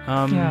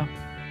 Yeah.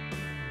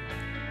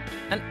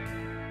 And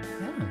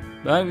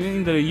yeah, I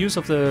mean the use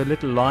of the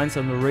little lines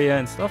on the rear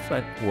and stuff,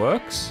 that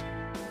works.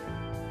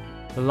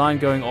 The line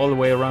going all the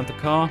way around the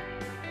car,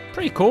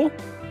 pretty cool.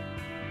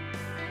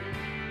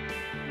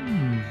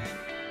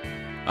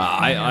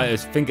 I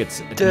think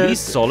it's at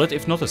least solid,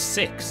 if not a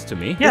 6 to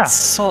me. Yeah. It's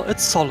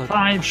solid.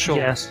 5, for sure.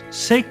 yes.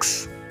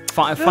 6.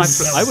 Five. I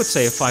would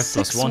say a 5 plus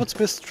 6 1. would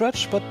be a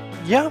stretch, but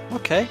yeah,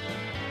 okay.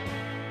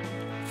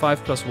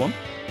 5 plus 1.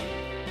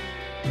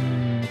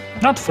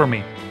 Not for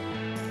me.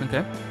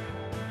 Okay.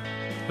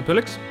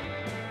 Apulix?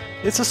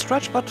 It's a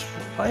stretch, but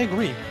I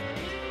agree.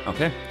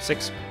 Okay,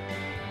 6.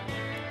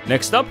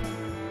 Next up,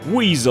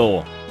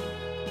 Weasel.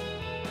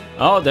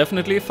 Oh,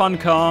 definitely a fun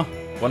car.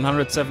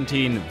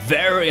 117,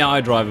 very high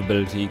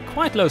drivability,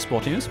 quite low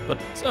sportiness, but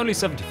it's only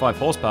 75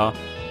 horsepower.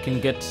 You can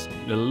get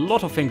a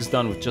lot of things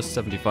done with just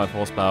 75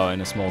 horsepower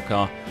in a small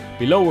car.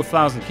 Below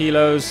 1,000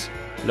 kilos,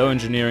 low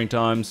engineering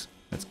times,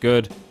 that's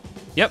good.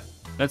 Yep,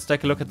 let's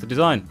take a look at the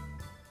design.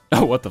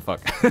 Oh, what the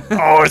fuck?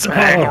 Oh, it's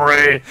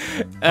angry!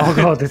 Oh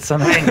god, it's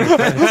an angry.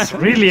 It's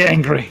really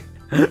angry.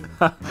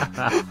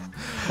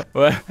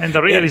 Well, And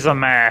the rear is a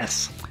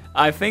mess.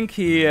 I think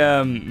he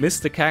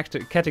missed the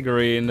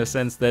category in the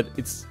sense that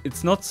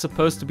it's not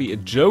supposed to be a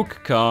joke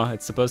car,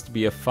 it's supposed to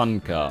be a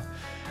fun car.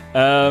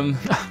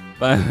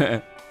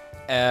 But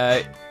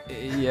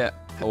yeah,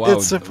 wow.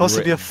 It's supposed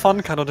to be a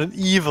fun car, not an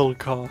evil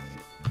car.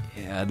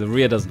 Yeah, the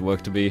rear doesn't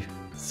work to be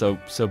so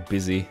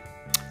busy.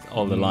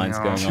 All the lines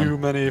No. going on, Too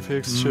many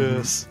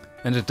fixtures.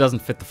 and it doesn't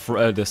fit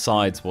the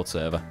sides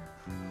whatsoever.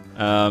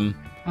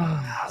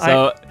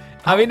 So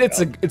I mean, it's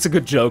a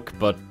good joke,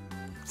 but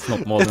it's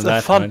not more It's than a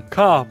that. fun right?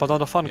 car, but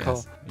not a fun Yes. car.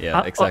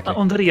 Yeah, exactly.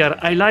 On the rear,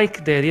 I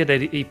like the idea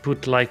that he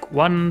put like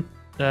one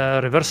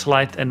reverse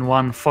light and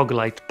one fog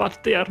light,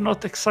 but they are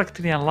not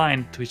exactly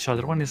aligned to each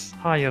other. One is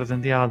higher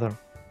than the other.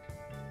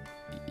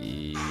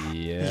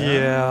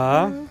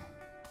 Yeah.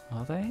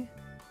 Are they?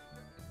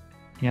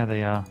 Yeah,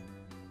 they are.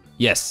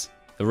 Yes.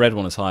 The red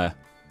one is higher.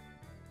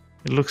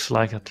 It looks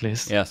like, at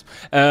least. Yes.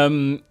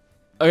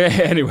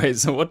 Okay, anyway,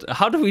 so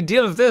how do we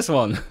deal with this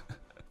one?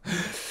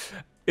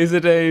 Is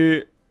it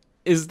the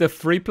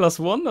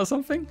 3+1 or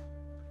something?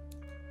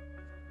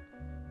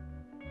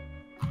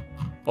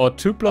 Or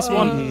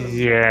 2+1?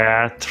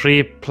 Yeah,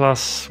 3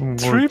 plus 1.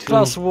 3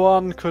 plus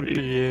 1 could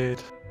be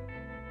it.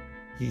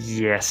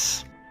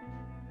 Yes.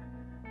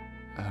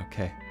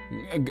 Okay.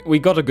 We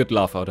got a good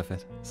laugh out of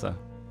it, so.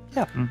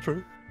 Yeah,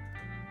 true.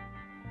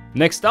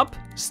 Next up,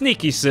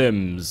 Sneaky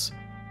Sims.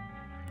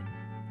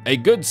 A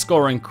good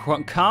scoring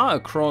car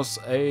across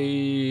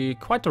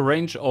quite a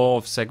range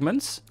of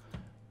segments.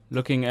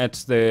 Looking at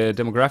the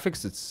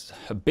demographics, it's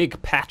a big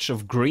patch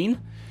of green.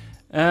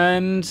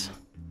 And,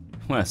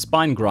 well,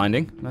 spine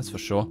grinding, that's for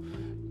sure.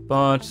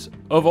 But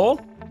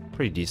overall,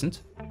 pretty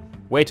decent.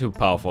 Way too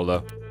powerful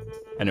though.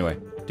 Anyway,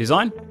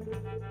 design?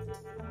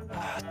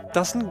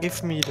 Doesn't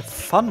give me the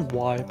fun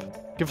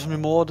vibe. Gives me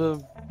more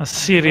the A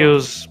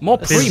serious... More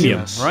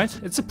premium, business. right?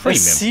 It's a a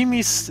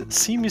premium.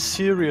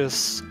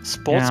 semi-serious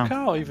sports Yeah.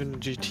 car or even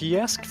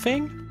GT-esque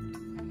thing.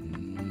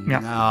 Yeah.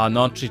 Nah,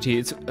 not GT.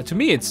 It's to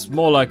me, it's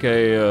more like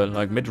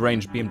a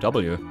mid-range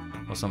BMW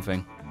or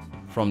something,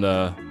 from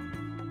the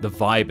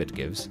vibe it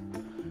gives.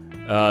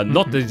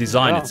 Not the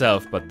design Yeah.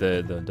 itself, but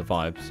the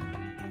vibes,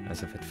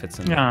 as if it fits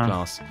in Yeah. the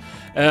class.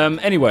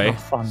 Anyway,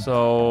 Not fun.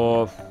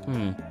 so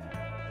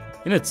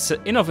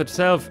in of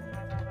itself,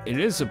 it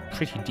is a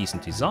pretty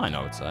decent design,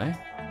 I would say,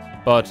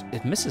 but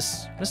it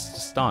misses the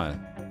style.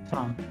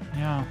 Fun.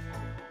 Yeah.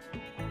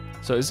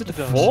 So is it a It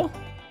does. 4?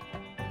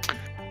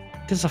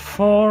 It is a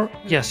 4.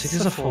 Yes, it It's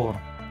is a a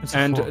 4. It's a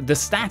And 4. the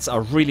stats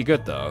are really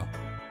good though,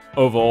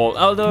 overall.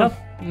 Although,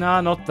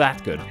 not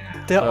that good.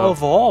 They're So-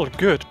 overall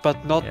good,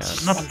 but not, Yeah.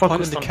 Not on point in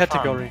focused the on fun.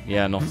 category.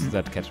 Yeah, not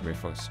that category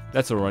folks.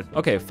 That's alright.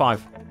 Okay,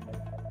 5.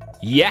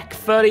 Yak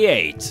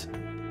 38.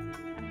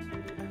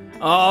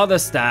 Oh, the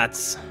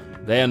stats.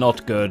 They are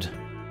not good.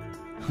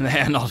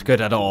 They are not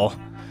good at all.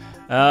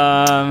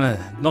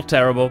 Not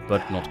terrible,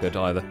 but not good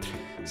either.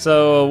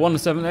 So 1 to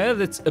 7,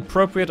 it's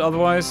appropriate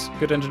otherwise.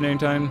 Good engineering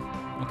time.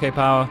 Okay,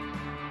 power.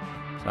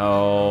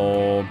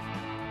 So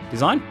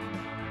design?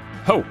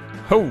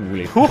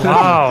 Holy.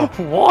 Wow.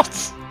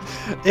 What?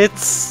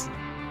 It's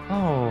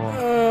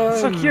Oh,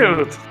 so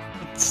cute.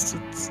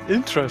 it's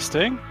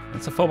interesting.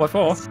 It's a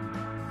 4x4.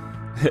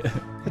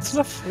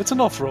 It's an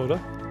off-roader.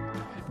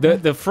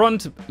 The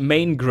front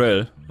main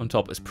grille on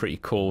top is pretty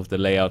cool with the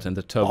layout and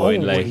the turbo Oh,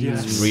 inlay.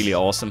 yes. It's really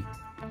awesome.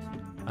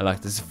 I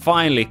like this.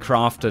 Finally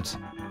crafted.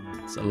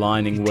 It's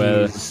aligning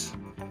well.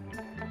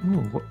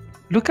 Ooh,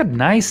 look at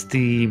nice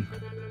the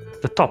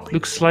top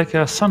looks like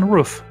a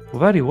sunroof.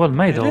 Very well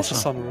made It is a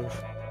also. sunroof.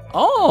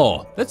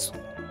 Oh, that's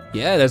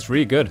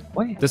really good.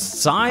 Wait, The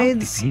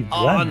sides, he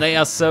oh, done? they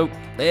are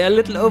a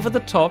little over the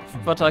top,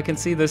 but I can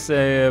see this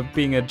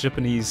being a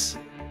Japanese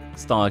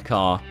style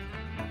car.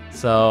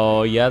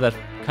 So yeah, that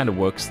kind of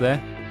works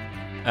there.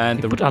 And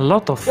they the put a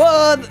lot of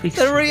what? big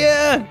The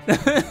rear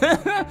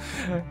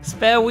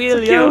spare wheel,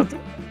 So yeah.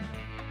 cute.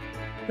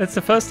 That's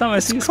the first time I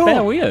see a cool.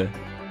 spare wheel.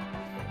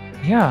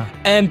 Yeah.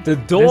 And the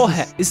door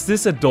This is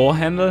this a door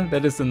handle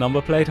that is the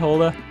number plate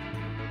holder?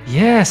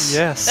 Yes.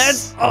 Yes.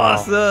 That's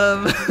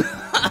awesome.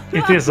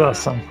 It is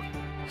awesome.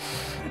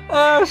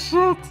 Oh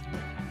shit.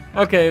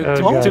 Okay, Oh,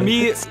 to God.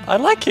 me, I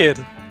like it.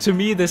 to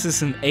me, this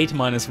is an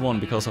 8-1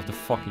 because of the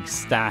fucking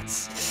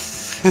stats.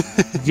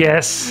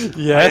 Yes.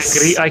 Yes. I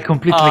agree. I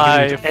completely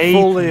I agree. Eight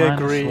fully minus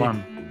agree.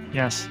 1.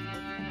 Yes.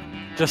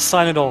 Just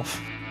sign it off.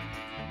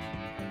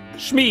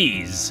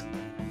 Schmeez.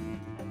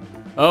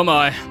 Oh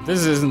my,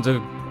 this isn't a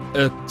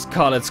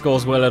car that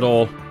scores well at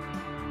all.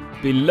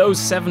 Below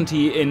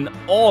 70 in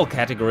all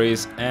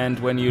categories, and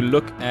when you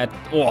look at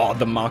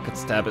the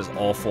markets tab is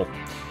awful.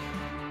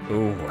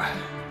 Ooh.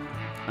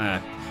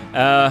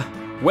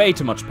 Way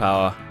too much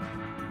power.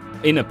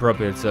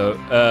 Inappropriate, so.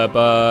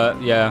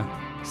 But yeah,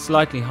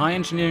 slightly high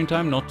engineering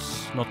time, not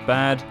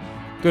bad.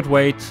 Good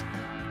weight.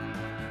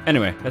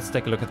 Anyway, let's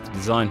take a look at the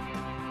design.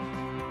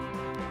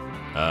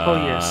 Oh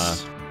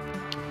yes.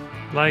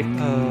 Like all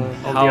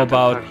how the other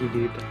about- cars we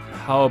did.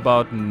 How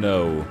about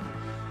no?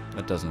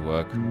 That doesn't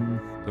work.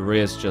 The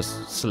rear is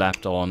just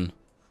slapped on.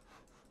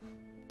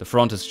 The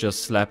front is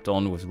just slapped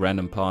on with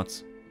random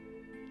parts.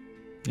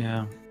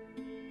 Yeah.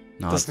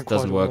 No, it Doesn't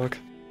doesn't quite work.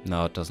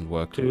 No, it doesn't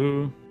work.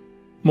 2,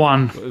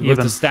 1. With Even.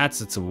 the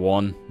stats, it's a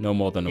 1. No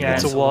more than a Yeah, 1.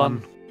 It's a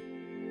 1.